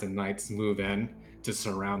guards and knights move in to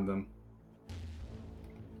surround them.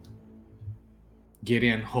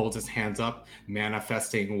 Gideon holds his hands up,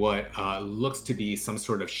 manifesting what looks to be some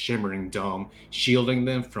sort of shimmering dome, shielding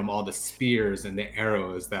them from all the spears and the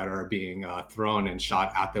arrows that are being thrown and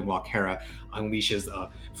shot at them, while Kara unleashes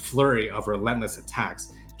a flurry of relentless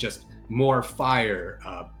attacks. Just more fire,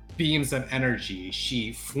 beams of energy.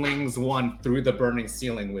 She flings one through the burning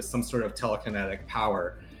ceiling with some sort of telekinetic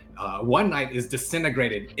power. One knight is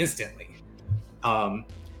disintegrated instantly.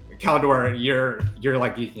 Caldor, you're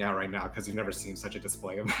like geeking out right now because you've never seen such a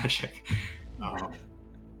display of magic.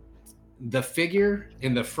 The figure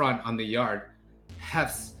in the front on the yard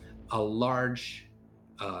hefts a large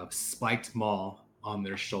spiked maul on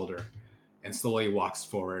their shoulder and slowly walks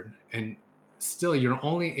forward. And still, you're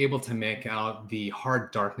only able to make out the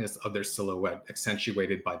hard darkness of their silhouette,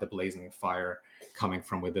 accentuated by the blazing fire coming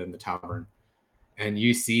from within the tavern. And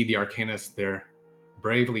you see the Arcanist there,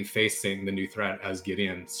 bravely facing the new threat as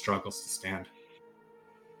Gideon struggles to stand.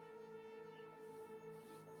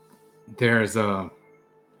 There's a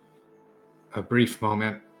brief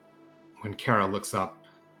moment when Kara looks up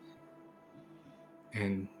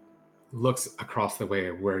and looks across the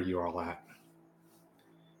way where you are all at.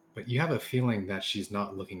 But you have a feeling that she's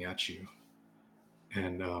not looking at you.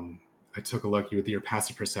 And I took a look. With your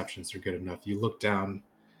passive perceptions are good enough. You look down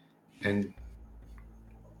and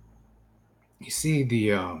you see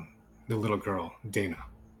the little girl, Dana.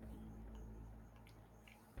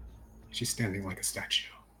 She's standing like a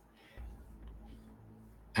statue.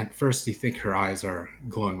 At first, you think her eyes are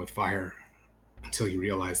glowing with fire until you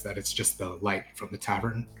realize that it's just the light from the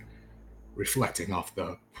tavern reflecting off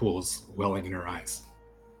the pools welling in her eyes.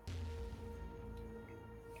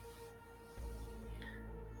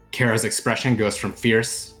 Kara's expression goes from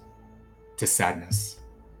fierce to sadness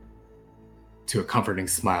to a comforting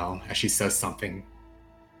smile as she says something.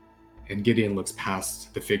 And Gideon looks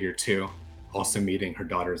past the figure too, also meeting her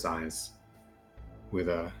daughter's eyes with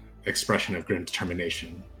a expression of grim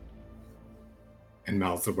determination, and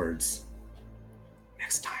mouths the words,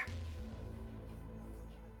 "Next time."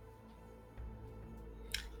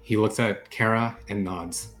 He looks at Kara and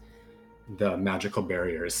nods. The magical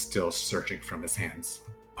barrier is still searching from his hands.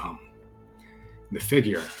 The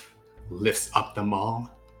figure lifts up the maul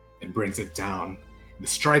and brings it down. The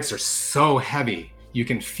strikes are so heavy, you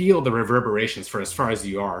can feel the reverberations for as far as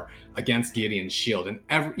you are against Gideon's shield,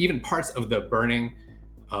 and even parts of the burning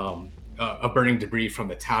debris from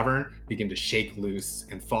the tavern begin to shake loose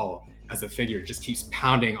and fall as the figure just keeps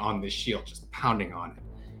pounding on the shield, just pounding on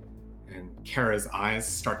it. And Kara's eyes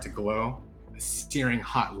start to glow, a searing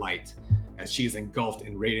hot light, as she is engulfed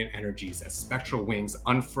in radiant energies as spectral wings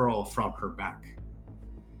unfurl from her back.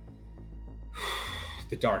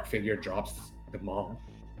 The dark figure drops the maul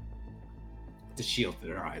to shield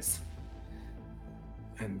their eyes.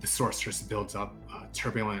 And the sorceress builds up a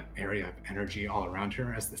turbulent area of energy all around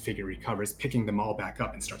her as the figure recovers, picking them all back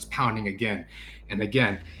up and starts pounding again and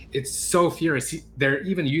again. It's so furious. They're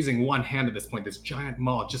even using one hand at this point, this giant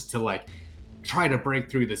maul, just to try to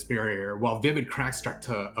break through this barrier, while vivid cracks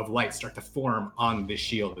of light start to form on the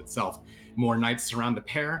shield itself. More knights surround the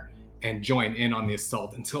pair and join in on the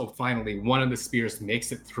assault until finally one of the spears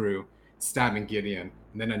makes it through, stabbing Gideon,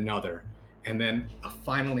 and then another. And then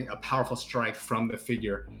finally a powerful strike from the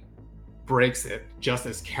figure breaks it just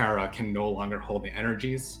as Kara can no longer hold the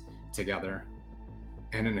energies together,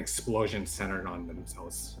 and an explosion centered on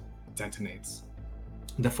themselves detonates.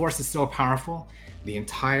 The force is so powerful, the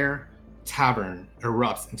entire tavern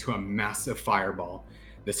erupts into a massive fireball.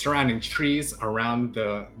 The surrounding trees around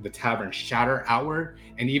the tavern shatter outward,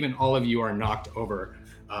 and even all of you are knocked over,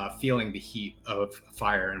 feeling the heat of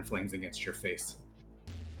fire and flames against your face.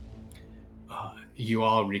 You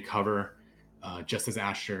all recover just as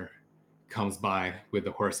Asher comes by with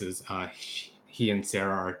the horses. He and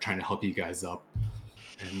Sarah are trying to help you guys up.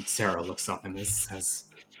 And Sarah looks up and says,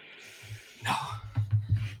 No.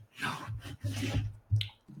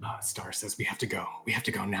 Star says, we have to go. We have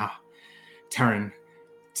to go now. Taryn,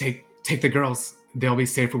 take the girls. They'll be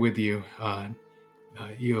safer with you.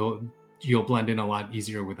 You'll blend in a lot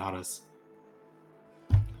easier without us.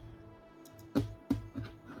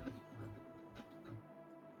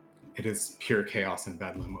 It is pure chaos and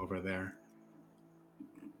bedlam over there.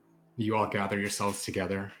 You all gather yourselves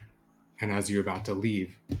together, and as you're about to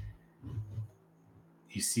leave,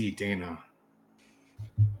 you see Dana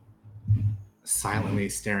silently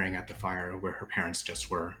staring at the fire where her parents just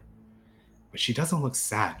were. But she doesn't look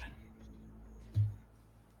sad.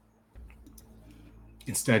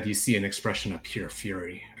 Instead, you see an expression of pure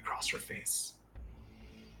fury across her face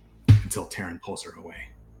until Taryn pulls her away.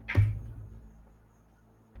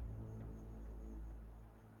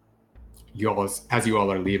 As you all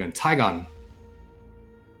are leaving, Tygon,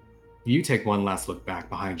 you take one last look back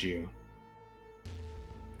behind you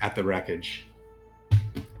at the wreckage,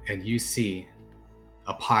 and you see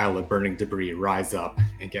a pile of burning debris rise up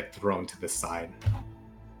and get thrown to the side.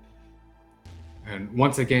 And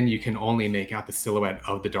once again, you can only make out the silhouette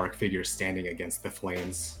of the dark figure standing against the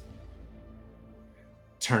flames,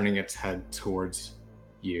 turning its head towards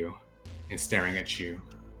you and staring at you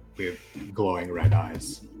with glowing red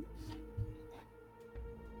eyes.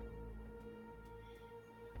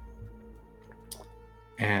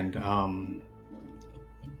 And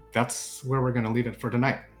that's where we're going to leave it for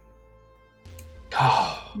tonight.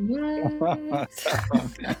 What?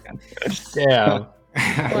 Yeah.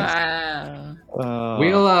 Wow.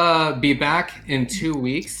 We'll be back in 2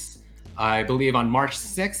 weeks, I believe on March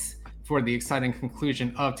 6th, for the exciting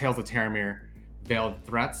conclusion of Tales of Terramere Veiled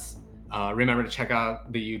Threats. Remember to check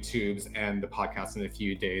out the YouTubes and the podcast in a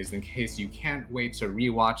few days in case you can't wait to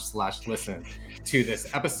rewatch/listen to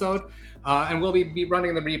this episode. And we'll be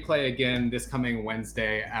running the replay again this coming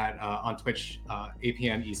Wednesday at on Twitch, 8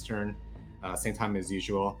 p.m. Eastern, same time as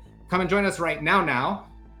usual. Come and join us right now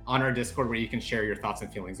on our Discord, where you can share your thoughts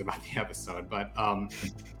and feelings about the episode. But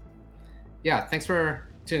yeah, thanks for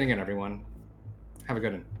tuning in, everyone. Have a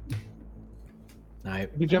good one.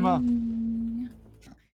 Night. Hey, Gemma.